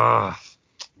 I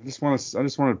just want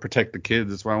to protect the kids.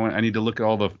 That's why I need to look at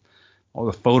all the All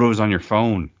the photos on your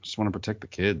phone. Just want to protect the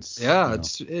kids. Yeah,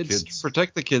 it's to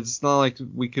protect the kids. It's not like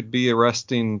we could be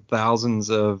arresting thousands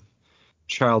of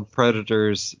child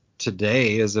predators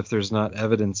today as if there's not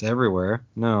evidence everywhere.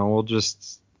 No, we'll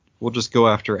just go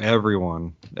after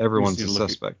everyone. Everyone's a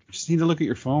suspect. Just need to look at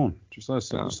your phone. Just let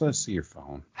us see your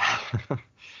phone.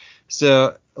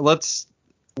 So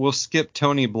we'll skip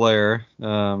Tony Blair.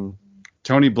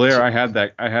 Tony Blair, I had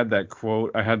that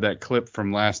quote. I had that clip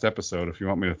from last episode. If you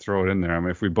want me to throw it in there, I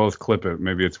mean, if we both clip it,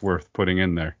 maybe it's worth putting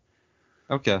in there.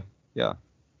 Okay. Yeah.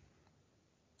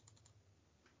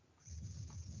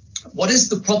 What is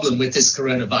the problem with this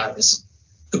coronavirus?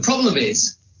 The problem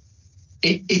is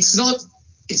it's not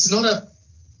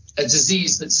a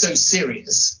disease that's so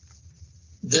serious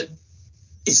that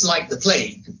it's like the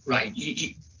plague, right?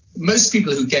 Most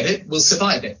people who get it will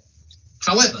survive it.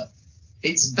 However,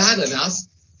 it's bad enough,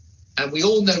 and we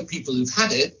all know people who've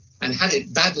had it and had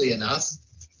it badly enough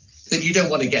that you don't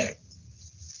want to get it.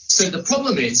 So the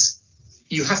problem is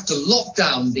you have to lock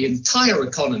down the entire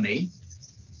economy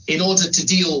in order to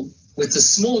deal with the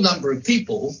small number of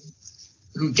people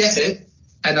who get it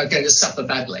and are going to suffer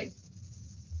badly.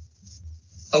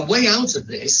 A way out of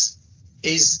this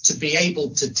is to be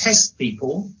able to test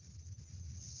people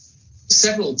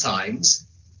several times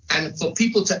and for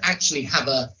people to actually have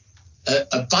a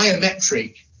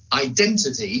biometric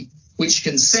identity which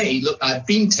can say, look, I've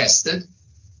been tested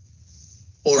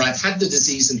or I've had the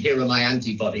disease and here are my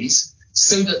antibodies,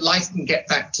 so that life can get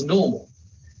back to normal.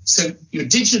 So your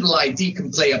digital ID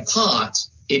can play a part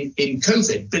in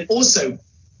COVID, but also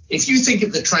if you think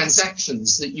of the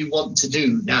transactions that you want to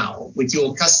do now with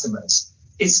your customers,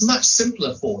 it's much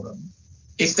simpler for them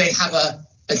if they have a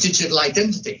digital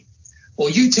identity.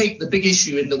 Or you take the big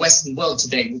issue in the Western world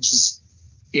today, which is,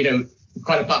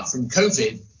 quite apart from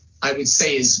COVID, I would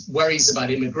say is worries about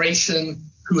immigration,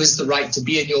 who has the right to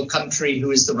be in your country, who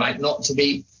has the right not to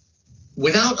be.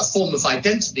 Without a form of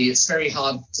identity, it's very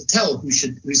hard to tell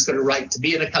who's got a right to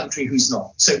be in a country, who's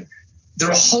not. So there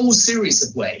are a whole series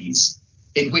of ways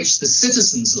in which the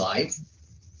citizen's life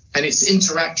and the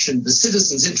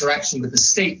citizen's interaction with the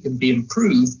state can be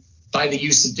improved by the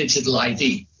use of digital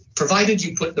ID, provided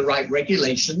you put the right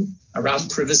regulation around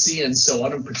privacy and so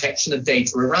on and protection of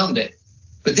data around it.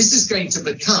 But this is going to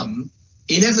become,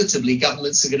 inevitably,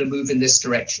 governments are going to move in this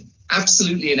direction,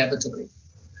 absolutely inevitably.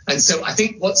 And so I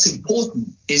think what's important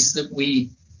is that we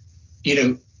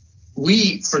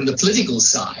from the political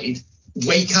side,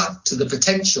 wake up to the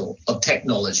potential of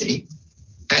technology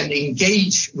and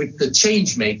engage with the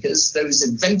change makers, those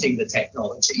inventing the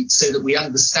technology, so that we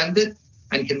understand it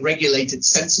and can regulate it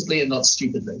sensibly and not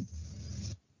stupidly.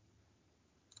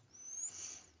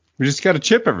 We just got to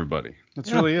chip everybody.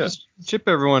 That's really it. Just chip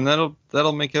everyone.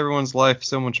 That'll make everyone's life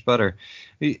so much better.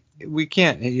 We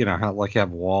can't,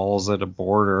 have walls at a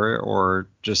border or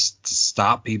just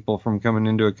stop people from coming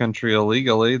into a country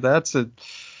illegally. That's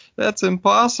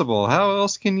impossible. How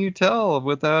else can you tell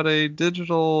without a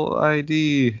digital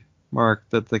ID mark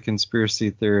that the conspiracy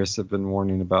theorists have been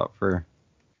warning about for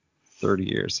 30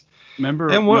 years? Remember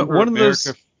one of those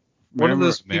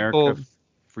America, people,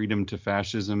 Freedom to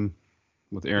Fascism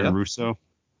with Aaron Russo?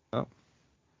 Oh.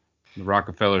 The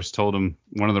Rockefellers told him,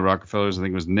 one of the Rockefellers, I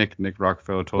think it was Nick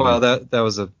Rockefeller told him. Well, that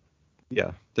was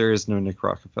there is no Nick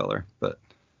Rockefeller, but.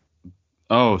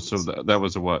 Oh, so that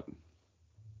was a what?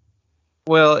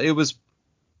 Well, it was.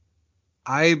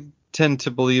 I tend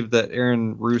to believe that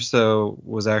Aaron Russo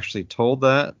was actually told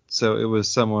that, so it was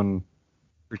someone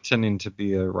pretending to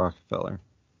be a Rockefeller,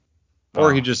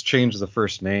 or he just changed the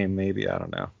first name, maybe, I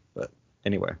don't know. But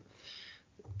anyway,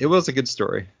 it was a good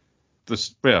story.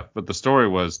 But the story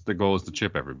was the goal is to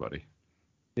chip everybody.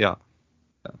 Yeah.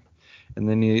 And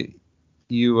then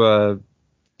you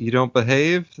don't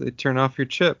behave, they turn off your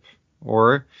chip,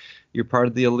 or you're part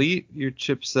of the elite, your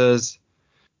chip says,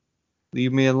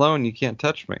 leave me alone, you can't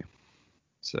touch me.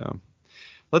 So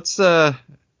let's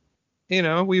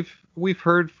we've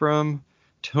heard from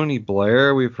Tony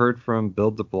Blair, we've heard from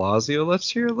Bill de Blasio. Let's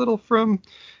hear a little from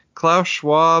Klaus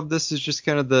Schwab. This is just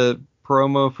kind of the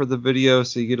promo for the video,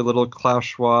 so you get a little Klaus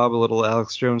Schwab, a little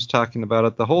Alex Jones talking about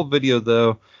it. The whole video,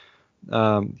 though,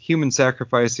 human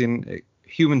sacrifice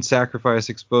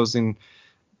exposing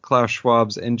Klaus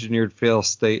Schwab's engineered fail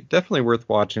state. Definitely worth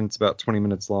watching. It's about 20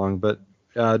 minutes long, but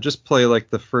just play like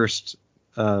the first,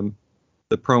 the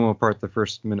promo part, the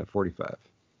first minute 45.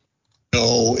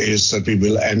 Is that we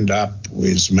will end up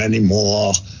with many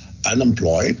more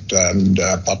unemployed, and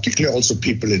particularly also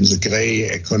people in the gray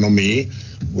economy,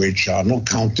 which are not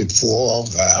counted for,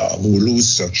 who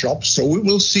lose their jobs. So we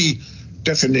will see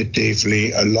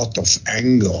definitively a lot of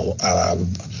anger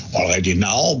already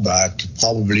now, but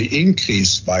probably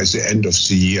increased by the end of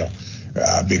the year,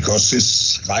 because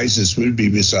this crisis will be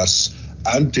with us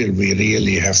until we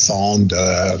really have found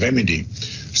a remedy.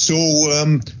 So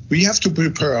we have to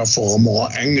prepare for a more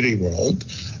angry world.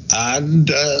 And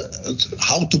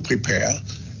how to prepare?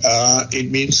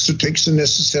 It means to take the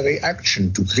necessary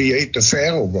action to create a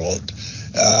fairer world.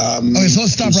 Okay, so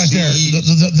let's stop right there.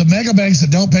 The mega banks that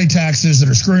don't pay taxes, that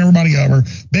are screwing everybody over,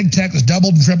 big tech has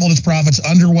doubled and tripled its profits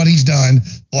under what he's done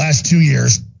the last 2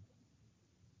 years.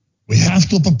 We have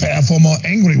to prepare for a more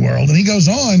angry world. And he goes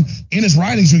on in his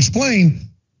writings to explain,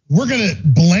 we're going to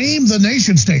blame the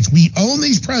nation states. We own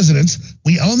these presidents.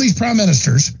 We own these prime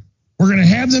ministers. We're going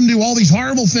to have them do all these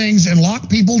horrible things and lock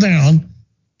people down.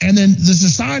 And then the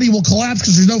society will collapse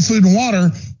because there's no food and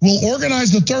water. We'll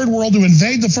organize the third world to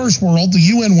invade the first world, the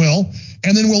UN will,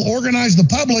 and then we'll organize the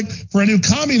public for a new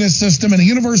communist system and a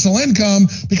universal income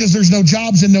because there's no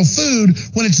jobs and no food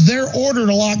when it's their order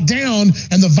to lock down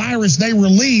and the virus they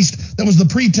released that was the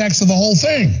pretext of the whole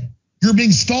thing. You're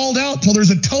being stalled out till there's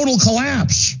a total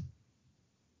collapse.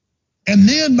 And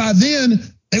then by then,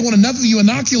 they want enough of you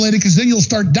inoculated because then you'll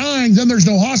start dying. Then there's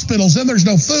no hospitals. Then there's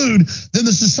no food. Then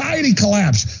the society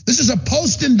collapse. This is a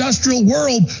post-industrial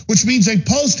world, which means a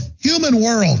post-human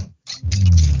world.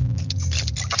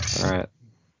 All right.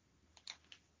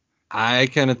 I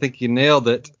kind of think you nailed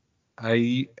it.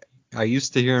 I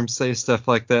used to hear him say stuff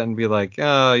like that and be like,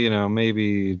 oh,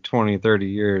 maybe 20, 30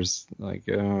 years. Like,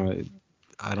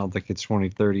 I don't think it's 20,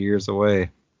 30 years away.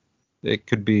 It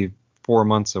could be 4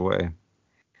 months away.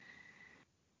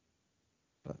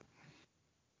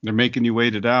 They're making you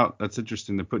wait it out. That's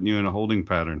interesting. They're putting you in a holding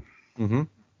pattern. Mm-hmm.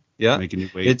 Yeah. Making you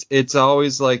wait. It's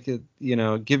always like, give you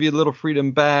a little freedom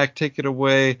back, take it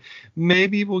away.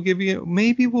 Maybe we'll give you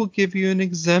an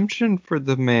exemption for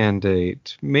the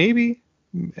mandate. Maybe.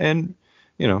 And,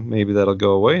 maybe that'll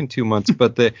go away in 2 months.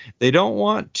 But they don't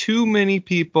want too many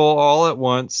people all at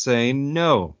once saying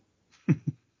no.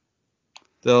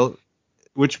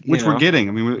 Which we're getting.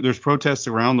 I mean, there's protests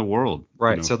around the world.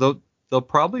 Right. So they'll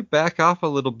probably back off a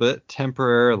little bit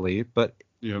temporarily, but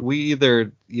we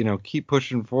either keep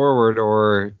pushing forward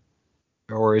or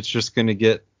it's just going to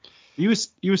get. You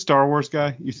a Star Wars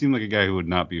guy? You seem like a guy who would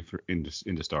not be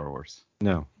into Star Wars.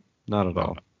 No, not at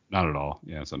all. Not at all.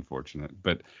 Yeah, it's unfortunate,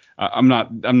 but I'm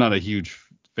not a huge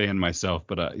fan myself,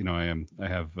 but I am.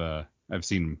 I've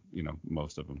seen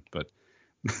most of them, but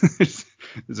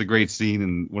there's a great scene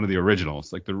in one of the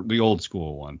originals, like the old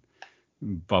school one.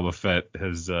 Boba Fett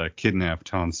has kidnapped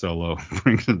Han Solo,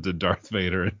 brings him to Darth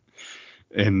Vader,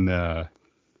 and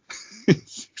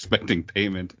he's expecting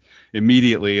payment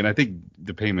immediately. And I think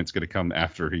the payment's going to come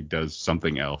after he does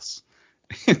something else.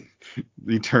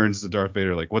 He turns to Darth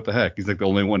Vader like, what the heck? He's like the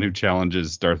only one who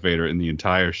challenges Darth Vader in the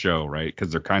entire show, right?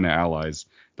 Because they're kind of allies.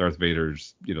 Darth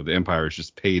Vader's, the Empire has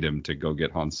just paid him to go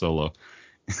get Han Solo.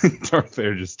 Darth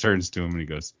Vader just turns to him and he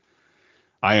goes,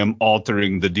 I am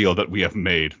altering the deal that we have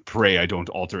made. Pray I don't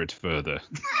alter it further.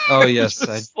 Oh, yes.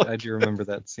 I do remember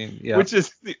that scene. Yeah. Which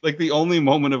is the only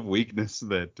moment of weakness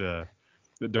that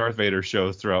Darth Vader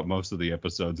shows throughout most of the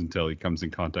episodes until he comes in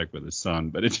contact with his son.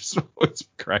 But it just always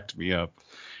cracked me up.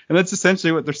 And that's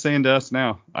essentially what they're saying to us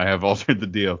now. I have altered the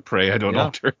deal. Pray I don't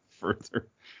alter it further.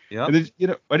 Yeah. And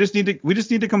then, we just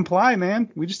need to comply,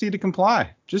 man. We just need to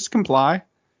comply. Just comply.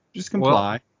 Just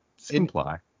comply. Just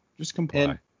comply. Just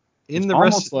comply. In the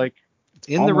rest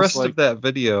of that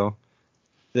video,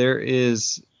 there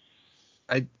is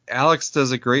Alex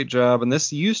does a great job, and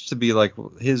this used to be like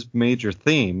his major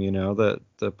theme, that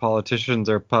the politicians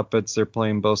are puppets, they're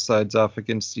playing both sides off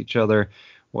against each other,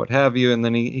 what have you, and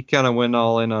then he kind of went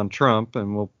all in on Trump,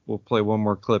 and we'll play one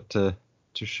more clip to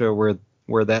show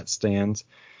where that stands.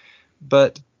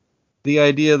 But the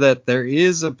idea that there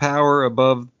is a power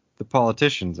above the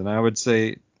politicians, and I would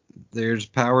say there's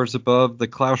powers above the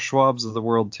Klaus Schwabs of the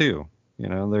world too.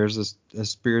 There's a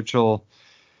spiritual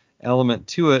element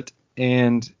to it,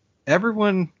 and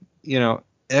everyone,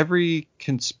 every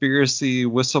conspiracy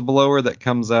whistleblower that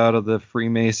comes out of the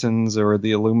Freemasons or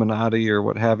the Illuminati or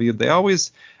what have you, they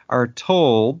always are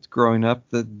told growing up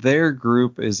that their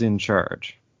group is in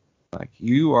charge. Like,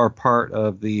 you are part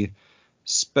of the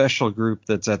special group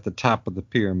that's at the top of the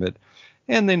pyramid,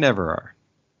 and they never are.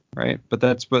 Right. But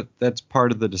that's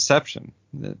part of the deception.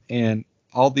 And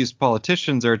all these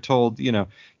politicians are told,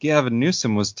 Gavin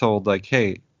Newsom was told, like,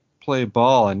 hey, play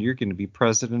ball and you're going to be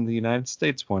president of the United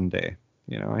States one day.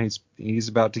 He's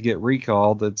about to get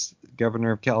recalled. It's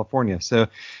governor of California. So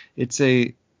it's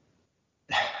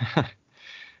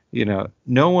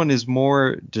no one is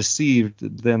more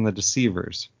deceived than the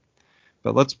deceivers.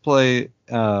 But let's play.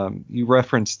 You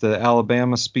referenced the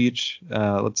Alabama speech.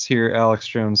 Let's hear Alex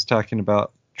Jones talking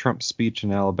about Trump's speech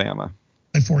in Alabama.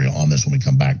 For you on this when we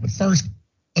come back. But first,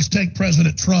 let's take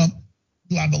President Trump,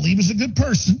 who I believe is a good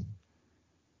person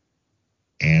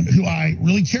and who I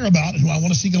really care about, who I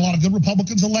want to see get a lot of good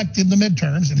Republicans elected in the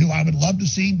midterms, and who I would love to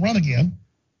see run again.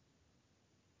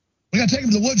 We got to take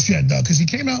him to the woodshed, though, because he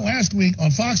came out last week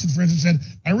on Fox and Friends and said,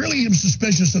 I really am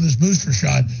suspicious of this booster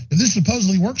shot. If this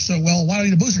supposedly works so well, why do I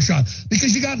need a booster shot?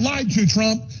 Because you got lied to,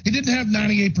 Trump. It didn't have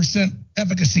 98%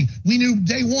 efficacy. We knew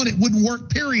day one it wouldn't work,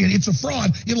 period. It's a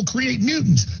fraud. It'll create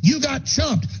mutants. You got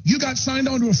chumped. You got signed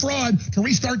on to a fraud to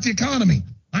restart the economy.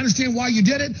 I understand why you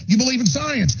did it. You believe in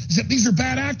science. Except these are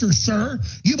bad actors, sir.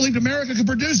 You believed America could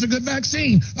produce a good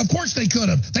vaccine. Of course they could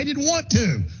have. They didn't want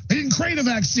to. They didn't create a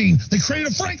vaccine. They created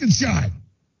a Frankenstein.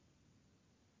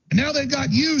 And now they've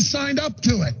got you signed up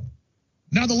to it.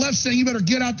 Now the left's saying you better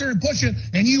get out there and push it,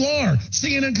 and you are.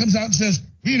 CNN comes out and says,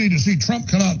 you need to see Trump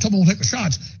come out. Trump will take the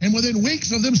shots. And within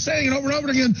weeks of them saying it over and over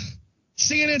again,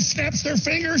 CNN snaps their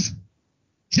fingers.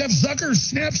 Jeff Zucker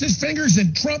snaps his fingers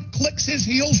and Trump clicks his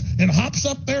heels and hops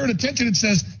up there at attention and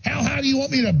says, how high do you want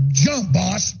me to jump,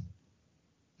 boss?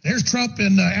 There's Trump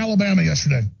in Alabama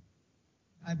yesterday.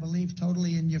 I believe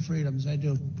totally in your freedoms. I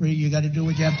do. You got to do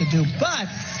what you have to do. But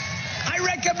I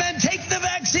recommend take the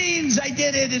vaccines. I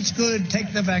did it. It's good.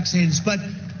 Take the vaccines. But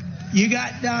you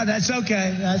got, no, that's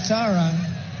okay. That's all right.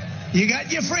 You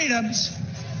got your freedoms.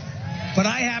 But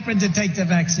I happen to take the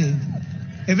vaccine.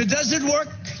 If it doesn't work,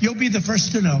 you'll be the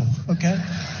first to know, okay?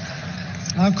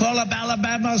 I'll call up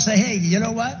Alabama and say, hey, you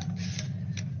know what?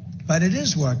 But it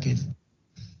is working.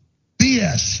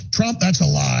 BS. Trump, that's a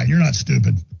lie. You're not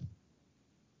stupid.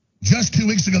 Just 2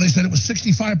 weeks ago, they said it was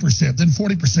 65%, then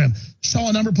 40%. Saw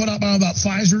a number put out by about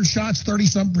Pfizer shots,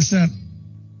 30-something%.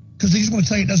 Because they just want to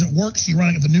tell you it doesn't work, so you're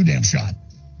running at the new damn shot.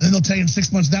 Then they'll tell you in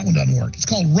 6 months that one doesn't work. It's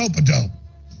called rope-a-dope.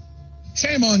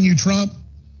 Shame on you, Trump.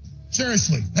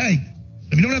 Seriously. Hey,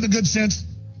 if you don't have the good sense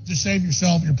to save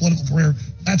yourself and your political career,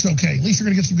 that's okay. At least you're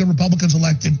going to get some good Republicans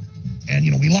elected. And,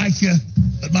 we like you,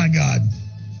 but my God,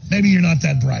 maybe you're not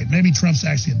that bright. Maybe Trump's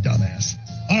actually a dumbass.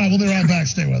 All right, we'll be right back.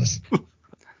 Stay with us.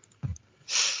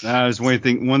 There's one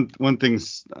thing.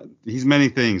 He's many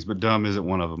things, but dumb isn't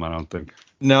one of them, I don't think.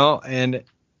 No,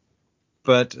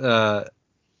 but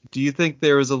do you think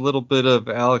there was a little bit of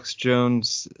Alex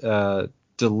Jones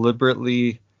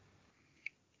deliberately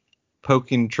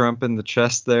poking Trump in the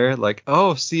chest there? Like,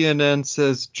 oh, CNN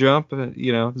says jump,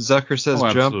 Zucker says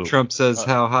jump, Trump says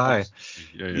how high.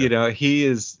 Yeah. He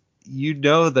is,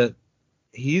 that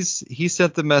he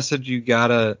sent the message, you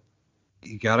gotta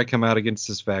come out against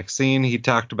this vaccine. He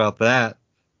talked about that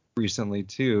recently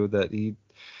too, that he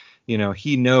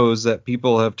knows that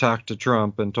people have talked to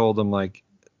Trump and told him, like,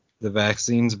 the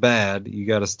vaccine's bad. You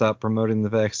got to stop promoting the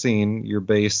vaccine. Your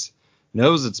base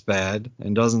knows it's bad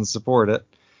and doesn't support it.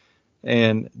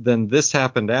 And then this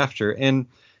happened after. And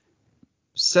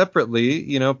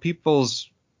separately, people's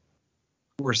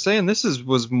were saying this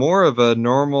was more of a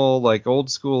normal, like, old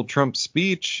school Trump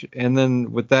speech, and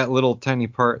then with that little tiny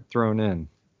part thrown in.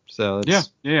 So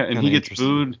it's and he gets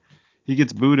booed. He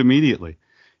gets booed immediately.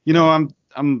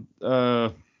 I'm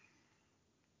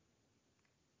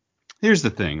here's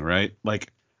the thing, right?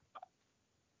 Like,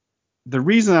 the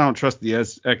reason I don't trust the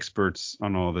experts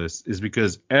on all this is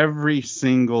because every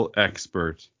single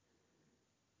expert,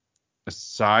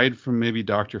 aside from maybe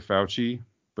Dr. Fauci,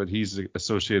 but he's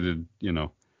associated,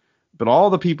 but all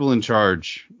the people in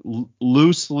charge,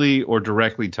 loosely or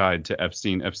directly tied to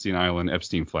Epstein Island,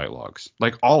 Epstein flight logs,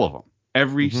 like all of them,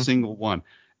 every single one.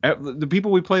 The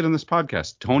people we played on this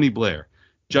podcast: Tony Blair,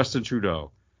 Justin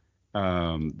Trudeau,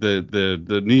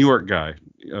 the New York guy,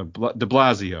 de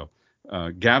Blasio,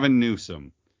 Gavin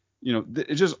Newsom.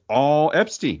 It's just all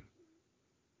Epstein.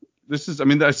 This is,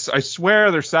 I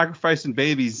swear they're sacrificing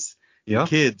babies,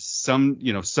 kids, some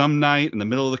night in the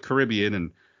middle of the Caribbean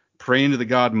and praying to the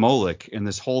god Moloch, and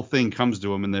this whole thing comes to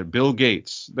them, and they're Bill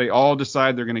Gates. They all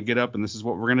decide they're going to get up, and this is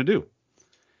what we're going to do.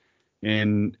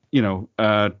 And,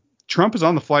 Trump is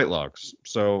on the flight logs.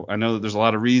 So I know that there's a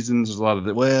lot of reasons. There's a lot of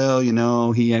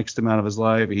he X'd him out of his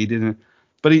life. He didn't.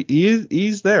 But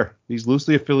he's there. He's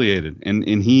loosely affiliated.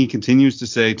 And he continues to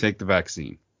say, take the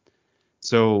vaccine.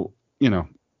 So,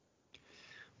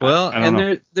 Well, I don't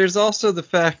know. There's also the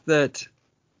fact that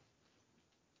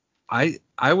I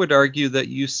would argue that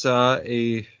you saw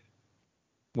I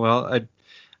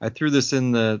threw this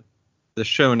in the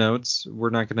show notes.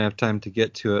 We're not going to have time to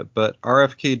get to it, but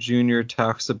RFK Jr.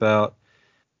 talks about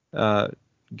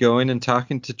going and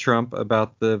talking to Trump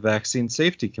about the Vaccine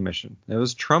Safety Commission. It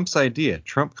was Trump's idea.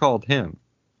 Trump called him.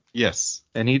 Yes.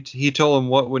 And he told him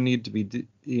what would need to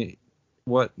be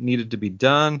what needed to be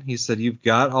done. He said, you've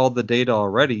got all the data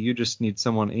already. You just need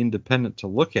someone independent to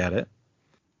look at it.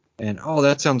 And, oh,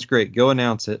 that sounds great. Go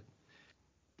announce it.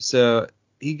 So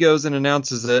he goes and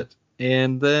announces it.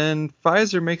 And then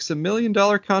Pfizer makes $1 million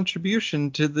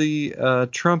contribution to the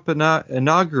Trump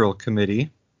inaugural committee.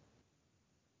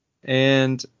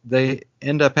 And they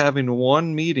end up having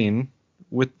one meeting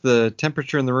with the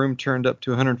temperature in the room turned up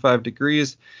to 105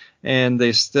 degrees. And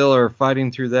they still are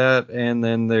fighting through that. And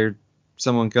then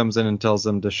someone comes in and tells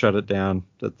them to shut it down,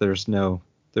 that there's no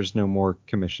more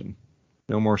commission,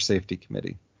 no more safety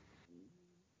committee.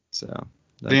 So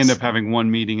they end up having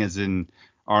one meeting, as in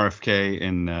RFK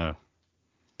and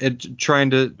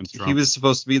he was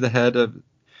supposed to be the head of.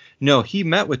 No, he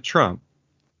met with Trump.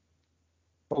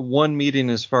 One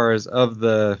meeting as far as of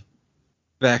the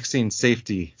vaccine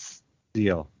safety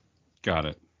deal. Got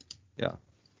it. Yeah.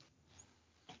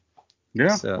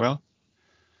 Yeah. So, well,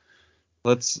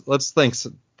 let's thank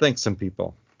some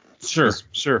people. Sure.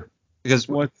 Because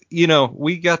we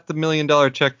got the $1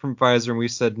 million check from Pfizer and we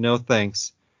said no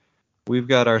thanks. We've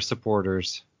got our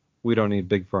supporters. We don't need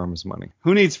Big Pharma's money.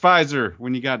 Who needs Pfizer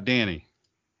when you got Danny?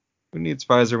 Who needs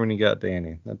Pfizer when you got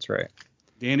Danny? That's right.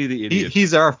 Danny the idiot.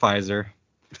 He's our Pfizer.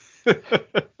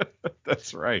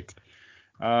 That's right.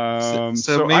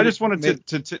 So I just wanted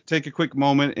to take a quick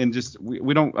moment and just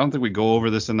I don't think we go over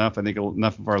this enough. I think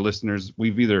enough of our listeners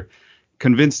we've either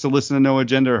convinced to listen to No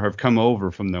Agenda or have come over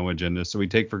from No Agenda. So we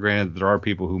take for granted that there are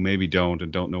people who maybe don't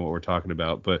and don't know what we're talking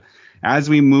about. But as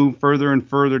we move further and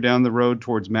further down the road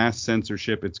towards mass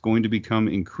censorship, it's going to become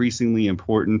increasingly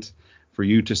important for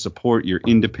you to support your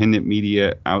independent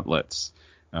media outlets.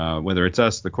 Whether it's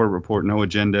us, the Court Report, No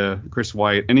Agenda, Chris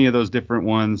White, any of those different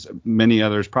ones, many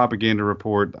others, Propaganda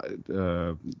Report,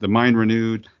 The Mind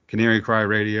Renewed, Canary Cry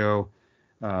Radio,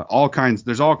 all kinds.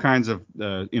 There's all kinds of,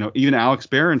 even Alex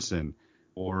Berenson,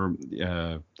 or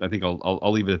I think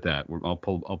I'll leave it at that. I'll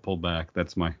pull back.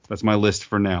 That's my list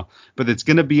for now. But it's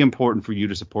going to be important for you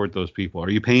to support those people. Are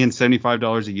you paying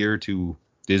 $75 a year to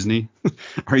Disney?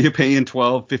 Are you paying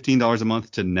 $12, $15 a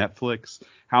month to Netflix?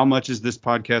 How much is this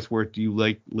podcast worth? Do you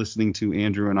like listening to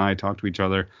Andrew and I talk to each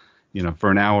other,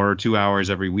 for an hour or 2 hours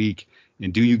every week?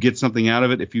 And do you get something out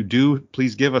of it? If you do,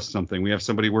 please give us something. We have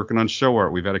somebody working on show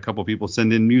art. We've had a couple people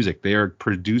send in music. They are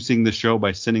producing the show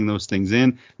by sending those things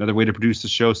in. Another way to produce the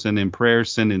show, send in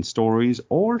prayers, send in stories,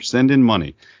 or send in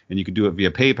money. And you can do it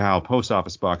via PayPal, Post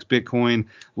Office Box, Bitcoin,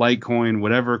 Litecoin,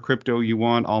 whatever crypto you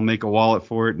want. I'll make a wallet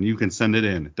for it, and you can send it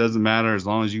in. It doesn't matter as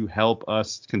long as you help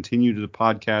us continue to the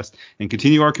podcast and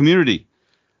continue our community.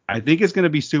 I think it's going to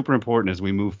be super important as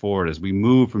we move forward, as we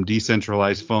move from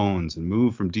decentralized phones and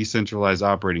move from decentralized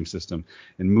operating system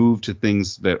and move to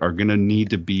things that are going to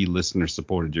need to be listener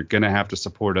supported. You're going to have to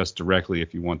support us directly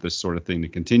if you want this sort of thing to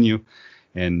continue.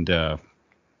 And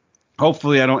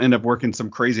hopefully I don't end up working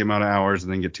some crazy amount of hours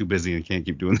and then get too busy and can't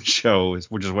keep doing the show,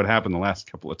 which is what happened the last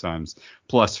couple of times,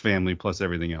 plus family, plus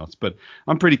everything else. But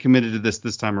I'm pretty committed to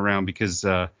this time around because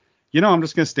I'm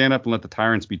just going to stand up and let the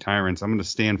tyrants be tyrants. I'm going to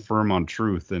stand firm on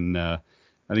truth. And I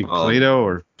think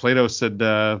Plato said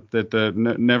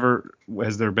that never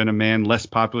has there been a man less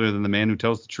popular than the man who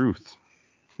tells the truth.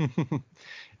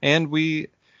 And we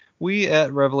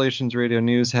at Revelations Radio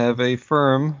News have a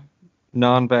firm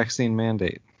non-vaccine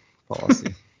mandate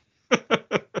policy.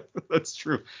 That's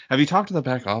true. Have you talked to the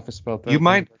back office about that?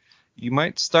 You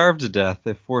might starve to death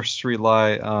if forced to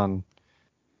rely on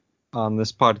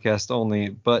this podcast only,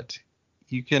 but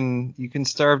you can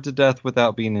starve to death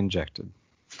without being injected.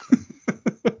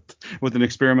 With an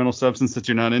experimental substance that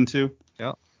you're not into?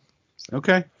 Yeah.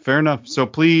 Okay, fair enough. So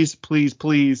please, please,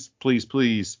 please, please,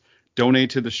 please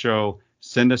donate to the show.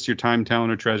 Send us your time,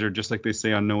 talent, or treasure, just like they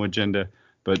say on No Agenda.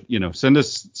 But, send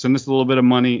us a little bit of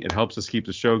money. It helps us keep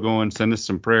the show going. Send us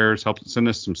some prayers. Send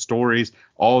us some stories.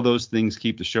 All those things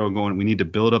keep the show going. We need to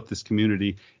build up this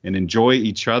community and enjoy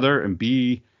each other and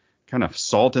be kind of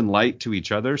salt and light to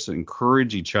each other. So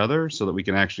encourage each other so that we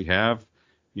can actually have,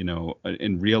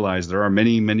 and realize there are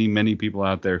many, many, many people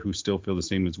out there who still feel the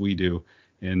same as we do.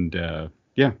 And I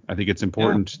think it's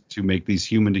important to make these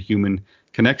human to human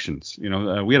connections.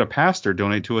 We had a pastor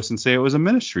donate to us and say it was a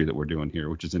ministry that we're doing here,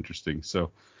 which is interesting.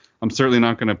 So I'm certainly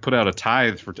not going to put out a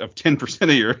tithe of 10% of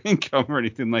your income or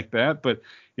anything like that, but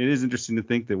it is interesting to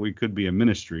think that we could be a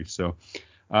ministry. So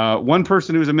one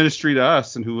person who's a ministry to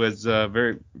us and who has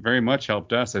very, very much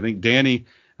helped us, I think Danny,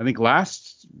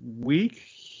 last week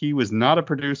he was not a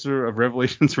producer of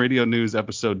Revelations Radio News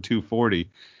episode 240.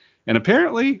 And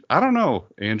apparently, I don't know,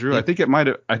 Andrew, I think it might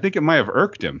have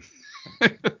irked him.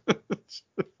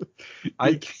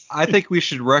 I think we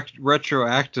should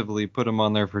retroactively put him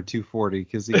on there for 240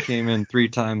 because he came in 3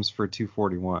 times for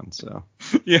 241. So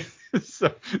yeah,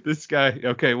 so this guy,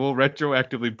 okay, we'll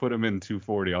retroactively put him in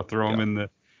 240. I'll throw him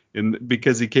in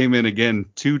because he came in again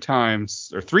 2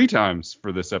 times or 3 times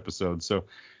for this episode. So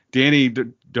Danny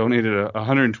donated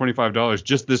 $125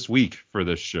 just this week for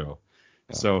this show.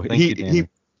 Yeah, so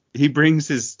he brings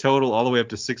his total all the way up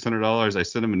to $600. I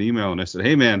sent him an email and I said,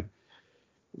 hey man,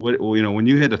 when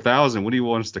you hit 1,000, what do you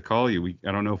want us to call you?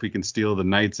 I don't know if we can steal the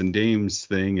Knights and Dames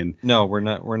thing. And no, we're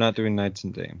not doing Knights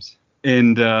and Dames.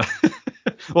 And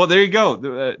well, there you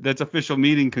go. That's official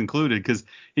meeting concluded because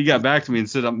he got back to me and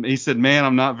said, man,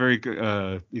 I'm not very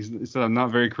he said I'm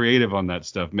not very creative on that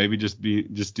stuff. Maybe just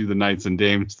do the Knights and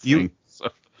Dames thing.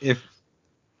 If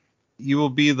you will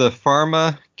be the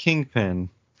pharma kingpin.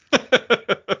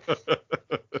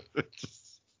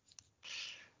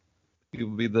 You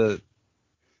will be the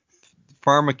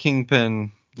pharma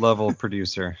kingpin level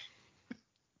producer.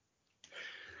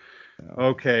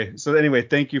 Okay. So anyway,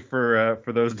 thank you for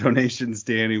those donations,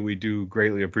 Danny. We do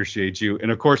greatly appreciate you. And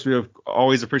of course, we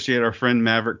always appreciate our friend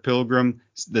Maverick Pilgrim,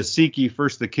 the Seek Ye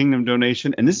First the Kingdom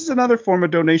donation. And this is another form of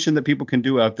donation that people can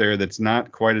do out there that's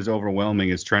not quite as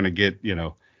overwhelming as trying to get,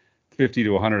 $50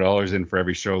 to $100 in for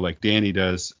every show like Danny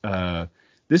does.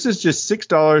 This is just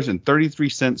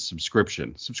 $6.33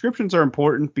 subscription. Subscriptions are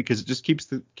important because it just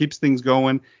keeps things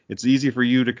going. It's easy for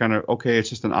you to kind of, okay, it's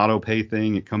just an auto pay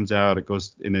thing. It comes out, it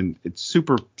goes, and then it's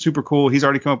super, super cool. He's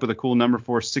already come up with a cool number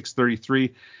for us,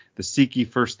 633, the Seek Ye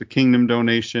First the Kingdom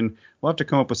donation. We'll have to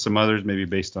come up with some others, maybe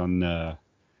based on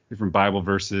different Bible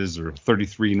verses or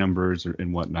 33 numbers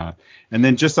and whatnot. And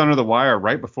then just under the wire,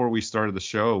 right before we started the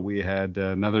show, we had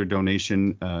another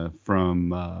donation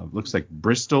from, looks like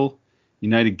Bristol,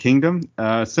 United Kingdom.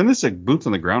 Send us a boots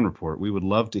on the ground report. We would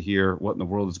love to hear what in the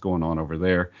world is going on over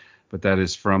there. But that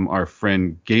is from our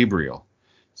friend Gabriel.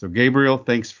 So Gabriel,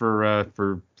 thanks for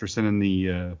sending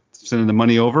the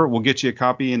money over. We'll get you a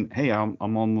copy. And hey, I'm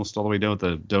almost all the way done with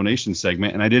the donation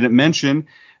segment. And I didn't mention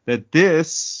that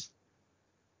this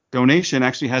donation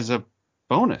actually has a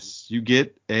bonus. You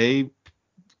get a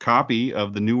copy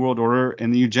of the New World Order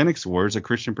and the Eugenics Wars, a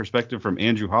Christian perspective from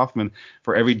Andrew Hoffman,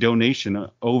 for every donation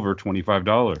over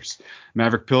 $25.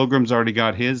 Maverick Pilgrim's already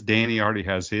got his. Danny already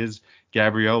has his.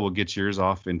 Gabriel will get yours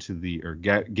off into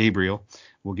Gabriel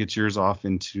will get yours off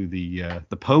into the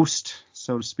post,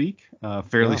 so to speak,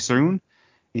 fairly soon.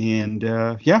 And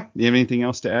you have anything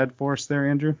else to add for us there,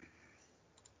 Andrew?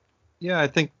 Yeah, I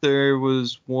think there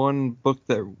was one book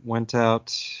that went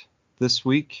out this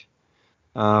week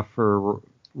for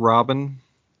Robin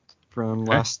from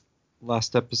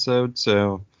last episode,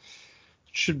 so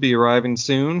it should be arriving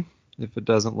soon. If it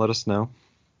doesn't, let us know.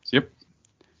 Yep.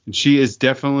 And she is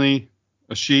definitely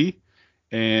a she,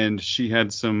 and she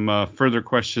had some further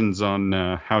questions on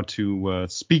how to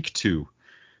speak to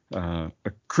a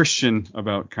Christian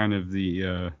about kind of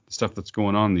the stuff that's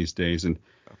going on these days. And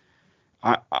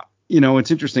I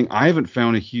it's interesting. I haven't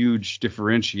found a huge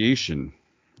differentiation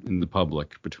in the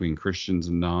public between Christians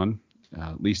and non.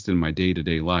 At least in my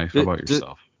day-to-day life. How about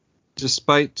yourself?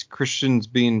 Despite Christians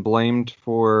being blamed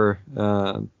for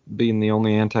being the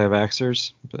only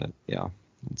anti-vaxxers, but yeah,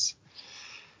 it's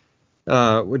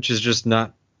which is just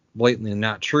not blatantly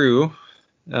not true.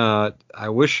 I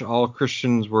wish all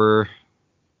Christians were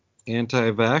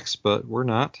anti-vax, but we're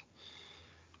not.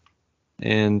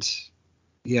 And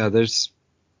yeah,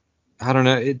 I don't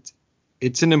know.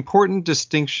 It's an important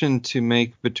distinction to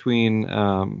make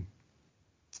between.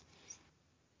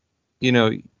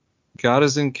 God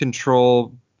is in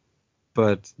control,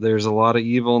 but there's a lot of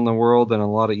evil in the world and a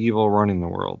lot of evil running the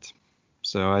world.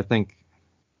 So I think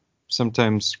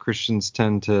sometimes Christians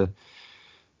tend to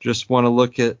just want to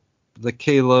look at the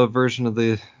K-Love version of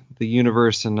the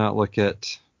universe and not look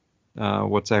at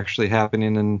what's actually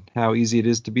happening and how easy it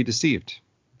is to be deceived.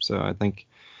 So I think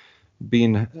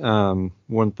being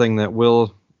one thing that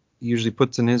Will usually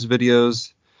puts in his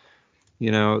videos,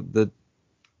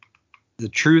 the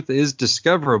truth is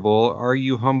discoverable. Are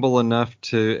you humble enough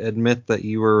to admit that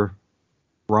you were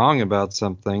wrong about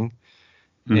something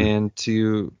and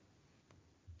to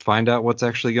find out what's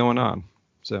actually going on?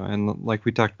 So, and like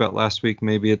we talked about last week,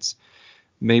 maybe it's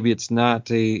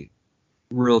not a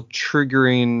real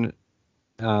triggering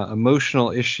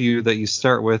emotional issue that you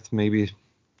start with. Maybe,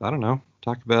 I don't know,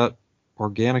 talk about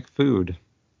organic food,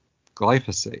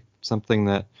 glyphosate, something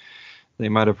that they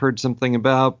might have heard something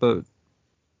about, but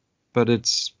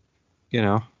it's,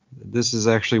 this is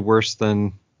actually worse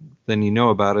than you know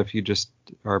about if you just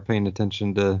are paying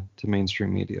attention to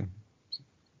mainstream media.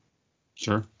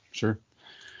 Sure.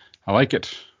 I like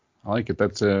it.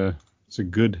 It's a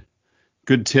good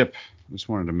good tip. I just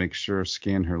wanted to make sure,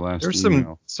 scan her last There's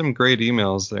email. some great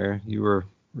emails there. You were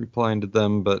replying to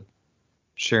them, but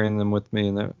sharing them with me,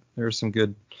 and there were some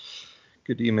good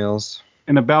emails.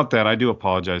 And about that, I do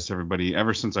apologize to everybody.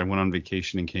 Ever since I went on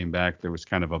vacation and came back, there was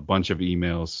kind of a bunch of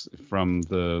emails from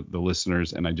the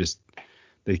listeners, and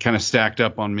they kind of stacked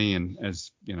up on me. And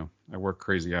as you know, I work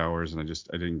crazy hours, and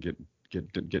I didn't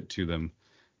get to them,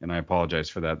 and I apologize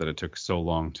for that it took so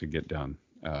long to get done.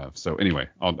 So anyway,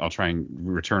 I'll try and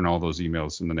return all those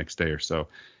emails in the next day or so,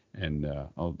 and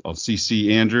I'll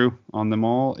CC Andrew on them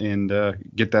all and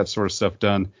get that sort of stuff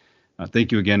done.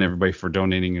 Thank you again, everybody, for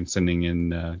donating and sending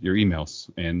in your emails,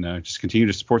 and just continue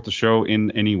to support the show in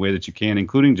any way that you can,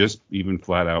 including just even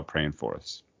flat out praying for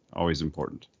us. Always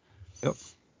important. Yep.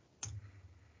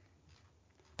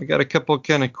 I got a couple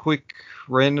kind of quick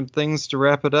random things to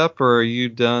wrap it up, or are you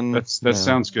done? That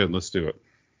sounds good. Let's do it.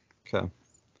 Okay.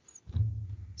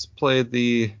 Let's play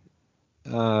the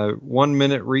 1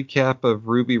 minute recap of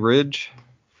Ruby Ridge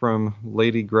from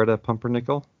Lady Greta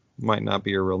Pumpernickel. Might not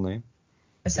be her real name.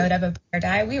 Episode of A Bear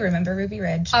Die, we remember Ruby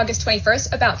Ridge. August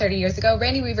 21st, about 30 years ago,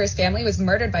 Randy Weaver's family was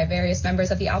murdered by various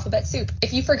members of the Alphabet Soup.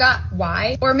 If you forgot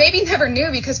why, or maybe never knew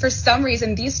because for some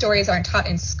reason these stories aren't taught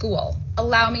in school,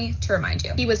 allow me to remind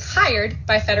you. He was hired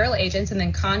by federal agents and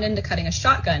then conned into cutting a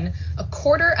shotgun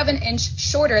 1/4 of an inch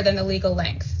shorter than the legal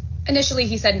length. Initially,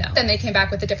 he said no. Then they came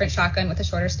back with a different shotgun with a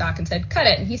shorter stock and said, cut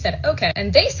it. And he said, okay.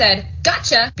 And they said,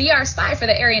 gotcha, be our spy for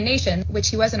the Aryan Nation, which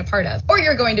he wasn't a part of, or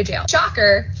you're going to jail.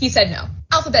 Shocker, he said no.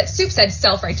 Alphabet Soup said,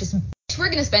 self-righteous bitch, we're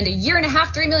going to spend $1.5 years,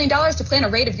 $3 million to plan a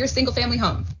raid of your single-family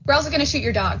home. We're also going to shoot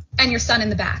your dog and your son in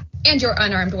the back and your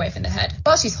unarmed wife in the head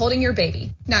while she's holding your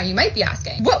baby. Now, you might be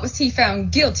asking, what was he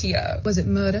found guilty of? Was it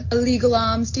murder? Illegal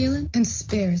arms dealing?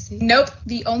 Conspiracy? Nope.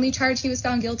 The only charge he was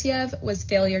found guilty of was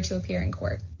failure to appear in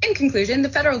court. In conclusion, the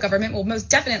federal government will most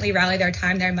definitely rally their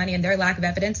time, their money, and their lack of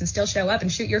evidence and still show up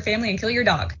and shoot your family and kill your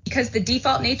dog. Because the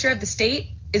default nature of the state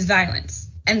is violence.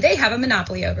 And they have a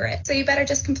monopoly over it. So you better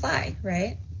just comply,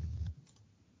 right?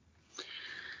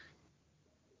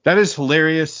 That is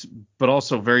hilarious, but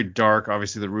also very dark,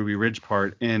 obviously, the Ruby Ridge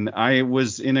part. And I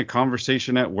was in a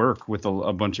conversation at work with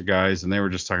a bunch of guys, and they were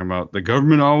just talking about the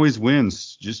government always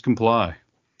wins, just comply.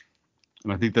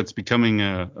 And I think that's becoming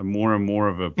a more and more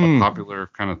of a popular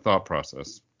kind of thought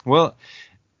process. Well,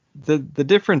 the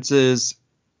difference is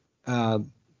the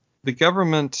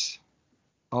government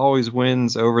always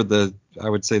wins over I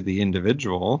would say the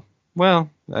individual. Well,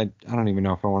 I don't even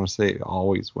know if I want to say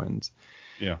always wins.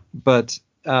 Yeah. But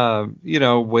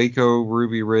Waco,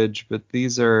 Ruby Ridge, but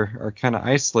these are kind of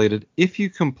isolated. If you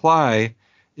comply,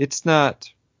 it's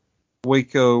not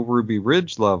Waco, Ruby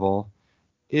Ridge level.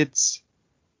 It's,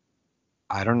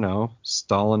 I don't know,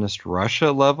 Stalinist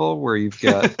Russia level, where you've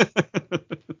got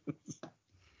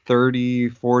 30,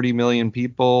 40 million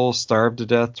people starved to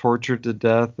death, tortured to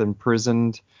death,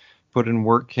 imprisoned, put in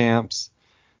work camps.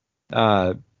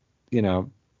 That's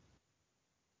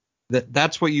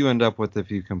what you end up with if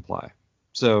you comply.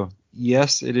 So,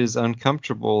 yes, it is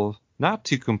uncomfortable not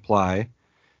to comply.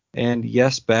 And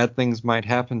yes, bad things might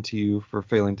happen to you for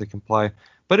failing to comply.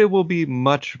 But it will be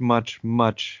much, much,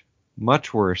 much,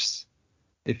 much worse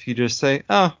if you just say,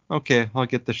 oh, okay, I'll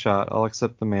get the shot. I'll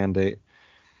accept the mandate.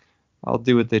 I'll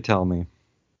do what they tell me.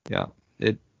 Yeah,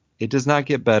 it does not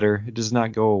get better. It does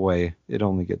not go away. It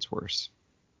only gets worse.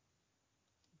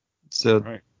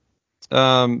 So,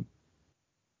 right.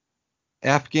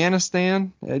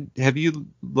 Afghanistan, have you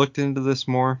looked into this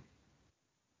more?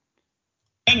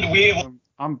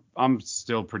 I'm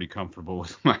still pretty comfortable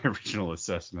with my original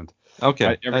assessment.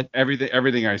 Okay.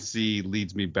 Everything I see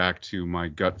leads me back to my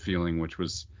gut feeling, which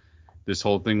was this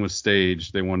whole thing was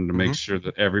staged. They wanted to make sure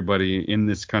that everybody in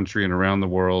this country and around the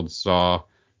world saw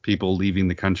people leaving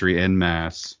the country en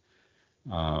masse.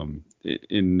 What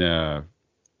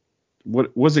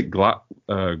was it?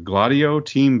 Gladio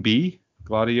Team B?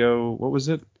 Gladio, what was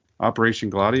it? Operation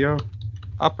Gladio?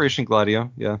 Operation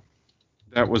Gladio, yeah.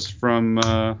 That was from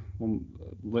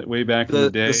way back in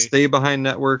the day. The stay behind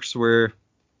networks where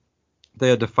they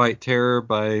had to fight terror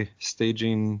by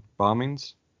staging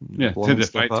bombings. Yeah, they had to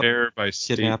fight terror by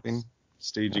kidnapping,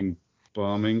 staging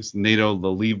bombings. NATO,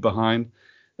 the leave behind.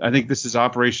 I think this is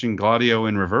Operation Gladio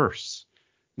in reverse.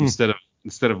 Instead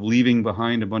of leaving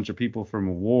behind a bunch of people from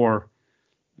a war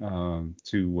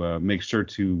to make sure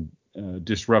to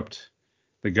disrupt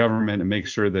the government and make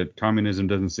sure that communism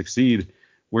doesn't succeed,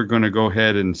 we're going to go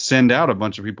ahead and send out a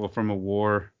bunch of people from a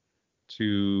war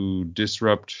to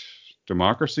disrupt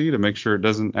democracy to make sure it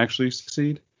doesn't actually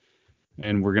succeed.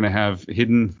 And we're going to have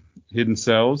hidden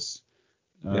cells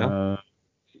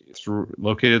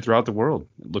located throughout the world.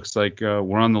 It looks like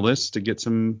we're on the list to get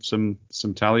some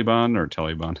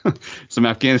Taliban, some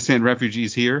Afghanistan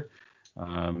refugees here.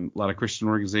 A lot of Christian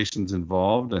organizations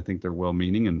involved. I think they're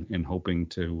well-meaning and hoping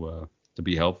to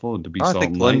be helpful and to be salt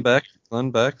and light. I think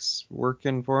Glenn Beck's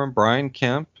working for him. Brian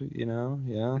Kemp, yeah.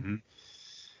 Mm-hmm.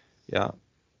 Yeah.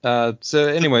 So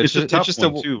anyway, it's a tough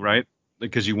one too, right?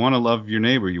 Because you want to love your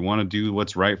neighbor, you want to do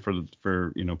what's right for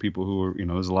people who are,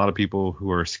 there's a lot of people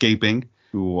who are escaping,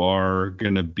 who are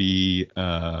going to be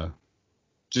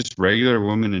just regular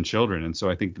women and children, and so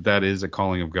I think that is a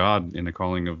calling of God and a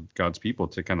calling of God's people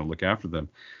to kind of look after them.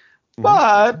 Mm-hmm.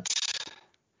 But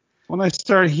when I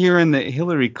start hearing that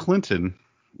Hillary Clinton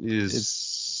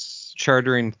is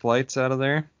chartering flights out of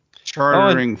there.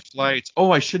 Flights.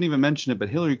 Oh, I shouldn't even mention it, but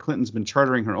Hillary Clinton's been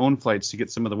chartering her own flights to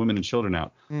get some of the women and children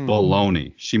out.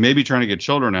 Baloney. She may be trying to get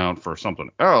children out for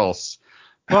something else,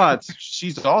 but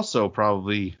she's also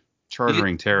probably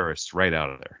chartering terrorists right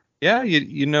out of there. Yeah,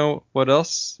 you know what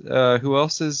else? Who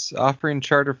else is offering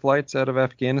charter flights out of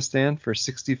Afghanistan for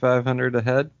 $6,500 a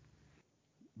head?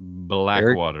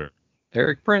 Blackwater.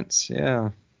 Eric Prince, yeah.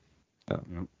 Yep.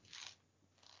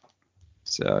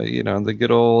 So, the good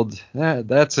old,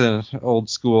 that's an old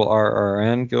school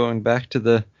RRN going back to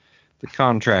the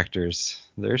contractors.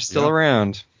 They're still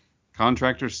around.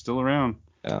 Contractors still around.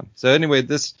 Yeah. So anyway,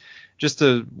 this just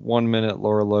a 1-minute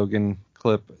Laura Logan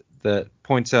clip that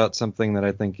points out something that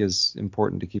I think is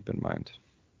important to keep in mind.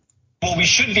 Well, we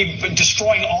should be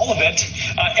destroying all of it,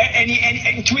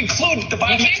 and to include the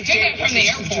biometric data. You can't do that from the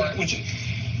airport.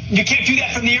 You can't do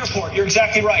that from the airport. You're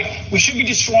exactly right. We should be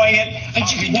destroying it.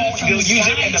 But you can do it from the skies. Use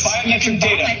it and the biometric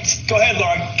data. Go ahead,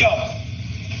 Laura. Go.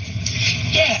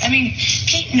 Yeah, I mean,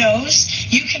 Pete knows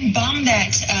you can bomb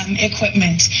that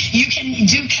equipment. You can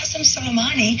do Qasem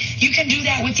Soleimani. You can do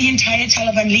that with the entire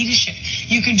Taliban leadership.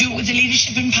 You can do it with the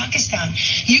leadership in Pakistan.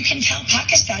 You can tell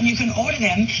Pakistan, you can order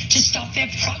them to stop their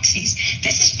proxies.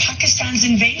 This is Pakistan's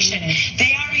invasion.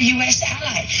 They are a U.S.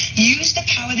 ally. Use the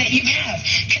power that you have.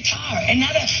 Qatar,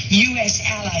 another U.S.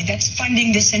 ally that's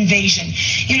funding this invasion.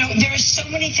 There are so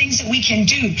many things that we can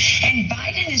do. And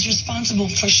Biden is responsible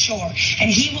for sure. And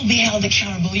he will be held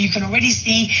accountable. You can already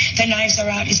see the knives are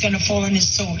out. He's going to fall on his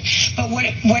sword. But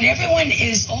what everyone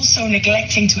is also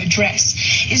neglecting to address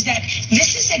is that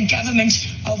this is a government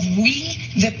of we,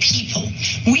 the people.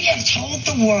 We have told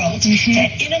the world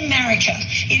that in America,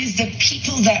 it is the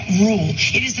people that rule.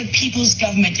 It is the people's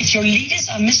government. If your leaders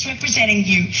are misrepresenting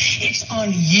you, it's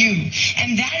on you.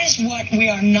 And that is what we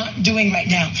are not doing right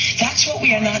now. That's what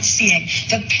we are not seeing.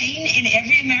 The pain in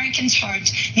every American's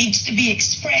heart needs to be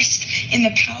expressed in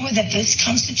the power that this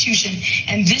Constitution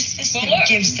and this system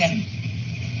gives them.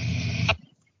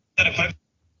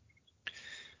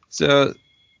 So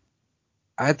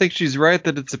I think she's right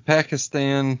that it's a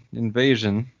Pakistan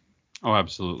invasion. Oh,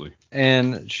 absolutely.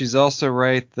 And she's also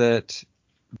right that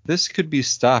this could be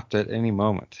stopped at any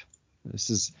moment.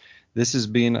 This is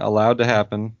being allowed to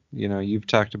happen. You've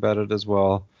talked about it as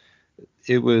well.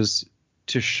 It was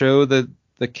to show that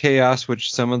the chaos,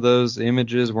 which some of those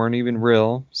images weren't even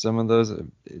real. Some of those,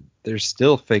 there's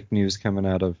still fake news coming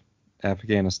out of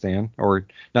Afghanistan, or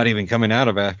not even coming out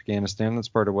of Afghanistan. That's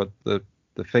part of what the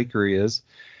fakery is.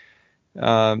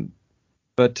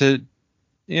 But to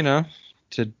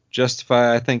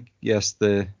justify, I think, yes,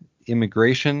 the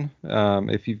immigration.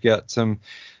 If you've got some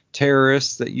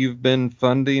terrorists that you've been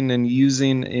funding and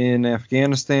using in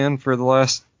Afghanistan for the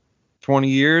last 20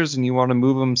 years and you want to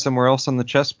move them somewhere else on the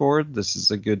chessboard, this is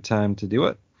a good time to do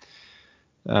it.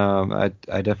 I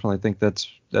definitely think that's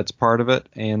part of it.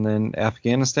 And then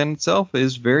Afghanistan itself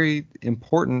is very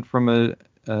important from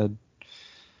a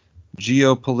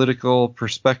geopolitical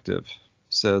perspective.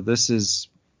 So this is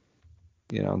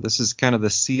kind of the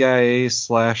CIA /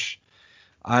 ISI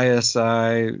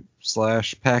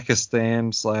 /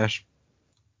 Pakistan /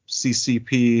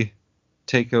 CCP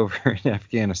takeover in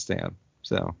Afghanistan.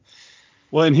 So.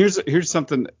 Well, and here's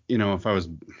something, if I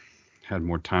had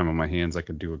more time on my hands, I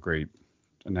could do a great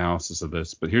analysis of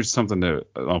this. But here's something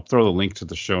I'll throw the link to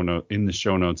the show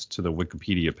notes to the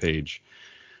Wikipedia page.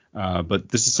 But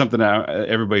this is something that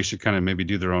everybody should kind of maybe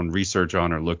do their own research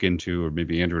on or look into, or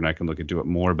maybe Andrew and I can look into it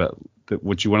more. But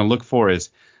what you want to look for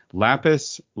is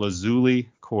lapis lazuli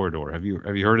corridor. Have you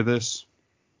heard of this?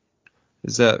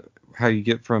 Is that how you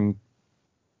get from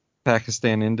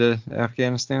Pakistan into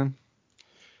Afghanistan?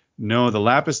 No, the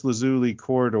lapis lazuli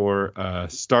corridor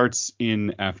starts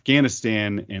in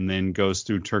Afghanistan and then goes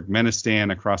through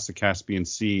Turkmenistan, across the Caspian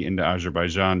Sea, into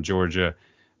Azerbaijan, Georgia,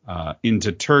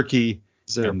 into Turkey.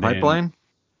 Is it a pipeline?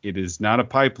 It is not a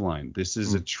pipeline. This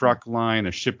is a truck line,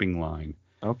 a shipping line.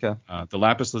 Okay. The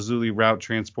lapis lazuli route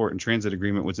transport and transit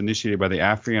agreement was initiated by the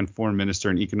Afghan foreign minister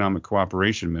and economic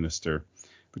cooperation minister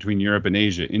between Europe and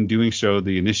Asia. In doing so,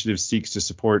 the initiative seeks to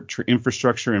support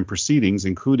infrastructure and proceedings,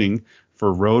 including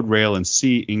for road, rail, and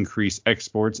sea, increase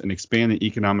exports and expand the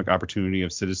economic opportunity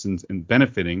of citizens in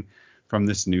benefiting from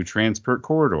this new transport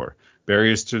corridor.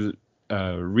 Barriers to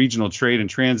regional trade and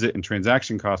transit and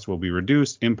transaction costs will be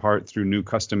reduced, in part through new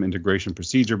custom integration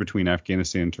procedure between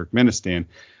Afghanistan and Turkmenistan.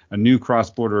 A new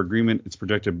cross-border agreement, its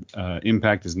projected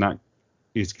impact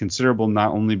is considerable,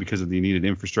 not only because of the needed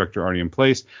infrastructure already in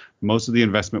place. Most of the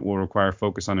investment will require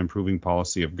focus on improving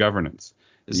policy of governance.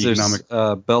 Is this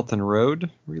Belt and Road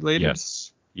related?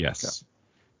 Yes. Okay.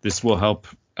 This will help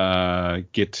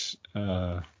get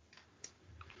the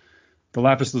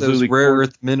lapis lazuli, those rare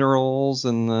earth minerals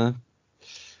and the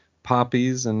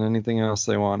poppies and anything else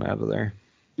they want out of there.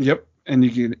 Yep. And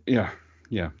you can, yeah.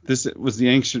 This was the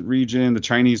ancient region. The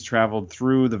Chinese traveled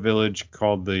through the village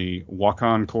called the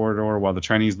Wakhan Corridor. While the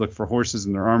Chinese looked for horses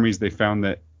in their armies, they found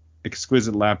that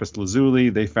exquisite lapis lazuli.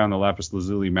 They found the lapis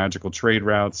lazuli magical trade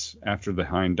routes. After the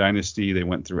Han Dynasty, they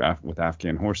went through with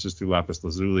Afghan horses through lapis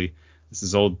lazuli. This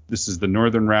is the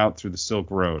northern route through the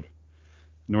Silk Road.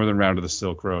 Northern route of the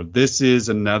Silk Road. This is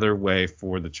another way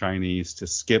for the Chinese to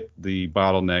skip the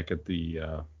bottleneck at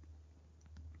the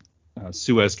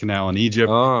Suez Canal in Egypt.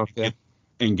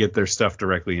 And get their stuff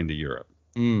directly into Europe.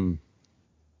 And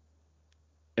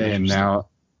now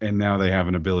they have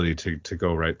an ability to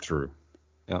go right through.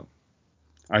 Yeah.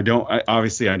 I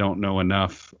don't know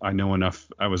enough. I know enough.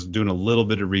 I was doing a little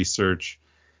bit of research,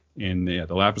 and the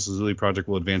Lapis Lazuli project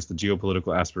will advance the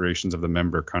geopolitical aspirations of the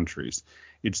member countries.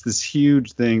 It's this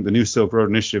huge thing. The New Silk Road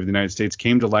Initiative of the United States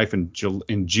came to life in June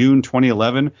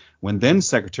 2011, when then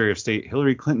Secretary of State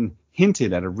Hillary Clinton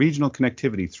hinted at a regional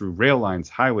connectivity through rail lines,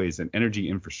 highways, and energy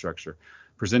infrastructure,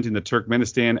 presenting the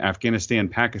Turkmenistan, Afghanistan,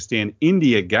 Pakistan,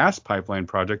 India gas pipeline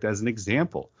project as an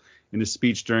example in a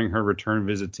speech during her return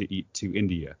visit to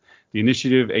India. The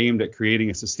initiative aimed at creating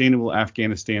a sustainable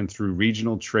Afghanistan through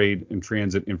regional trade and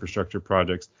transit infrastructure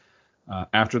projects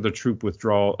after the troop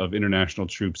withdrawal of international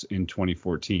troops in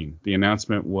 2014. The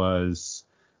announcement was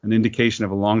an indication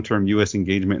of a long-term U.S.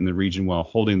 engagement in the region while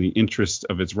holding the interests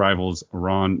of its rivals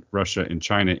Iran, Russia, and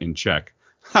China in check.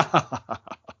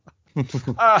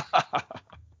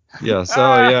 Yes.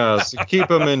 Oh, yeah. So keep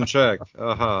them in check.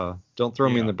 Don't throw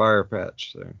me in the briar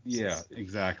patch there. Yeah,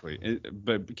 exactly.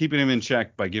 But keeping them in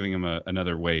check by giving them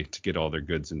another way to get all their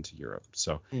goods into Europe.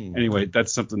 So anyway,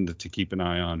 that's something to keep an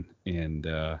eye on. And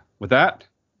with that,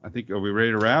 I think, are we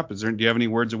ready to wrap? Do you have any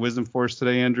words of wisdom for us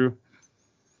today, Andrew?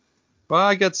 Well,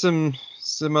 I got some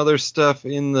other stuff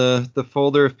in the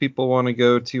folder if people want to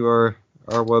go to our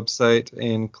website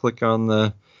and click on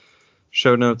the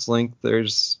show notes link.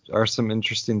 Are some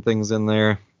interesting things in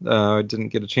there. I didn't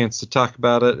get a chance to talk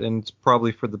about it, and it's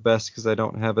probably for the best because I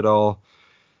don't have it all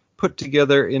put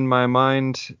together in my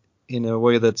mind in a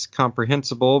way that's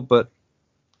comprehensible, but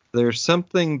there's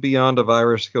something beyond a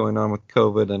virus going on with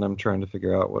COVID, and I'm trying to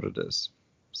figure out what it is.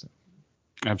 So.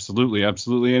 Absolutely.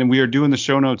 And we are doing the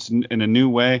show notes in a new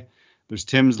way. There's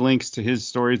Tim's links to his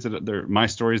stories my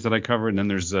stories that I covered, and then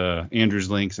there's Andrew's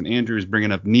links, and Andrew is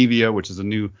bringing up Nevia, which is a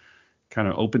new kind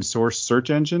of open source search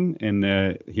engine,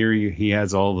 and here he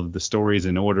has all of the stories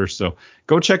in order. So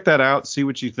go check that out, see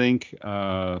what you think,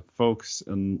 folks,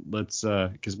 and let's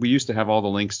because we used to have all the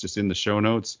links just in the show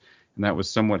notes, and that was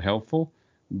somewhat helpful,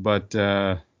 but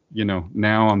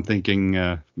now I'm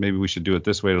thinking maybe we should do it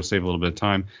this way. It'll save a little bit of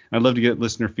time. I'd love to get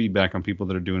listener feedback on people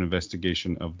that are doing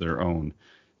investigation of their own.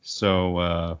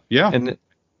 So the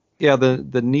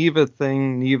Neva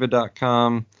thing,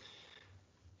 neva.com.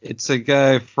 It's a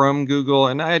guy from Google,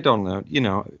 and I don't know,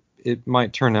 it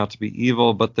might turn out to be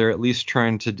evil, but they're at least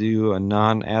trying to do a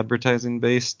non-advertising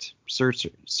based search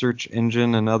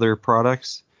engine and other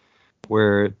products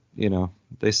where,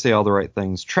 they say all the right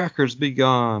things. Trackers be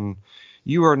gone.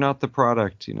 You are not the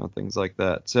product, things like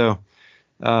that. So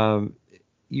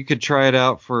you could try it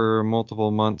out for multiple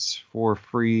months for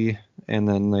free, and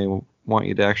then they want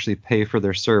you to actually pay for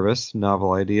their service.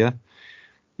 Novel idea.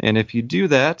 And if you do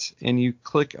that and you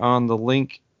click on the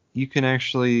link, you can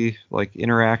actually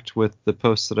interact with the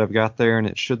posts that I've got there, and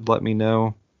it should let me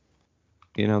know,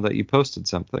 that you posted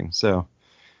something. So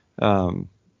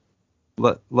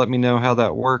let me know how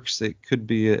that works. It could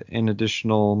be an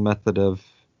additional method of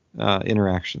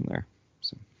interaction there.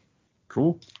 So.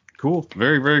 Cool.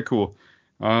 Very, very cool.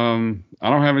 I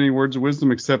don't have any words of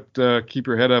wisdom except keep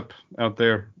your head up out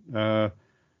there.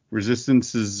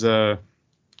 Resistance to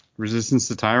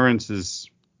tyrants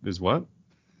is what?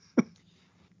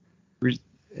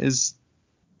 Is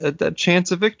a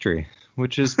chance of victory.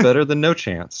 which is better than no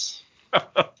chance.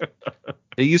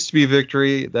 It used to be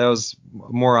victory. That was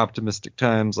more optimistic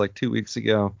times, like 2 weeks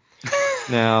ago.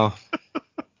 Now,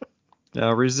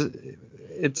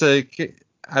 it's I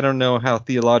don't know how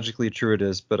theologically true it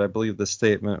is, but I believe the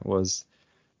statement was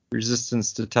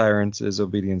resistance to tyrants is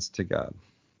obedience to God.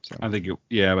 So. I think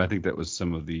that was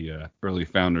some of the early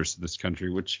founders of this country,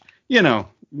 which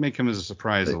may come as a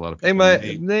surprise to a lot of people.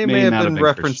 They may have been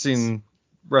referencing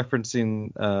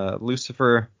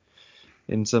Lucifer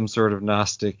in some sort of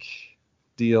Gnostic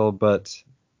deal, but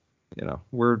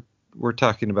we're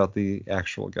talking about the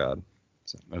actual God.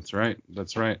 So. That's right.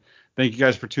 Thank you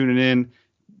guys for tuning in.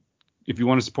 If you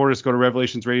want to support us, go to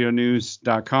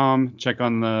revelationsradionews.com. Check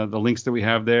on the links that we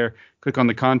have there. Click on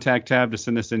the contact tab to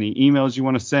send us any emails you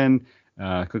want to send.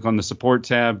 Click on the support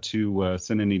tab to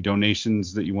send any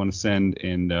donations that you want to send.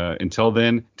 And until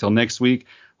next week,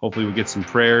 hopefully we'll get some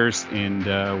prayers, and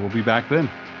we'll be back then.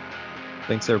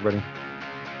 Thanks, everybody.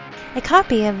 A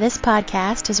copy of this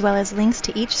podcast, as well as links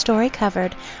to each story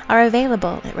covered, are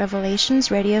available at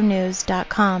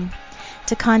revelationsradionews.com.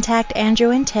 To contact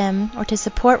Andrew and Tim or to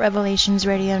support Revelations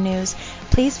Radio News,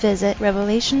 please visit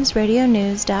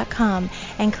revelationsradionews.com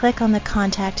and click on the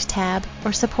Contact tab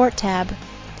or Support tab.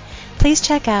 Please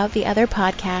check out the other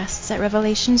podcasts at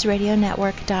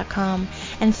revelationsradionetwork.com,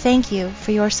 and thank you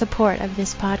for your support of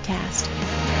this podcast.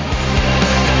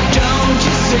 Don't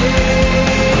you say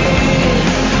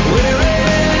we're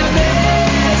in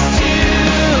this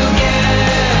together,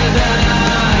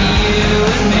 you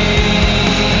and me.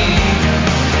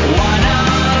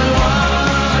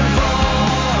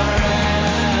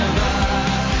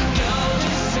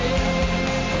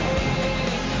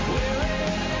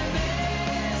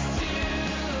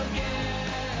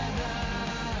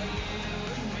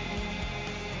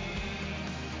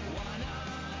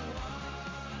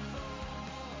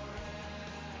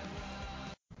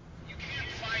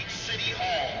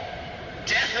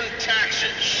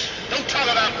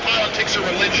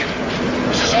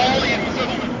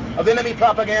 Of enemy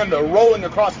propaganda rolling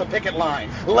across the picket line.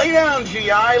 Lay down,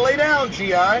 GI, lay down,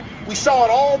 GI. We saw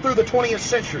it all through the 20th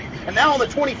century. And now in the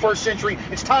 21st century,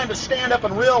 it's time to stand up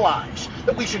and realize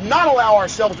that we should not allow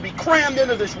ourselves to be crammed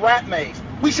into this rat maze.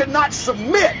 We should not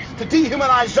submit to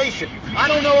dehumanization. I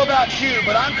don't know about you,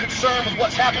 but I'm concerned with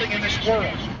what's happening in this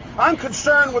world. I'm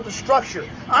concerned with the structure.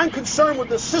 I'm concerned with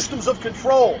the systems of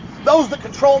control. Those that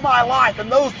control my life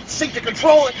and those that seek to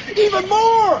control it even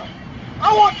more.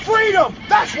 I want freedom.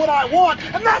 That's what I want,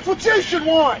 and that's what you should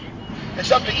want.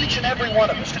 It's up to each and every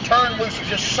one of us to turn loose of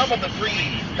just some of the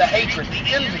greed, the hatred, the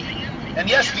envy, and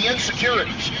yes, the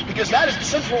insecurities, because that is the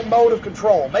central mode of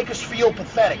control. Make us feel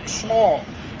pathetic, small,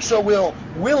 so we'll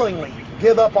willingly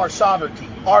give up our sovereignty,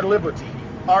 our liberty,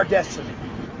 our destiny.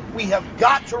 We have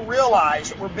got to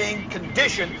realize that we're being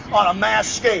conditioned on a mass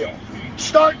scale.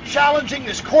 Start challenging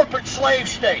this corporate slave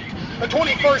state. The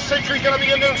 21st century is going to be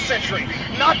a new century.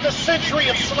 Not the century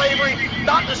of slavery,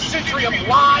 not the century of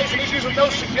lies and issues of no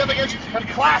significance and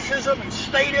classism and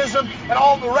statism and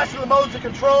all the rest of the modes of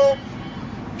control.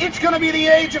 It's going to be the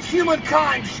age of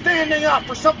humankind standing up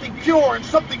for something pure and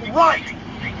something right.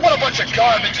 What a bunch of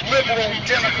garbage, liberal,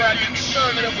 Democrat,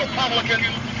 conservative, Republican.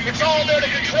 It's all there to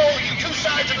control you. Two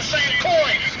sides of the same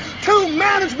coin. Two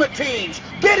management teams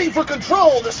bidding for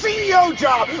control, the CEO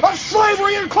job of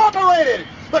Slavery Incorporated.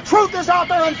 The truth is out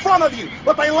there in front of you,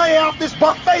 but they lay out this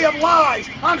buffet of lies.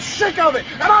 I'm sick of it,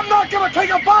 and I'm not going to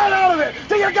take a bite out of it.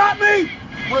 Do you got me?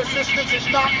 Resistance is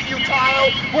not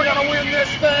futile. We're going to win this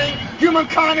thing.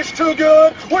 Humankind is too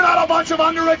good. We're not a bunch of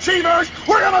underachievers.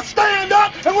 We're going to stand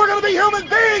up, and we're going to be human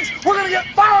beings. We're going to get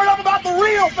fired up about the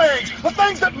real things, the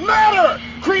things that matter,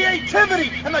 creativity,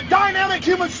 and the dynamic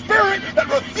human spirit that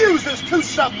refuses to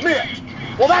submit.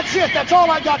 Well, that's it. That's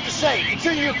all I got to say. It's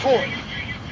in your court.